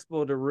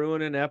possible to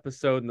ruin an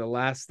episode in the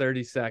last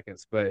 30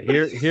 seconds, but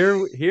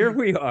here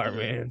we are,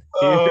 man.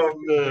 Oh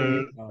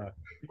man.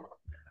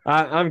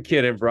 I'm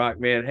kidding, Brock,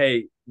 man.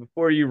 Hey,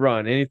 before you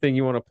run, anything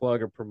you want to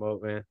plug or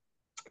promote, man?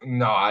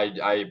 No,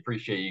 I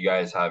appreciate you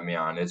guys having me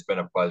on. It's been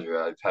a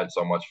pleasure. I've had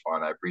so much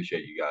fun. I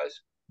appreciate you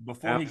guys.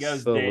 Before he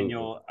goes,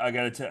 Daniel, I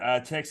got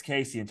to text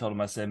Casey and told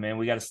him, I said, man,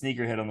 we got a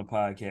sneakerhead on the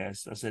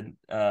podcast. I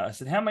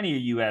said, how many are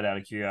you at out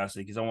of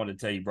curiosity? Because I wanted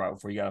to tell you, Brock,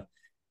 before he's got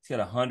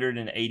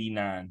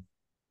 189.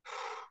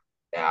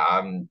 Yeah,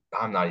 I'm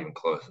not even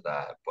close to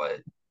that,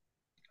 but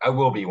I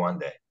will be one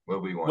day.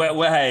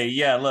 Well, hey,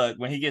 yeah, look,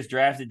 when he gets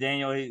drafted,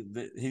 Daniel,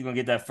 he's gonna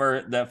get that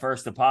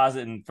first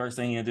deposit, and first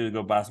thing he's gonna do is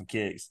go buy some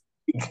kicks.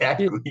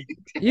 Exactly.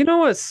 You know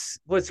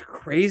what's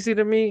crazy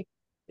to me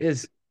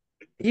is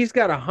He's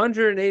got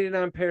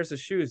 189 pairs of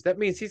shoes. That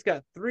means he's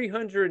got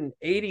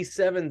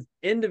 387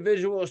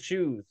 individual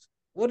shoes.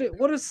 What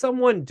does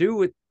someone do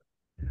with?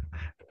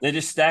 They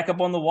just stack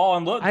up on the wall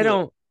and look. I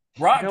don't.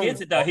 Brock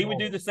gets it though. He would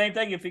do the same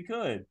thing if he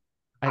could.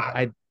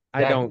 I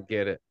don't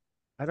get it.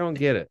 I don't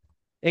get it.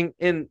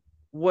 And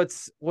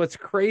what's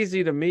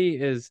crazy to me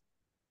is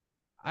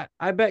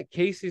I bet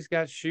Casey's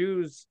got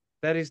shoes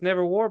that he's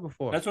never wore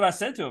before. That's what I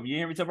said to him. You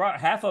hear me tell Brock?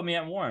 Half of them he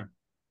hadn't worn.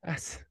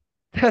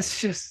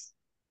 That's just,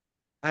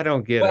 I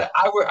don't get it.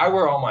 I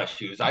wear all my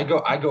shoes. I go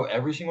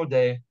every single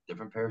day,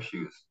 different pair of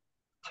shoes.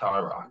 That's how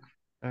I rock.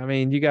 I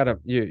mean,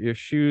 your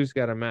shoes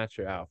gotta match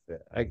your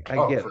outfit. I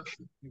get it.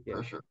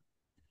 For sure.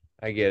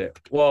 I get it.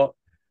 Well,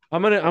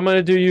 I'm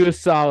gonna do you a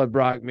solid,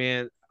 Brock,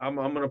 man. I'm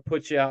gonna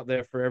put you out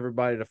there for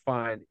everybody to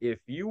find. If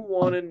you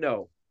want to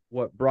know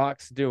what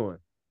Brock's doing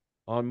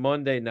on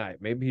Monday night,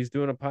 maybe he's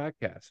doing a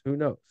podcast. Who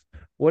knows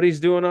what he's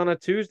doing on a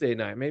Tuesday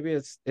night? Maybe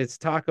it's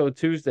Taco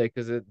Tuesday,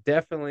 because it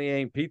definitely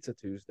ain't Pizza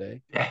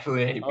Tuesday.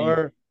 Definitely ain't.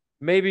 Or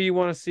maybe you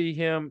want to see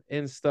him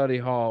in study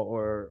hall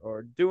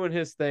or doing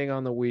his thing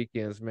on the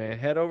weekends, man.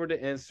 Head over to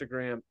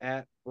Instagram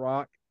at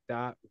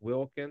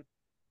brock.wilkin.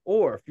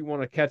 Or if you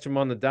want to catch him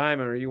on the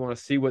diamond, or you want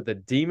to see what the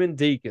Demon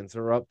Deacons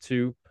are up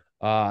to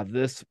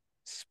this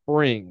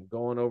spring,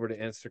 going over to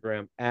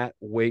Instagram at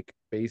Wake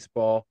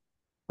Baseball.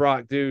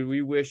 Brock, dude,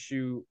 we wish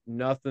you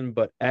nothing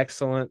but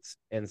excellence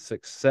and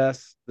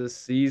success this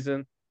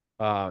season.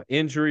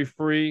 Injury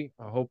free.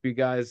 I hope you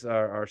guys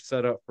are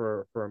set up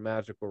for a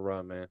magical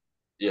run, man.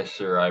 Yes,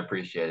 sir. I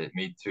appreciate it.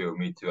 Me too.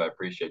 I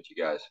appreciate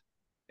you guys.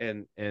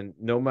 And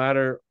no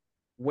matter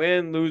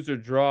win, lose, or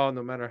draw,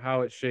 no matter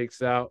how it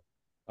shakes out,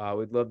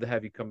 we'd love to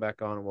have you come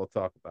back on and we'll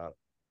talk about it.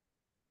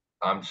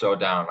 I'm so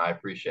down. I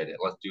appreciate it.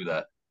 Let's do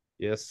that.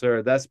 Yes,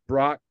 sir. That's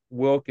Brock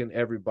Wilkin,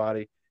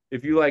 everybody.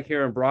 If you like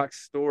hearing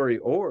Brock's story,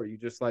 or you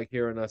just like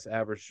hearing us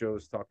average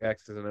shows talk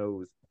X's and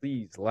O's,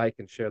 please like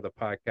and share the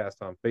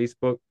podcast on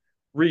Facebook,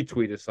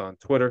 retweet us on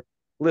Twitter,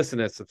 listen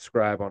and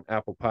subscribe on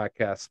Apple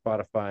Podcasts,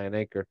 Spotify, and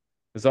Anchor.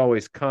 As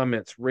always,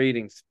 comments,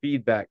 ratings,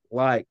 feedback,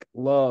 like,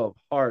 love,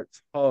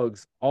 hearts,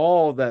 hugs,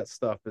 all that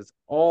stuff is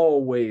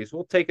always,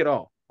 we'll take it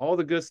all. All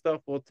the good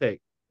stuff we'll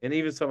take, and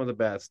even some of the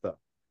bad stuff.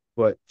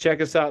 But check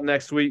us out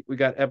next week. We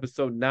got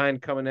episode 9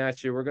 coming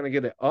at you. We're going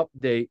to get an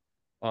update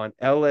on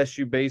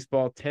LSU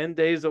baseball, 10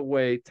 days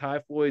away. Ty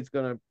Floyd's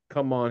going to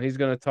come on. He's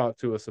going to talk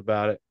to us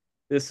about it.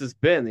 This has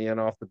been the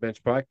Off the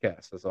Bench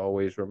podcast. As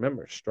always,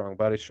 remember, strong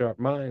body, sharp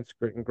minds,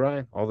 grit and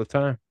grind all the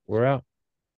time. We're out.